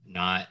are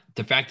not.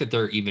 The fact that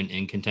they're even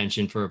in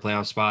contention for a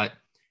playoff spot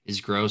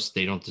is gross.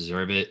 They don't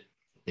deserve it.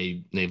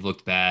 They've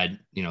looked bad,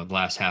 the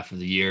last half of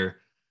the year.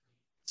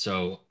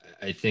 So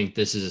I think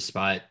this is a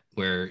spot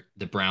where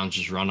the Browns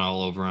just run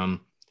all over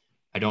them.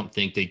 I don't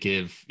think they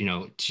give,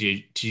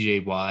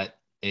 TJ Watt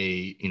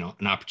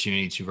an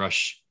opportunity to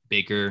rush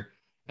Baker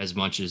as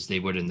much as they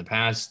would in the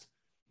past.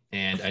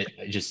 And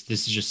this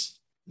is just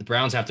the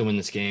Browns have to win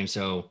this game.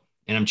 So,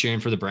 and I'm cheering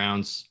for the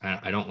Browns.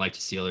 I don't like the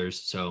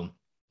Steelers. So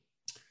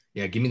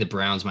yeah, give me the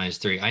Browns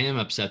 -3. I am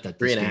upset that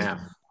 3.5.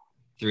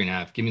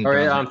 3.5. Give me the All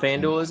Browns. right, on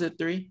FanDuel, is it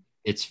 3?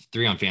 It's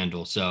 3 on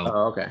FanDuel. So,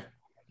 okay.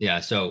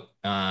 Yeah. So,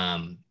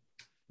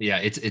 yeah,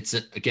 it's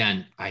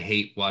again, I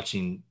hate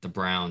watching the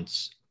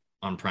Browns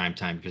on prime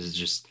time because it's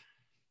just,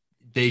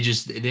 they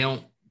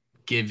don't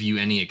give you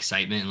any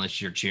excitement unless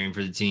you're cheering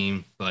for the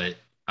team. But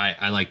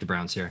I like the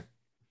Browns here.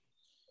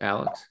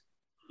 Alex?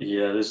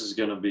 Yeah, I think this is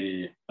going to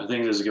be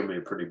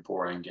a pretty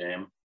boring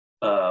game.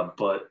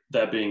 But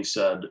that being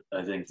said,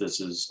 I think this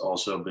is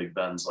also Big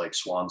Ben's like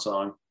swan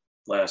song.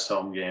 last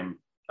home game.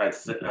 I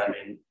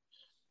mean,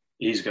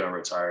 he's going to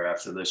retire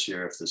after this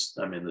year. The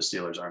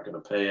Steelers aren't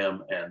going to pay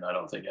him, and I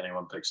don't think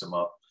anyone picks him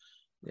up.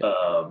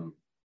 Yeah.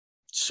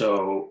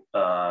 So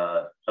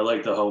I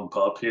like the home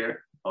pup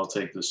here. I'll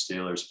take the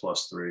Steelers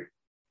 +3.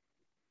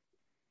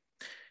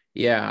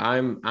 Yeah,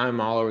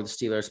 I'm all over the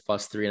Steelers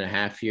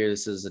 +3.5 here.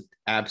 This is an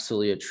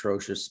absolutely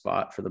atrocious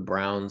spot for the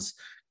Browns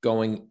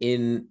going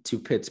into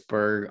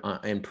Pittsburgh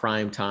in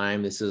prime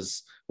time. This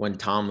is when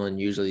Tomlin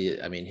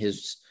usually, I mean,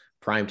 his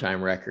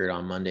primetime record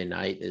on Monday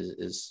night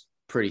is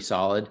pretty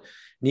solid.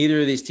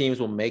 Neither of these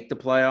teams will make the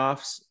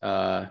playoffs.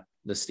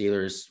 The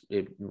Steelers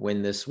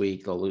win this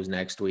week, they'll lose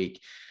next week.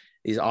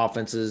 These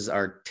offenses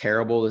are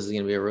terrible. This is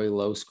going to be a really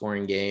low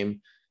scoring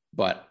game,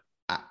 but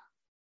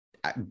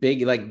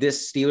big, like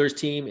this Steelers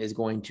team is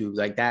going to,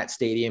 like, that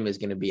stadium is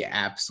going to be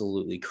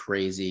absolutely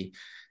crazy.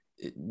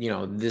 You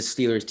know, this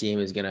Steelers team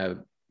is going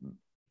to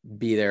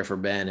be there for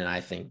Ben. And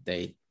I think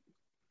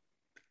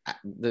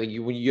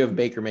when you have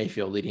Baker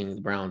Mayfield leading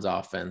the Browns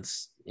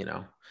offense, you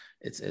know,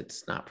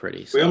 it's not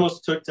pretty. So. We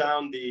almost took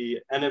down the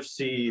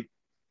NFC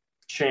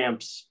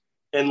champs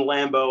in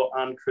Lambeau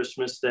on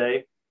Christmas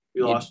Day.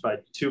 We lost by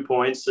 2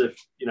 points. If,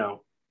 you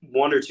know,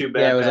 one or two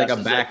bad. Yeah, it was like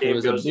passes, a back. It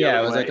was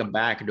like a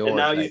back door. And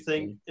now you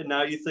think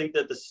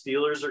that the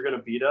Steelers are going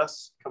to beat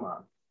us? Come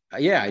on.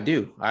 Yeah, I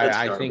do.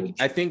 I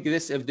think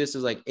if this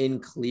is like in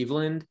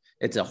Cleveland,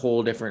 it's a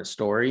whole different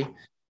story.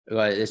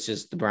 But it's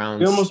just the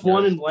Browns. We almost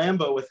won in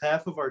Lambeau with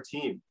half of our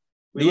team.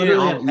 You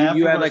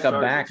had like a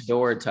back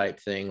door type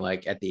thing,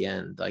 like at the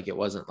end. Like it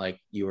wasn't like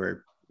you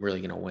were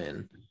really going to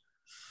win.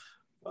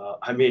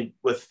 I mean,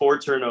 with 4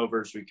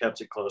 turnovers, we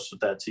kept it close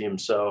with that team.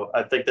 So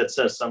I think that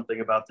says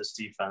something about this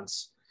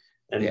defense.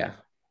 And yeah,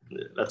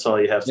 that's all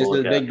you have to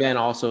look at. Big Ben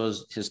also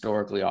has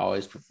historically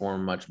always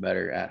performed much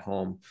better at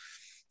home.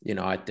 You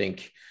know, I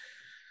think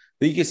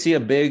you can see a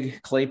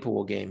big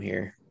Claypool game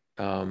here.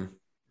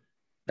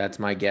 That's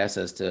my guess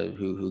as to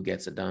who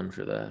gets it done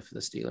for the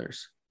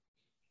Steelers.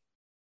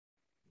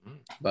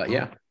 But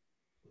yeah,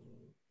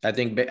 I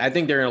think they're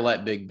going to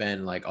let Big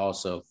Ben, like,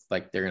 also,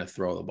 like, they're going to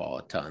throw the ball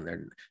a ton.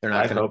 They're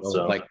not going to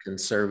go like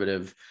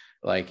conservative,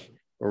 like,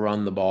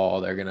 run the ball.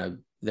 They're going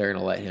to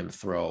let him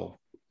throw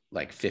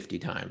like 50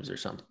 times or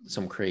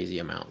some crazy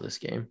amount this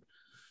game.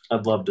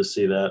 I'd love to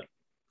see that.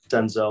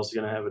 Denzel's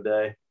going to have a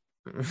day.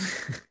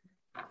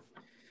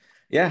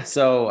 Yeah.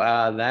 So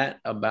that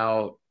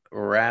about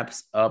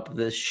wraps up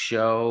this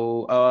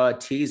show.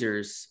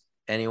 Teasers.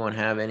 Anyone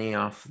have any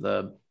off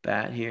the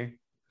bat here?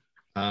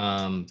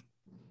 I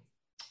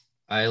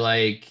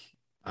like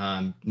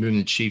moving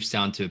the Chiefs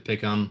down to a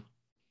pick'em.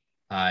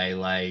 I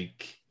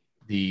like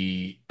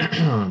the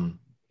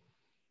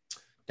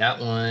that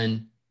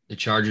one. The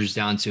Chargers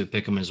down to a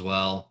pick'em as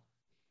well.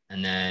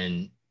 And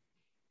then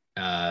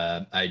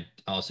I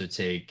also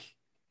take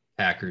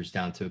Packers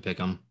down to a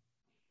pick'em.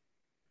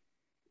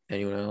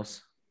 Anyone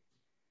else?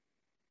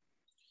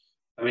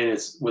 I mean,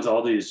 it's with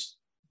all these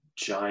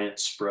giant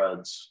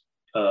spreads,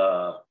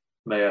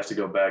 may have to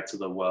go back to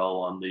the well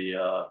on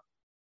the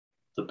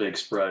big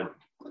spread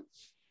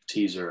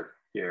teaser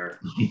here.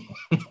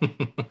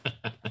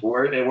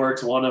 It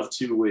worked one of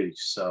 2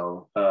 weeks.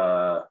 So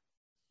I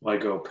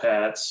go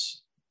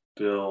Pats,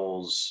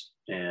 Bills,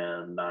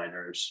 and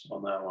Niners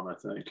on that one, I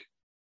think.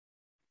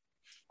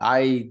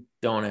 I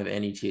don't have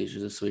any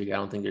teasers this week. I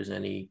don't think there's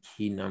any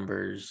key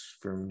numbers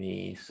for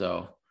me.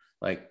 So,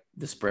 like,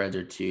 the spreads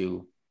are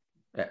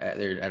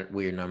they're at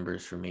weird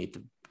numbers for me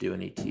to do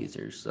any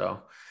teasers.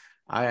 So,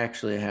 I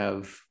actually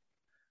have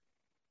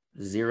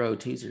 0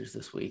 teasers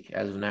this week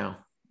as of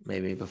now.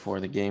 Maybe before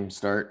the game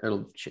start,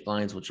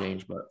 lines will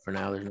change, but for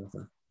now, there's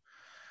nothing.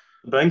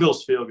 The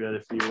Bengals feel good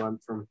if you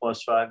went from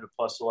 +5 to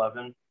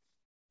 +11.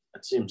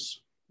 That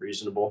seems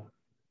reasonable.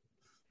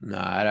 No,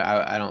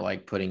 I don't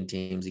like putting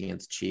teams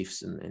against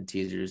Chiefs and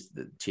teasers.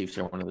 The Chiefs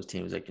are one of those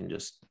teams that can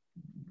just,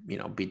 you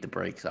know, beat the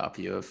brakes off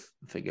you if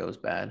it goes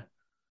bad.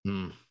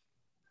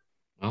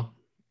 Well,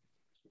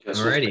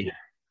 alrighty.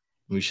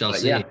 We shall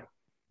see. Yeah,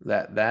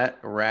 that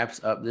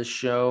wraps up this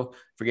show.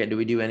 Do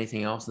we do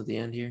anything else at the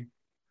end here?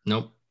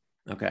 Nope.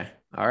 Okay.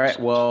 All right.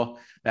 Well,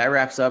 that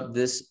wraps up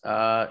this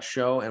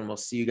show, and we'll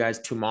see you guys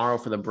tomorrow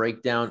for the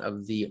breakdown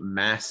of the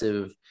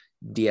massive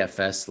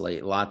DFS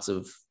slate. Lots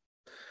of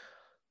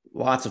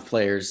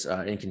players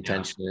in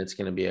contention. Yeah. It's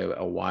going to be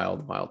a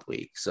wild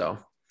week. So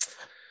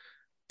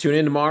tune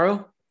in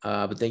tomorrow.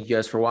 But thank you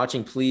guys for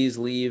watching. Please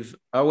leave.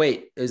 Oh,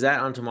 wait, is that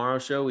on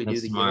tomorrow's show? That's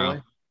do the tomorrow.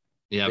 Giveaway?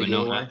 Yeah, but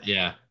no,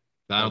 yeah.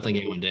 But I don't think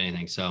anyone did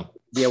anything. So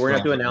yeah, we're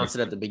going to have to announce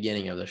it at the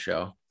beginning of the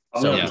show.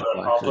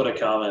 I'll put a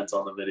comment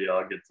on the video.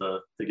 I'll get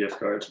the gift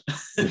card.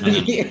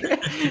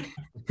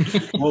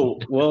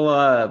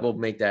 We'll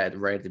make that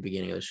right at the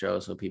beginning of the show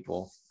so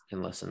people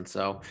can listen.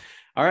 So,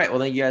 all right. Well,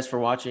 thank you guys for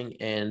watching,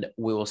 and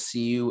we will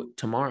see you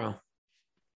tomorrow.